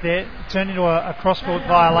contact there. It turned into a cross-court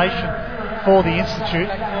violation for the Institute.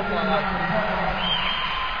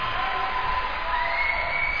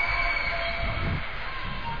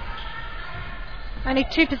 Only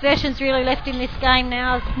 2 possessions really left in this game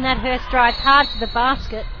now as Nat Hurst drives hard to the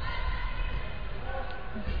basket.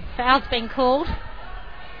 Foul's been called.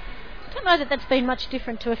 I don't know that that's been much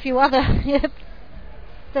different to a few other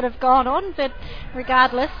that have gone on, but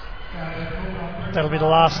regardless. That'll be the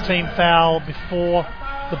last team foul before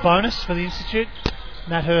the bonus for the Institute.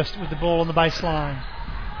 Nat Hurst with the ball on the baseline.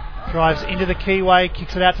 Drives into the keyway,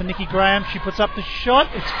 kicks it out to Nikki Graham. She puts up the shot.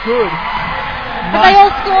 It's good. Have they all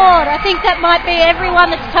scored? I think that might be everyone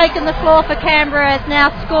that's taken the floor for Canberra has now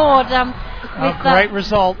scored. Great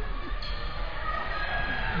result.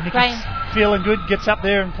 Nikki's feeling good, gets up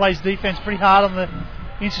there and plays defence pretty hard on the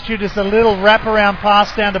Institute. There's a little wraparound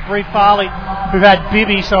pass down to Bree Farley, who had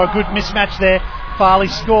Bibby, so a good mismatch there. Farley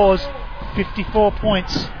scores 54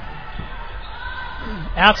 points.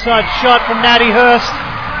 Outside shot from Natty Hurst.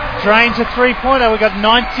 Drains a three-pointer. We've got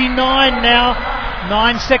 99 now.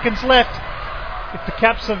 9 seconds left. If the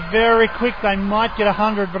Caps are very quick, they might get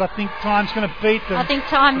 100, but I think time's going to beat them. I think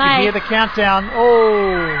time may. You hear the countdown.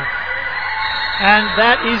 Oh. And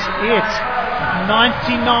that is it.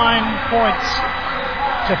 99 points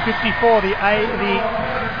to 54. The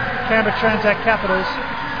Canberra Transact Capitals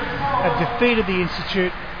have defeated the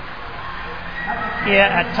Institute here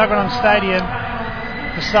at Tuggeranong Stadium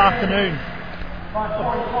this afternoon.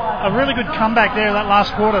 A really good comeback there in that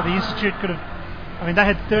last quarter. The Institute could have, they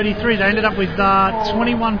had 33. They ended up with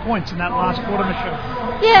 21 points in that last quarter, Michelle.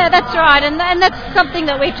 Yeah, that's right, and that's something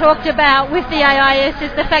that we talked about with the AIS,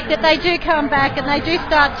 is the fact that they do come back and they do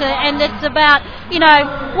start to, and it's about,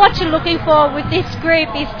 what you're looking for with this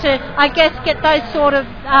group is to, I guess, get those sort of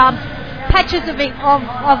patches of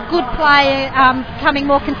good play becoming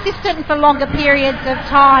more consistent and for longer periods of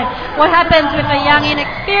time. What happens with a young,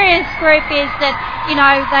 inexperienced group is that,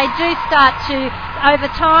 they do start to, over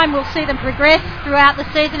time, we'll see them progress throughout the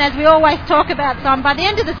season, as we always talk about. So by the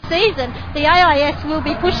end of the season, the AIS will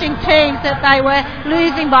be pushing teams that they were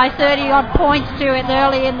losing by 30-odd points to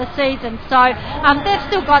early in the season. So they've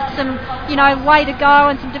still got some, way to go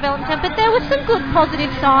and some development time. But there were some good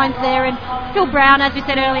positive signs there. And Phil Brown, as we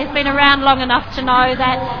said earlier, has been around long enough to know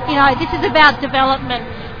that, this is about development.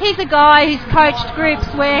 He's a guy who's coached groups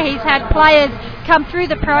where he's had players come through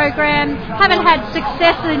the program, haven't had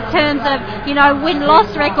success in terms of,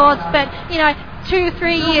 win-loss records, but, 2 or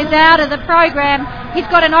 3 years out of the program, he's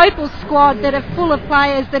got an Opal squad that are full of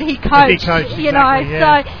players that he coached, exactly,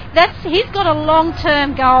 yeah. So he's got a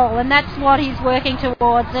long-term goal, and that's what he's working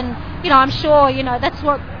towards, and, I'm sure, that's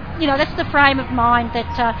what, that's the frame of mind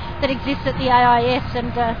that exists at the AIS,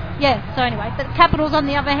 and, so anyway, but Capitals, on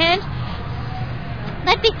the other hand,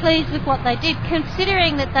 they'd be pleased with what they did,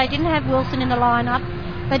 considering that they didn't have Wilson in the lineup,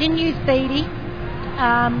 they didn't use Beattie,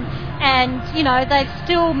 and they've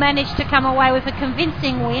still managed to come away with a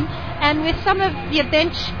convincing win, and with some of your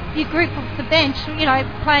group of the bench,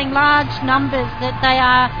 playing large numbers, that they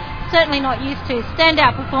are certainly not used to.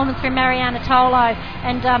 Standout performance from Mariana Tolo,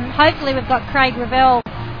 and hopefully we've got Craig Revell,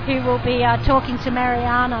 who will be talking to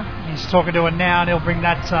Mariana. He's talking to her now, and he'll bring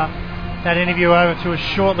that interview over to us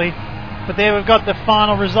shortly. But there we've got the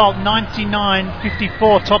final result,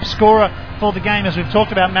 99-54, top scorer for the game, as we've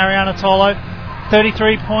talked about, Mariana Tolo,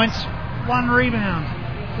 33 points, 1 rebound.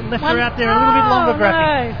 Left her out there a little bit longer,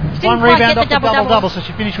 Grappy. No. 1 rebound off the double-double, so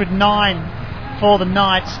she finished with 9 for the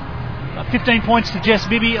Knights. 15 points to Jess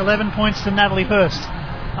Bibby, 11 points to Natalie Hurst.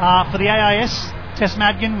 For the AIS, Tess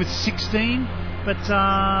Madigan with 16, but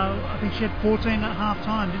I think she had 14 at half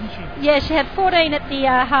time, didn't she? Yeah, she had 14 at the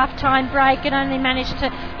half-time break and only managed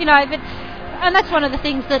to, and that's one of the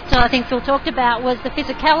things that I think Phil talked about, was the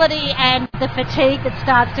physicality and the fatigue that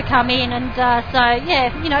starts to come in, and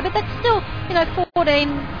but that's still,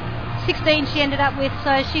 14, 16 she ended up with,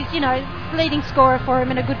 so she's, leading scorer for him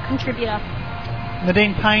and a good contributor.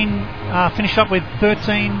 Nadine Payne finished up with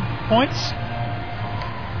 13 points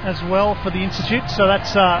as well for the Institute, so that's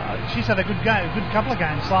she's had a good couple of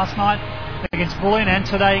games last night against Bulleen and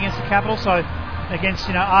today against the Capitol, so against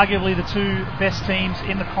arguably the two best teams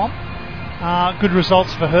in the comp. Good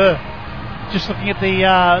results for her. Just looking at the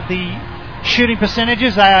shooting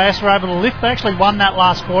percentages, AIS were able to lift. They actually won that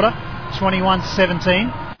last quarter,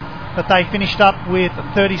 21-17, but they finished up with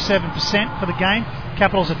 37% for the game.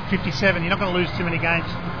 Capitals at 57. You're not going to lose too many games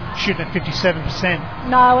shooting at 57%.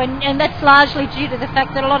 No, and that's largely due to the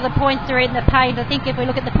fact that a lot of the points are in the paint. I think if we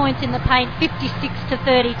look at the points in the paint,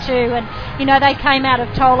 56-32, and they came out of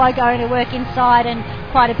Tolo going to work inside and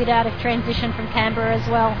quite a bit out of transition from Canberra as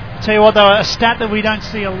well. Tell you what, though, a stat that we don't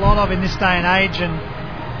see a lot of in this day and age, and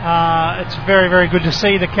it's very, very good to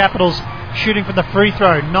see the Capitals shooting from the free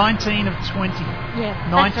throw, 19 of 20,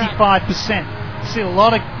 95%. See a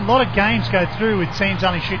lot of games go through with teams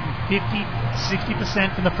only shooting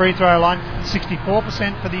 50-60% from the free throw line,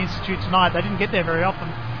 64% for the Institute tonight. They didn't get there very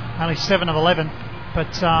often, only 7 of 11,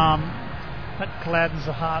 but that gladdens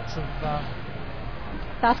the hearts of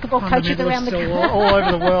basketball coaches around the country, all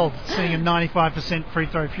over the world, seeing a 95% free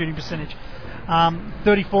throw shooting percentage.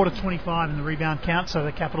 34-25 in the rebound count, so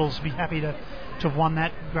the Capitals will be happy to have won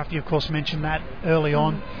that. Gruffy, of course, mentioned that early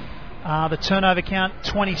on. The turnover count,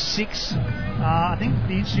 26. I think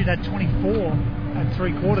the Institute had 24 at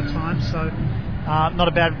three-quarter time, so not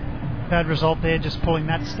a bad result there, just pulling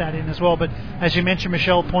that stat in as well. But as you mentioned,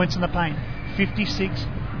 Michelle, points in the paint,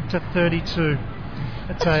 56-32.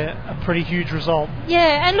 That's a pretty huge result.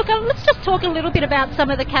 Yeah, and look, let's just talk a little bit about some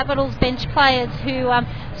of the Capitals bench players who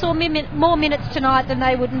saw more minutes tonight than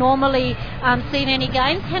they would normally see in any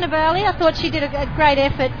games. Hannah Bailey, I thought she did a great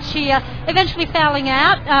effort. She eventually fouling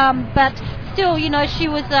out, but still, she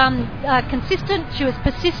was consistent, she was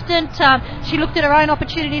persistent, she looked at her own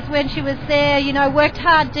opportunities when she was there, worked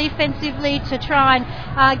hard defensively to try and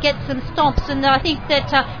get some stomps, and I think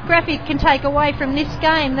that Graffy can take away from this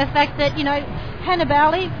game the fact that, Hannah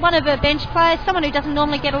Bailey, one of her bench players, someone who doesn't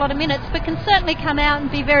normally get a lot of minutes, but can certainly come out and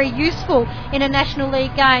be very useful in a National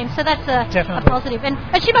League game. So that's a positive. And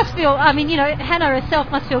she must feel, Hannah herself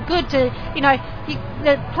must feel good to,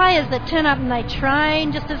 the players that turn up and they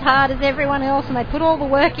train just as hard as everyone else and they put all the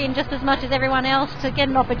work in just as much as everyone else to get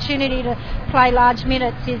an opportunity to play large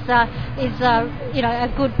minutes is a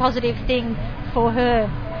good positive thing for her.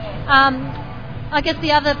 I guess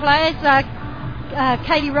the other players,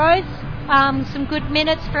 Katie Rose, some good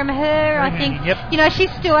minutes from her. I think,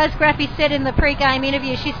 she's still, as Graffy said in the pre-game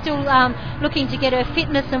interview, she's still looking to get her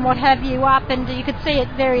fitness and what have you up, and you could see at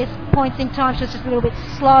various points in time she was just a little bit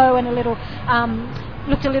slow and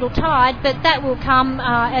looked a little tired, but that will come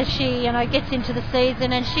as she gets into the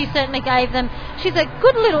season, and she certainly gave them. She's a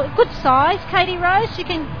good size, Katie Rose. She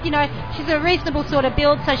can, she's a reasonable sort of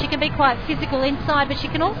build, so she can be quite physical inside, but she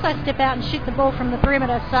can also step out and shoot the ball from the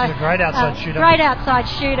perimeter. So she's a great outside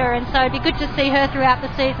shooter. And so it'd be good to see her throughout the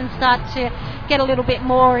season start to get a little bit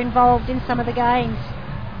more involved in some of the games.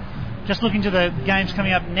 Just looking to the games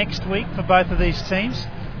coming up next week for both of these teams.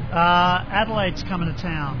 Adelaide's coming to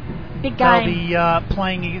town. Big game. They'll be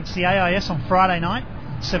playing against the AIS on Friday night,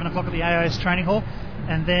 7 o'clock at the AIS training hall,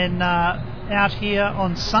 and then out here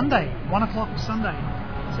on Sunday, 1 o'clock Sunday.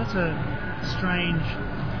 So that's a strange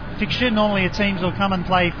fixture. Normally your teams will come and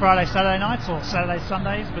play Friday, Saturday nights, or Saturday,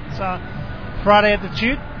 Sundays, but Friday at the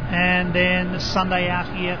Tute, and then Sunday out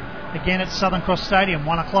here again at Southern Cross Stadium,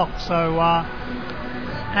 1 o'clock. So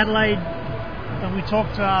Adelaide, and we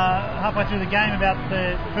talked halfway through the game about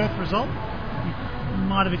the Perth result.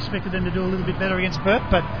 Might have expected them to do a little bit better against Perth,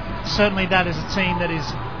 but certainly that is a team that is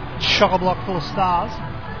chock-a-block full of stars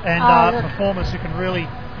and performers who can really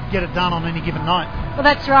get it done on any given night. Well,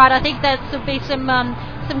 that's right. I think that will be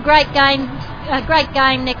some great games, a great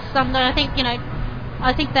game next Sunday. I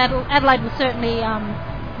think that Adelaide will certainly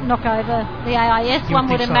knock over the AIS. One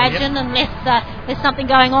would imagine, unless there's something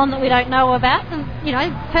going on that we don't know about, and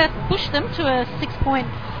Perth push them to a 6-point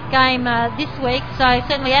game this week. So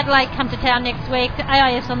certainly Adelaide come to town next week.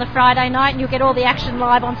 AIS on the Friday night, and you'll get all the action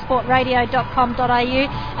live on sportradio.com.au.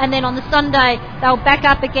 And then on the Sunday they'll back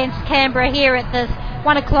up against Canberra here at the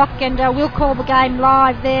 1 o'clock, and we'll call the game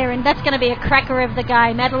live there, and that's going to be a cracker of the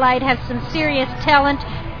game. Adelaide has some serious talent,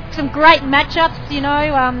 some great matchups,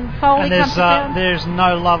 Foley comes to town. There's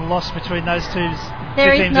no love lost between those two teams.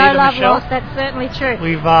 There is no love Michelle. lost, that's certainly true.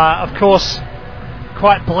 We've, of course,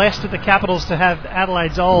 quite blessed at the Capitals to have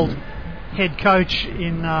Adelaide's old head coach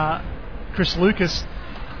in Chris Lucas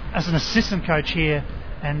as an assistant coach here,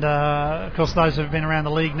 and of course those who have been around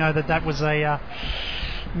the league know that was a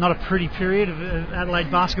not a pretty period of Adelaide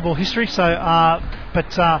basketball history. So,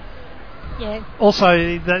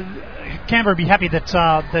 also Canberra would be happy that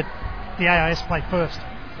the AIS play first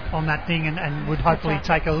on that thing, and would hopefully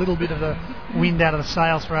take a little bit of the wind out of the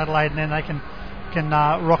sails for Adelaide, and then they can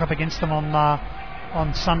rock up against them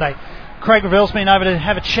on Sunday. Craig Revell's been over to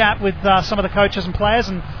have a chat with some of the coaches and players,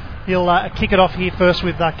 and he'll kick it off here first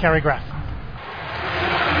with Carrie Graff.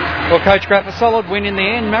 Well, Coach Graff, a solid win in the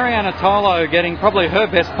end. Mariana Tolo getting probably her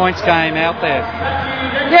best points game out there.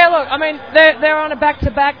 Yeah, look, I mean, they're on a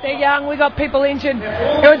back-to-back. They're young. We got people injured.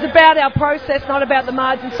 It was about our process, not about the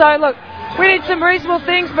margin. So, look, we did some reasonable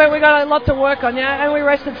things, but we got a lot to work on, and we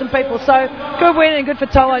rested some people. So, good win and good for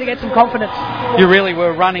Tolo to get some confidence. You really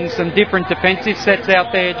were running some different defensive sets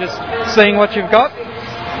out there, just seeing what you've got?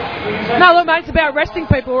 No, look, mate, it's about resting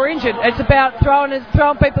people who are injured. It's about throwing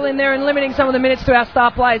people in there and limiting some of the minutes to our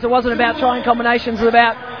star players. It wasn't about trying combinations. It was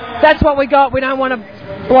about, that's what we got. We don't want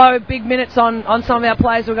to blow big minutes on some of our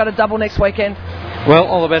players. We've got a double next weekend. Well,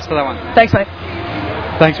 all the best for that one. Thanks, mate.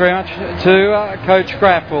 Thanks very much to Coach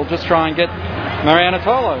Graff. We'll just try and get Mariana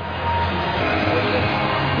Tolo.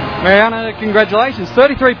 Mariana, congratulations.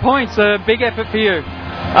 33 points, a big effort for you.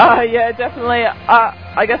 Yeah, definitely.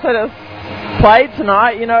 I guess I just played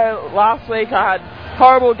tonight. Last week I had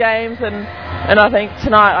horrible games, and I think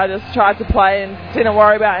tonight I just tried to play and didn't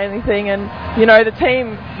worry about anything. And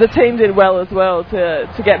the team did well as well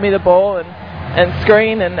to get me the ball and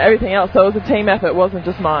screen and everything else. So it was a team effort, it wasn't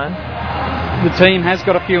just mine. The team has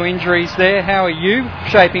got a few injuries there. How are you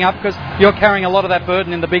shaping up? Because you're carrying a lot of that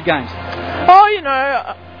burden in the big games. Oh,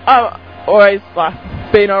 I've always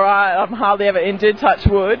been alright. I'm hardly ever injured, touch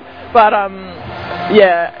wood. But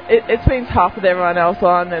it's been tough with everyone else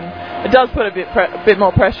on, and it does put a bit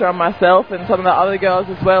more pressure on myself and some of the other girls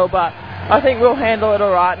as well. But I think we'll handle it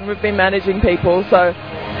alright, and we've been managing people, so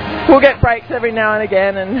we'll get breaks every now and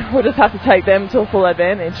again, and we'll just have to take them to a full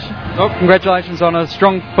advantage. Well, congratulations on a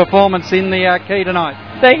strong performance in the key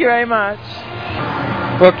tonight. Thank you very much.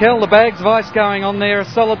 Well, Kel, the Bags Vice going on there, a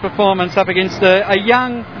solid performance up against a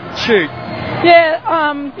young shoot. Yeah,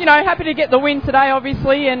 happy to get the win today,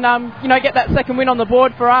 obviously, and, get that second win on the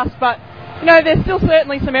board for us. But, there's still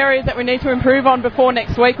certainly some areas that we need to improve on before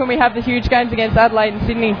next week when we have the huge games against Adelaide and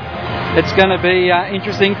Sydney. It's going to be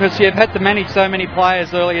interesting because you've had to manage so many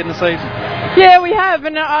players early in the season. Yeah, we have,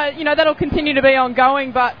 and, that'll continue to be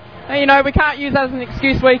ongoing, but, we can't use that as an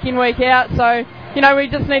excuse week in, week out, so... we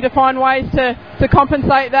just need to find ways to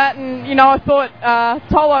compensate that. And, I thought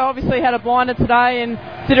Tolo obviously had a blinder today and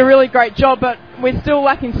did a really great job, but we're still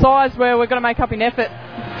lacking size where we're going to make up in effort.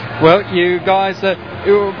 Well, you guys,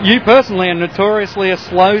 you personally are notoriously a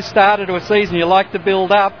slow starter to a season. You like to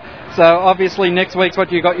build up. So obviously next week's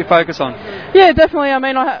what you got your focus on. Yeah, definitely. I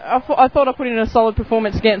mean, I thought I put in a solid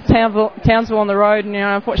performance against Townsville on the road, and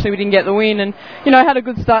unfortunately we didn't get the win. And had a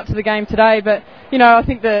good start to the game today, but I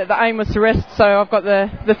think the aim was to rest. So I've got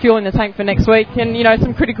the fuel in the tank for next week, and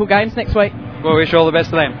some critical games next week. Well, wish you all the best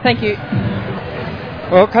for them. Thank you.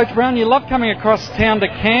 Well, Coach Brown, you love coming across town to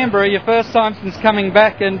Canberra. Your first time since coming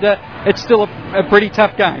back, and it's still a pretty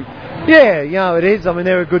tough game. Yeah, it is. I mean,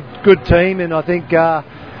 they're a good team, and I think.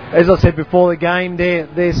 As I said before the game,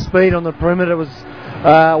 their speed on the perimeter was,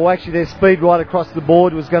 their speed right across the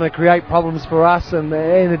board was going to create problems for us, and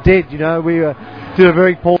it did. We did a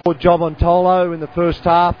very poor job on Tolo in the first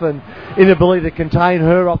half, and inability to contain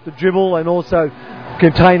her off the dribble and also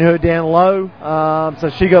contain her down low. So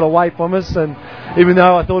she got away from us, and even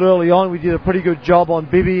though I thought early on we did a pretty good job on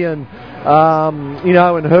Bibby and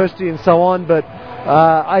and Hursty and so on, but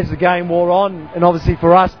as the game wore on, and obviously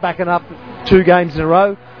for us backing up 2 games in a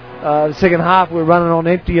row. The second half we were running on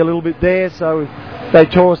empty a little bit there, so they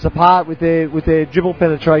tore us apart with their dribble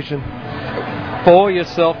penetration. for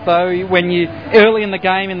yourself, though, when you early in the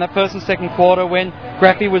game, in the first and second quarter, when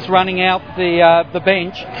Graffy was running out the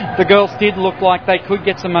bench, the girls did look like they could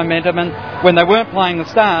get some momentum, and when they weren't playing the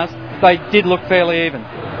Stars, they did look fairly even.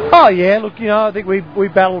 Oh yeah, look, I think we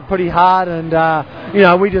battled pretty hard, and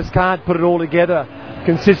we just can't put it all together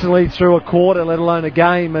consistently through a quarter, let alone a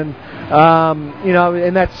game, and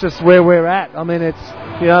and that's just where we're at. I mean, it's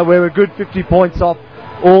we're a good 50 points off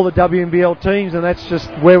all the WNBL teams, and that's just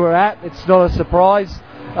where we're at. It's not a surprise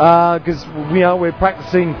because we're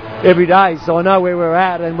practicing every day, so I know where we're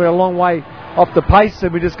at, and we're a long way off the pace,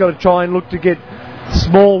 and we just got to try and look to get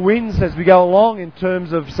small wins as we go along in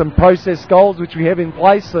terms of some process goals which we have in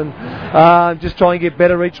place, and just try and get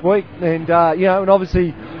better each week. And and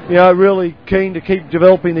obviously really keen to keep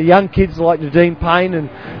developing the young kids like Nadine Payne and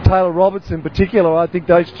Taylor Roberts in particular. I think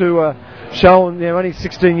those two are showing they're only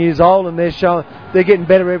 16 years old, and they're getting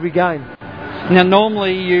better every game. Now,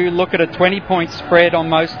 normally you look at a 20-point spread on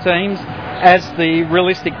most teams as the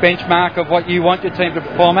realistic benchmark of what you want your team to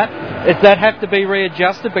perform at. Does that have to be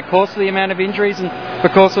readjusted because of the amount of injuries and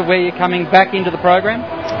because of where you're coming back into the program?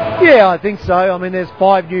 Yeah, I think so. I mean, there's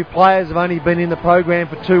 5 new players who have only been in the program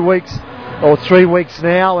for 2 weeks or 3 weeks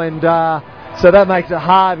now, and so that makes it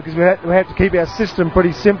hard because we have to keep our system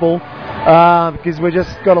pretty simple because we've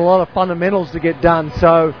just got a lot of fundamentals to get done.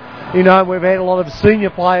 So, we've had a lot of senior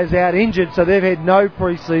players out injured, so they've had no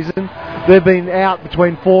pre-season. They've been out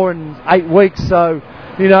between 4 and 8 weeks, so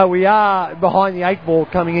we are behind the 8 ball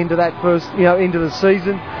coming into that first into the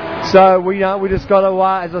season. So we just got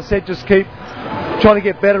to, as I said, just keep trying to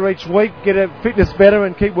get better each week, get our fitness better,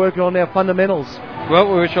 and keep working on our fundamentals.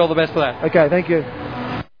 Well, we wish you all the best for that. Okay, thank you.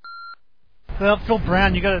 Well, Phil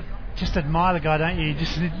Brown, you got to just admire the guy, don't you?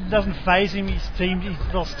 It doesn't faze him. His team, he's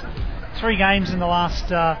lost 3 games in the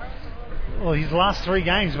last. His last 3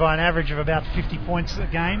 games by an average of about 50 points a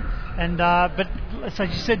game, and but as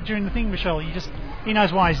you said during the thing, Michelle, he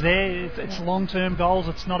knows why he's there. It's long-term goals.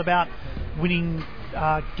 It's not about winning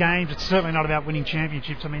games. It's certainly not about winning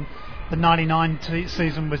championships. I mean, the --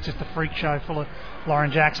 season was just a freak show full of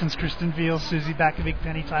Lauren Jacksons, Kristen Veal, Susie Bakovic,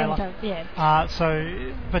 Penny Taylor.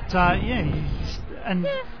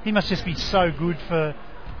 He must just be so good for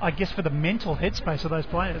the mental headspace of those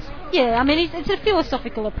players. Yeah, I mean, it's a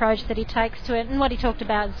philosophical approach that he takes to it, and what he talked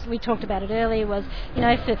about, we talked about it earlier, was,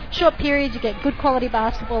 for short periods you get good quality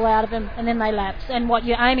basketball out of them, and then they lapse, and what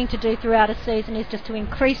you're aiming to do throughout a season is just to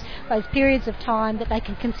increase those periods of time that they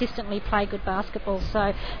can consistently play good basketball.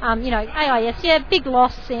 So, AIS, big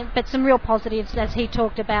loss, but some real positives, as he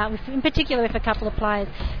talked about, in particular with a couple of players.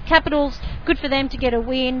 Capitals, good for them to get a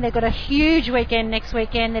win. They've got a huge weekend next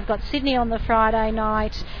weekend. They've got Sydney on the Friday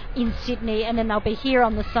night in Sydney, and then they'll be here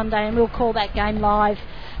on the Sunday, and we'll call that game live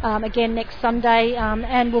again next Sunday,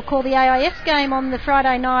 and we'll call the AIS game on the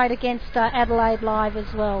Friday night against Adelaide live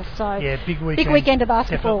as well. So big weekend of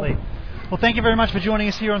basketball. Definitely. Well, thank you very much for joining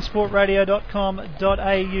us here on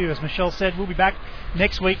sportradio.com.au. As Michelle said, we'll be back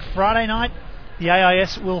next week, Friday night. The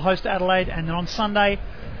AIS will host Adelaide, and then on Sunday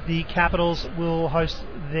the Capitals will host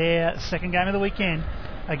their second game of the weekend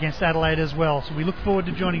against Adelaide as well. So we look forward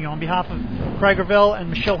to joining you. On behalf of Craig Revell and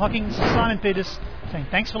Michelle Hocking, Simon Peters saying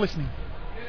thanks for listening.